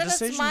different Then it's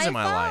decisions in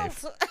my life.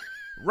 fault.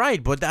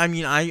 Right, but I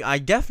mean, I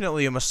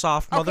definitely am a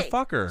soft Okay,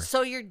 motherfucker.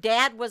 So your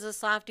dad was a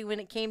softie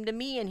when it came to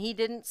me, and he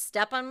didn't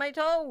step on my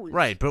toes.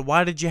 Right, but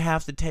why did you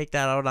have to take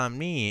that out on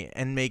me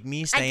and make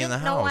me stay in the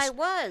house? I didn't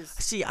know I was.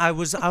 See,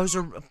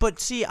 but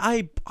see,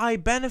 I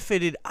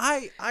benefited.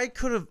 I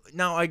could have.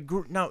 Now I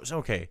grew. Now,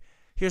 okay.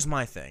 Here's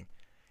my thing.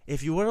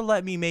 If you would have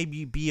let me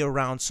maybe be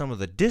around some of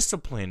the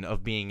discipline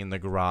of being in the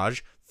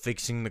garage,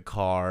 fixing the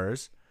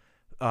cars,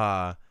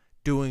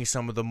 doing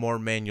some of the more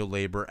manual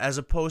labor, as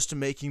opposed to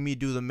making me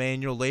do the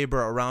manual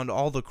labor around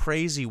all the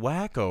crazy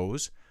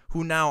wackos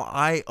who now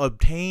I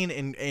obtain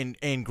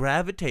and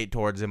gravitate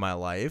towards in my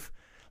life.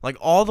 Like,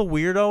 all the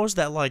weirdos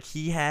that, like,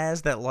 he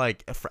has that,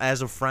 like,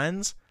 as of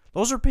friends,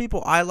 those are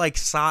people I, like,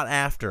 sought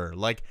after.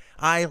 Like,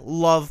 I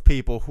love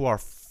people who are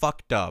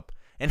fucked up.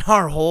 And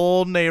our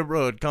whole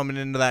neighborhood coming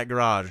into that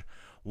garage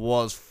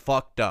was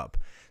fucked up.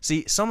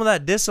 See, some of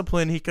that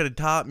discipline he could have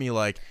taught me,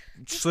 like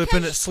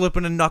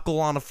slipping a knuckle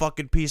on a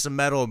fucking piece of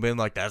metal and being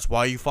like, that's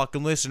why you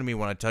fucking listen to me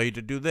when I tell you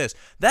to do this.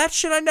 That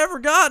shit I never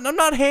got, and I'm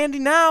not handy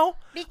now.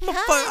 Because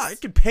I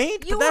can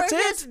paint, you but that's were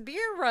it. his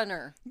beer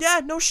runner.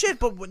 Yeah, no shit,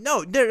 but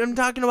no, I'm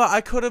talking about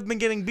I could have been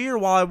getting beer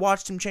while I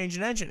watched him change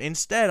an engine.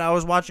 Instead, I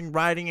was watching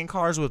Riding in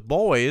Cars with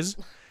Boys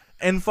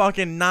and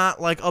fucking not,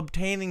 like,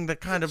 obtaining the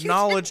kind of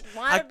knowledge. You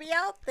want to be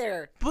out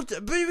there. But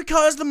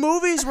because the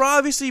movies were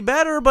obviously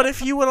better, but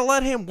if you would have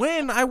let him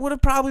win, I would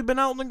have probably been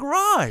out in the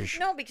garage.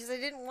 No, because I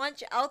didn't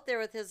want you out there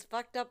with his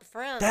fucked up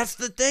friends. That's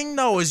the thing,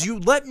 though, is you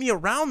let me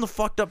around the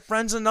fucked up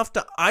friends enough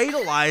to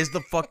idolize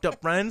the fucked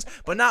up friends,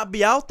 but not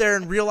be out there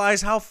and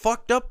realize how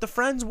fucked up the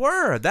friends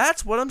were.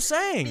 That's what I'm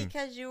saying.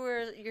 Because you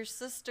were your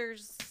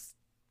sister's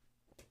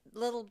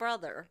little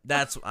brother.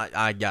 That's,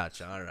 I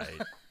gotcha, all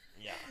right.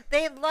 Yeah.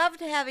 They loved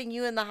having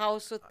you in the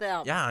house with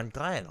them. Yeah, I'm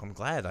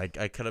glad.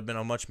 I could have been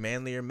a much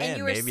manlier man. And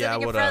you were Maybe sitting I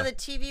in would front have. of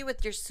the TV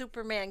with your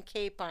Superman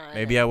cape on.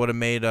 Maybe I would have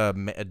made a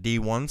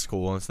D1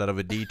 school instead of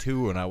a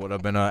D2, and I would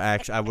have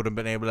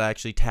been able to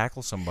actually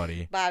tackle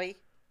somebody. Bobby,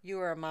 you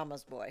were a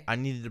mama's boy. I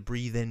needed to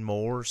breathe in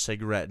more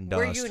cigarette and dust.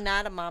 Were you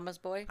not a mama's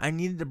boy? I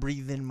needed to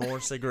breathe in more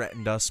cigarette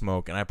and dust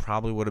smoke, and I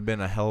probably would have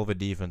been a hell of a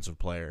defensive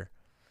player.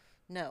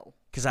 No.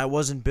 Because I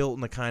wasn't built in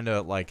the kind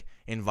of, like,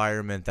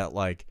 environment that,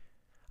 like,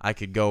 I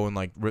could go and,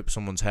 like, rip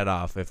someone's head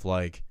off if,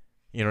 like,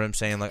 you know what I'm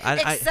saying? Like,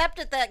 Except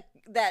at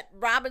that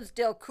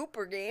Robbinsdale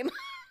Cooper game.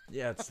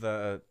 Yeah, it's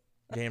the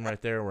game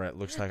right there where it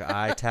looks like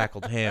I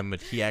tackled him,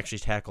 but he actually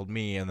tackled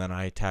me, and then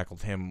I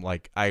tackled him,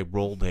 like, I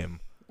rolled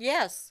him.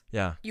 Yes.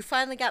 Yeah. You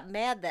finally got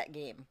mad that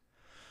game.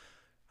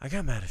 I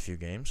got mad a few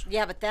games.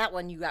 Yeah, but that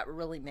one you got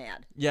really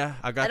mad. Yeah,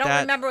 I got that. I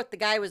don't remember what the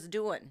guy was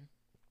doing.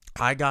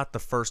 I got the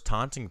first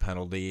taunting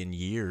penalty in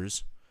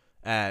years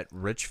at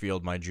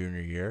Richfield my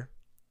junior year.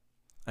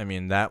 I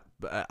mean, that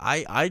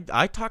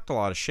I talked a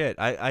lot of shit.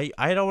 I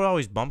would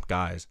always bump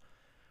guys.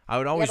 I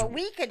would always. Yeah, but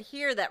we could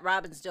hear that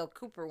Robbinsdale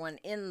Cooper one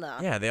in the.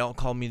 Yeah, they all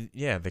call me.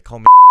 Yeah, they call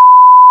me.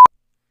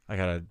 I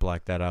gotta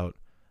black that out.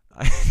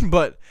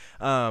 But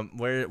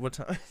what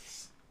time?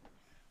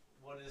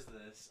 What is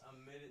this? A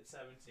minute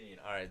 17.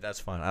 All right, that's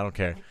fine. I don't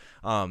care.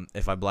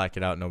 If I black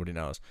it out, nobody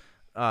knows.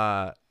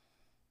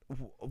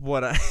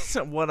 What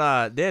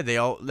I did,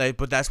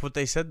 but that's what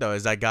they said though.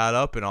 Is I got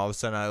up and all of a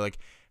sudden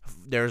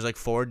there was like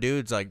 4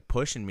 dudes like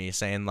pushing me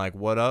saying like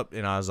what up,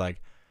 and I was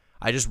like,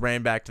 I just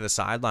ran back to the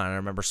sideline. I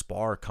remember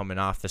Spar coming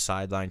off the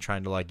sideline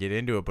trying to like get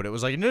into it, but it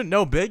was like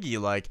no biggie.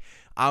 Like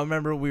I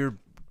remember we were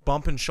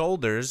bumping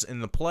shoulders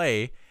in the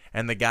play,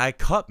 and the guy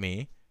cut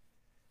me,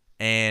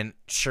 and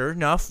sure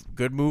enough,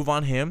 good move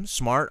on him,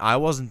 smart. I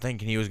wasn't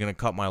thinking he was gonna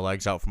cut my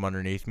legs out from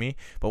underneath me,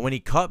 but when he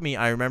cut me,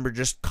 I remember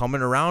just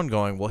coming around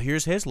going, well,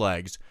 here's his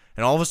legs,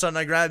 and all of a sudden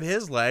I grab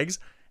his legs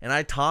and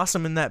I toss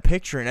him in that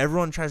picture, and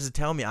everyone tries to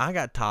tell me I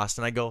got tossed,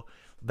 and I go,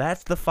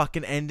 that's the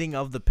fucking ending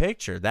of the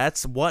picture.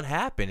 That's what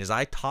happened, is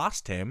I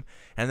tossed him,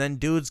 and then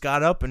dudes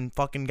got up and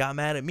fucking got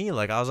mad at me.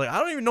 Like, I was like, I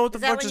don't even know what the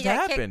fuck just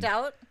happened. Kicked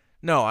out?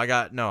 No, I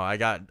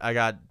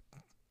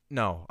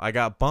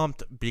got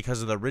bumped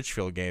because of the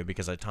Richfield game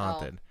because I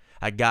taunted.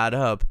 I got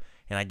up,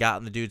 and I got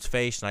in the dude's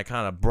face, and I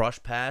kind of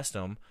brushed past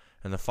him,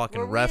 and the fucking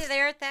ref... Were we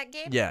there at that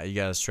game? Yeah, you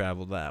guys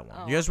traveled that one.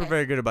 Oh, you guys were okay.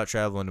 very good about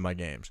traveling to my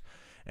games.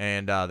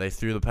 And they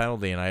threw the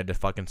penalty, and I had to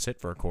fucking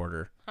sit for a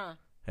quarter. Huh.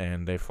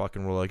 And they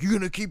fucking were like, you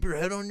gonna keep your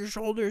head on your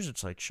shoulders?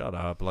 It's like, shut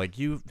up. Like,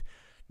 you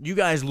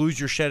guys lose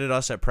your shit at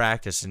us at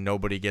practice, and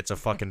nobody gets a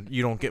fucking...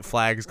 You don't get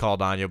flags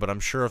called on you, but I'm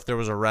sure if there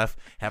was a ref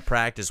at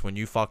practice when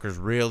you fuckers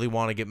really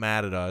want to get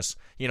mad at us,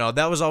 you know,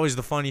 that was always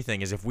the funny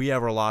thing, is if we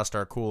ever lost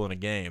our cool in a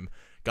game,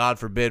 God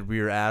forbid we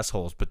were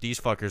assholes, but these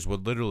fuckers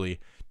would literally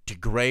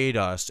degrade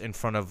us in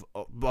front of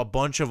a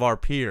bunch of our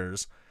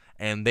peers,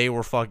 and they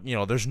were you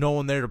know, there's no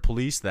one there to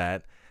police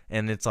that.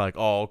 And it's like,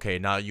 oh, okay,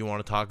 now you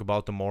want to talk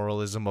about the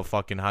moralism of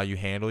fucking how you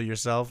handle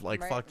yourself?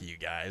 Like, right. Fuck you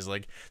guys.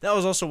 Like, that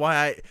was also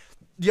why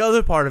the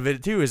other part of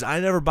it, too, is I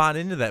never bought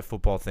into that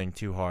football thing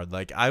too hard.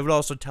 Like, I would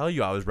also tell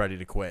you I was ready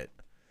to quit.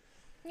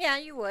 Yeah,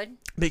 you would.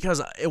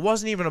 Because it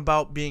wasn't even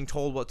about being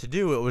told what to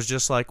do. It was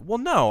just like, well,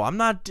 no, I'm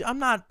not,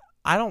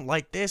 I don't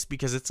like this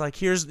because it's like,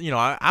 here's,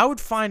 I would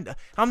find,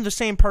 I'm the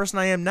same person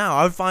I am now.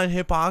 I would find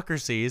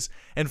hypocrisies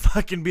and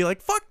fucking be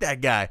like, fuck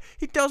that guy.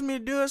 He tells me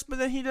to do this, but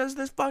then he does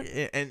this, fuck.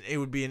 And it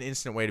would be an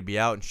instant way to be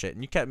out and shit.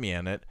 And you kept me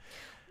in it.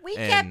 We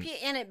kept you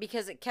in it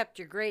because it kept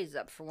your grades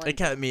up for one It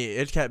kept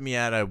me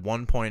at a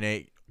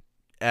 1.8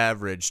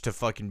 average to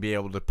fucking be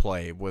able to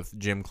play with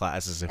gym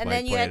classes if I played it right.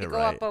 And then you had to go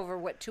up over,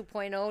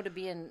 2.0 to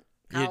be in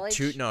college?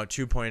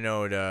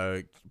 2.0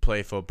 to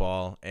play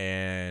football,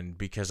 and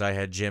because I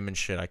had gym and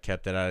shit, I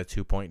kept it at a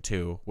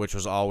 2.2, which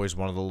was always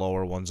one of the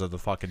lower ones of the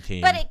fucking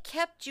team. But it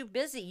kept you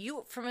busy.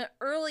 You, from an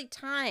early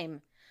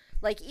time,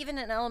 like even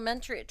in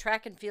elementary at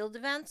track and field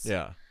events,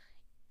 yeah,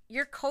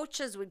 your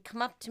coaches would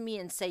come up to me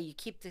and say, you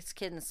keep this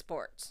kid in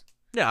sports.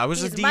 Yeah, I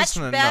was He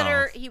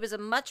was a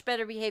much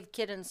better behaved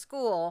kid in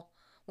school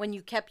when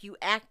you kept you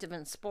active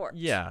in sports.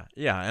 Yeah,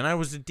 and I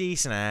was a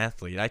decent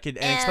athlete. And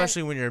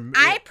especially when you're...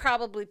 I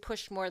probably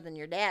pushed more than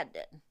your dad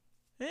did.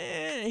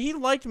 He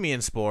liked me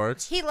in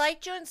sports. He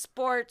liked you in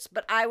sports,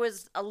 but I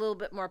was a little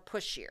bit more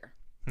pushier.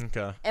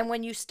 Okay. And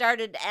when you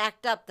started to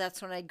act up,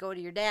 that's when I'd go to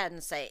your dad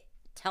and say,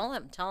 tell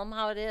him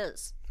how it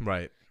is.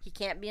 Right. He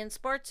can't be in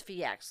sports if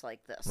he acts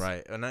like this.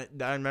 Right. And I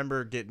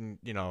remember getting,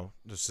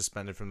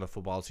 suspended from the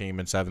football team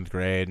in 7th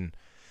grade, and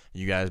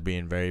you guys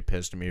being very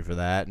pissed at me for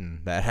that,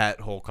 and that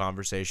whole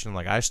conversation.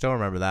 Like, I still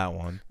remember that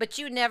one. But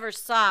you never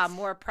saw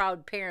more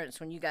proud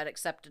parents when you got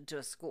accepted to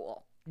a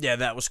school. Yeah,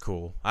 that was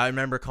cool. I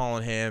remember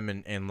calling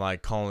him and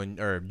like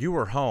or you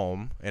were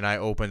home, and I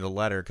opened a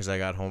letter because I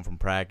got home from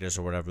practice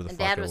or whatever the fuck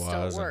Dad it was.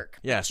 Still at work.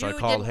 Yeah, so I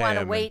called him. You didn't want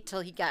to wait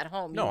till he got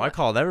home. No, I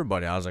called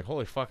everybody. I was like,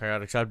 holy fuck, I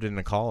got accepted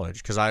into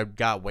college because I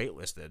got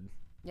waitlisted.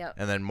 Yep.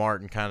 And then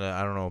Martin kind of,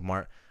 I don't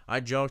know, I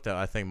joked that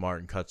I think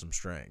Martin cut some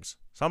strings.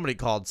 Somebody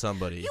called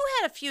somebody. You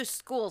had a few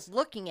schools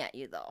looking at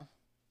you, though.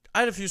 I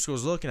had a few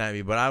schools looking at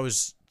me, but I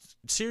was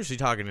seriously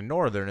talking to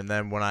Northern, and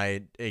then when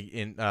I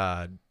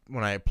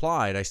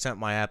applied, I sent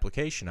my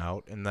application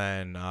out, and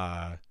then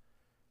I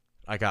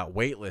got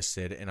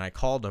waitlisted, and I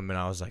called him, and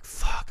I was like,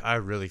 fuck, I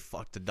really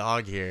fucked the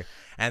dog here.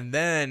 And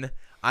then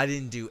I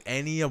didn't do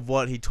any of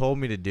what he told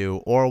me to do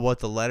or what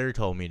the letter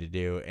told me to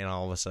do, and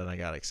all of a sudden I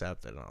got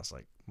accepted, and I was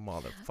like,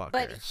 motherfucker.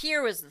 But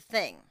here was the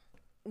thing.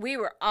 We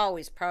were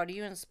always proud of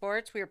you in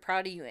sports. We were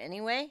proud of you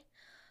anyway.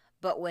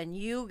 But when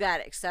you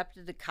got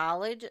accepted to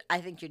college,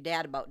 I think your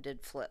dad about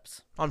did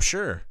flips. I'm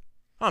sure.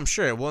 Well,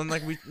 and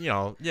like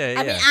yeah.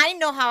 I mean, I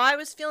know how I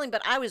was feeling,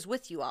 but I was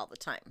with you all the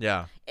time.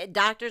 Yeah. At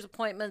doctor's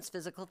appointments,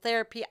 physical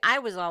therapy, I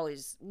was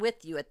always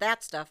with you at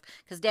that stuff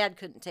because Dad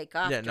couldn't take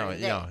off.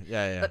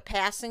 Yeah. But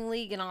passing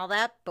league and all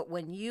that. But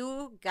when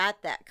you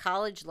got that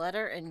college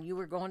letter and you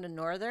were going to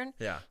Northern,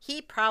 yeah,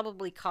 he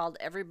probably called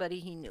everybody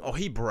he knew. Oh,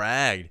 he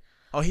bragged.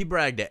 He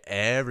bragged to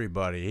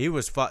everybody. He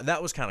was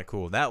that was kind of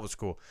cool. That was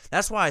cool.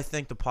 That's why I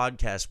think the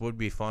podcast would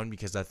be fun,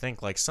 because I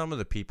think like some of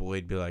the people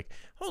would be like,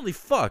 "Holy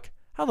fuck,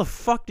 how the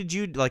fuck did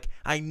you like?"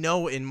 I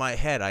know in my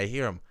head I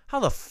hear him. How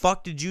the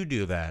fuck did you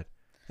do that?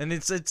 And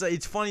it's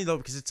funny though,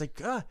 because it's like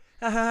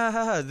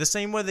the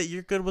same way that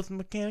you're good with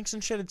mechanics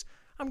and shit.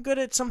 I'm good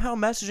at somehow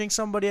messaging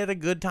somebody at a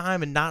good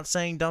time and not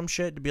saying dumb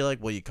shit to be like,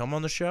 "Will you come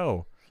on the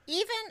show?"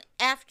 Even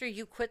after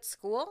you quit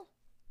school,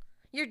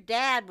 your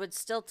dad would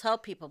still tell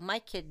people, my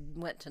kid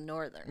went to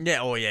Northern.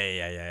 Yeah. Oh,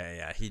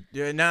 yeah. He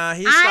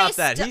stopped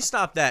that. He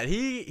stopped that.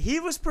 He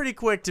was pretty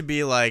quick to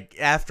be like,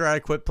 after I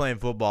quit playing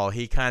football,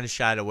 he kind of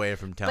shied away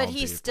from telling people.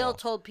 But he still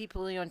told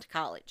people he went to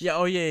college. Yeah.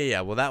 Oh,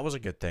 yeah. Well, that was a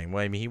good thing.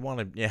 Well, I mean, he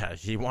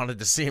wanted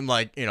to seem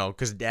like,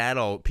 because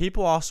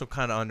people also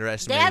kind of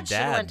underestimated Dad. Dad should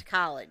have went to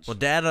college.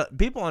 Well,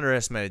 people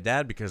underestimated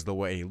Dad because of the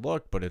way he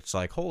looked, but it's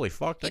like, holy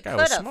fuck, that guy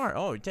was smart.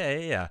 Oh,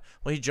 yeah.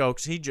 Well,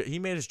 he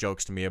made his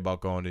jokes to me about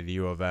going to the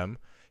U of M.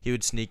 He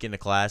would sneak into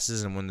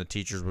classes, and when the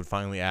teachers would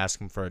finally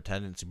ask him for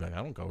attendance, he'd be like, I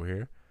don't go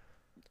here.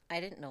 I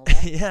didn't know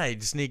that. Yeah,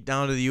 he'd sneak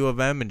down to the U of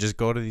M and just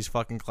go to these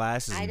fucking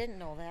classes. I didn't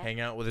know that. Hang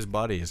out with his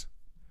buddies.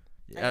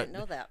 I didn't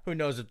know that. Who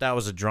knows if that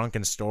was a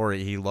drunken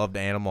story? He loved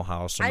Animal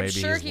House, or maybe I'm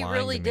sure he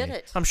really did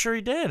it. I'm sure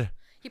he did.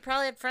 He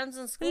probably had friends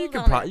in school.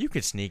 You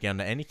could sneak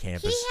onto any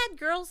campus. He had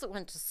girls that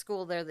went to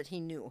school there that he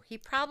knew. He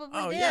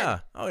probably did.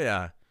 Oh,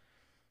 yeah.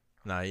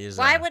 No, he is.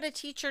 Why would a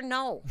teacher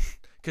know?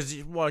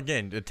 Because, well,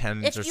 again,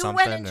 attendance or something.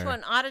 If you went into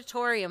an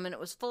auditorium and it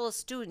was full of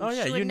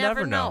students, you would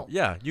never know.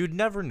 Yeah, you'd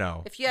never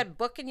know. If you had a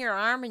book in your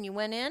arm and you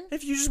went in?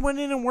 If you just went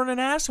in and weren't an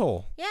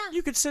asshole. Yeah.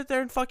 You could sit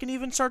there and fucking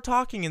even start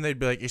talking, and they'd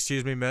be like,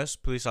 excuse me, miss,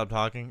 please stop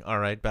talking. All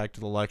right, back to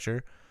the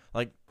lecture.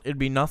 Like, it'd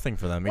be nothing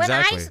for them.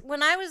 Exactly.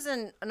 When I was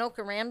in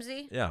Anoka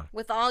Ramsey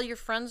with all your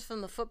friends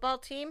from the football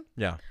team,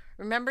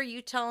 remember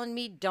you telling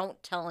me,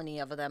 don't tell any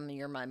of them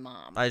you're my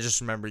mom? I just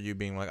remember you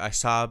being like, I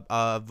saw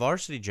a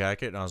varsity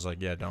jacket, and I was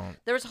like, yeah, don't.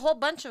 There was a whole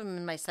bunch of them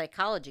in my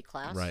psychology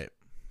class. Right.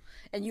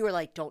 And you were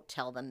like, don't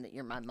tell them that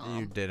you're my mom.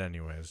 You did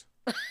anyways.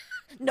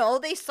 No,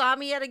 they saw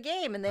me at a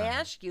game, and they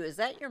asked you, is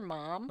that your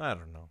mom? I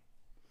don't know.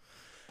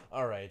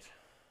 All right.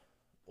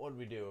 What did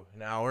we do?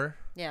 An hour?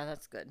 Yeah,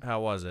 that's good.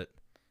 How was it?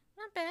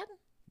 Not bad.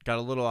 Got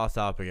a little off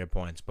topic at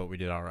points, but we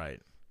did all right.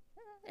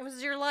 It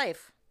was your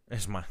life.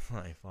 It's my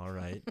life, all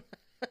right.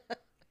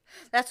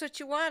 That's what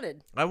you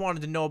wanted. I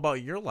wanted to know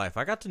about your life.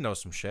 I got to know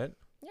some shit.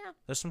 Yeah.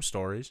 There's some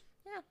stories.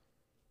 Yeah.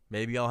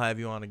 Maybe I'll have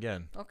you on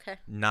again. Okay.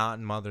 Not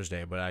on Mother's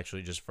Day, but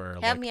actually just for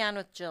Have me on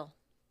with Jill.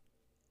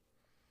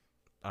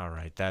 All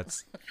right,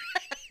 that's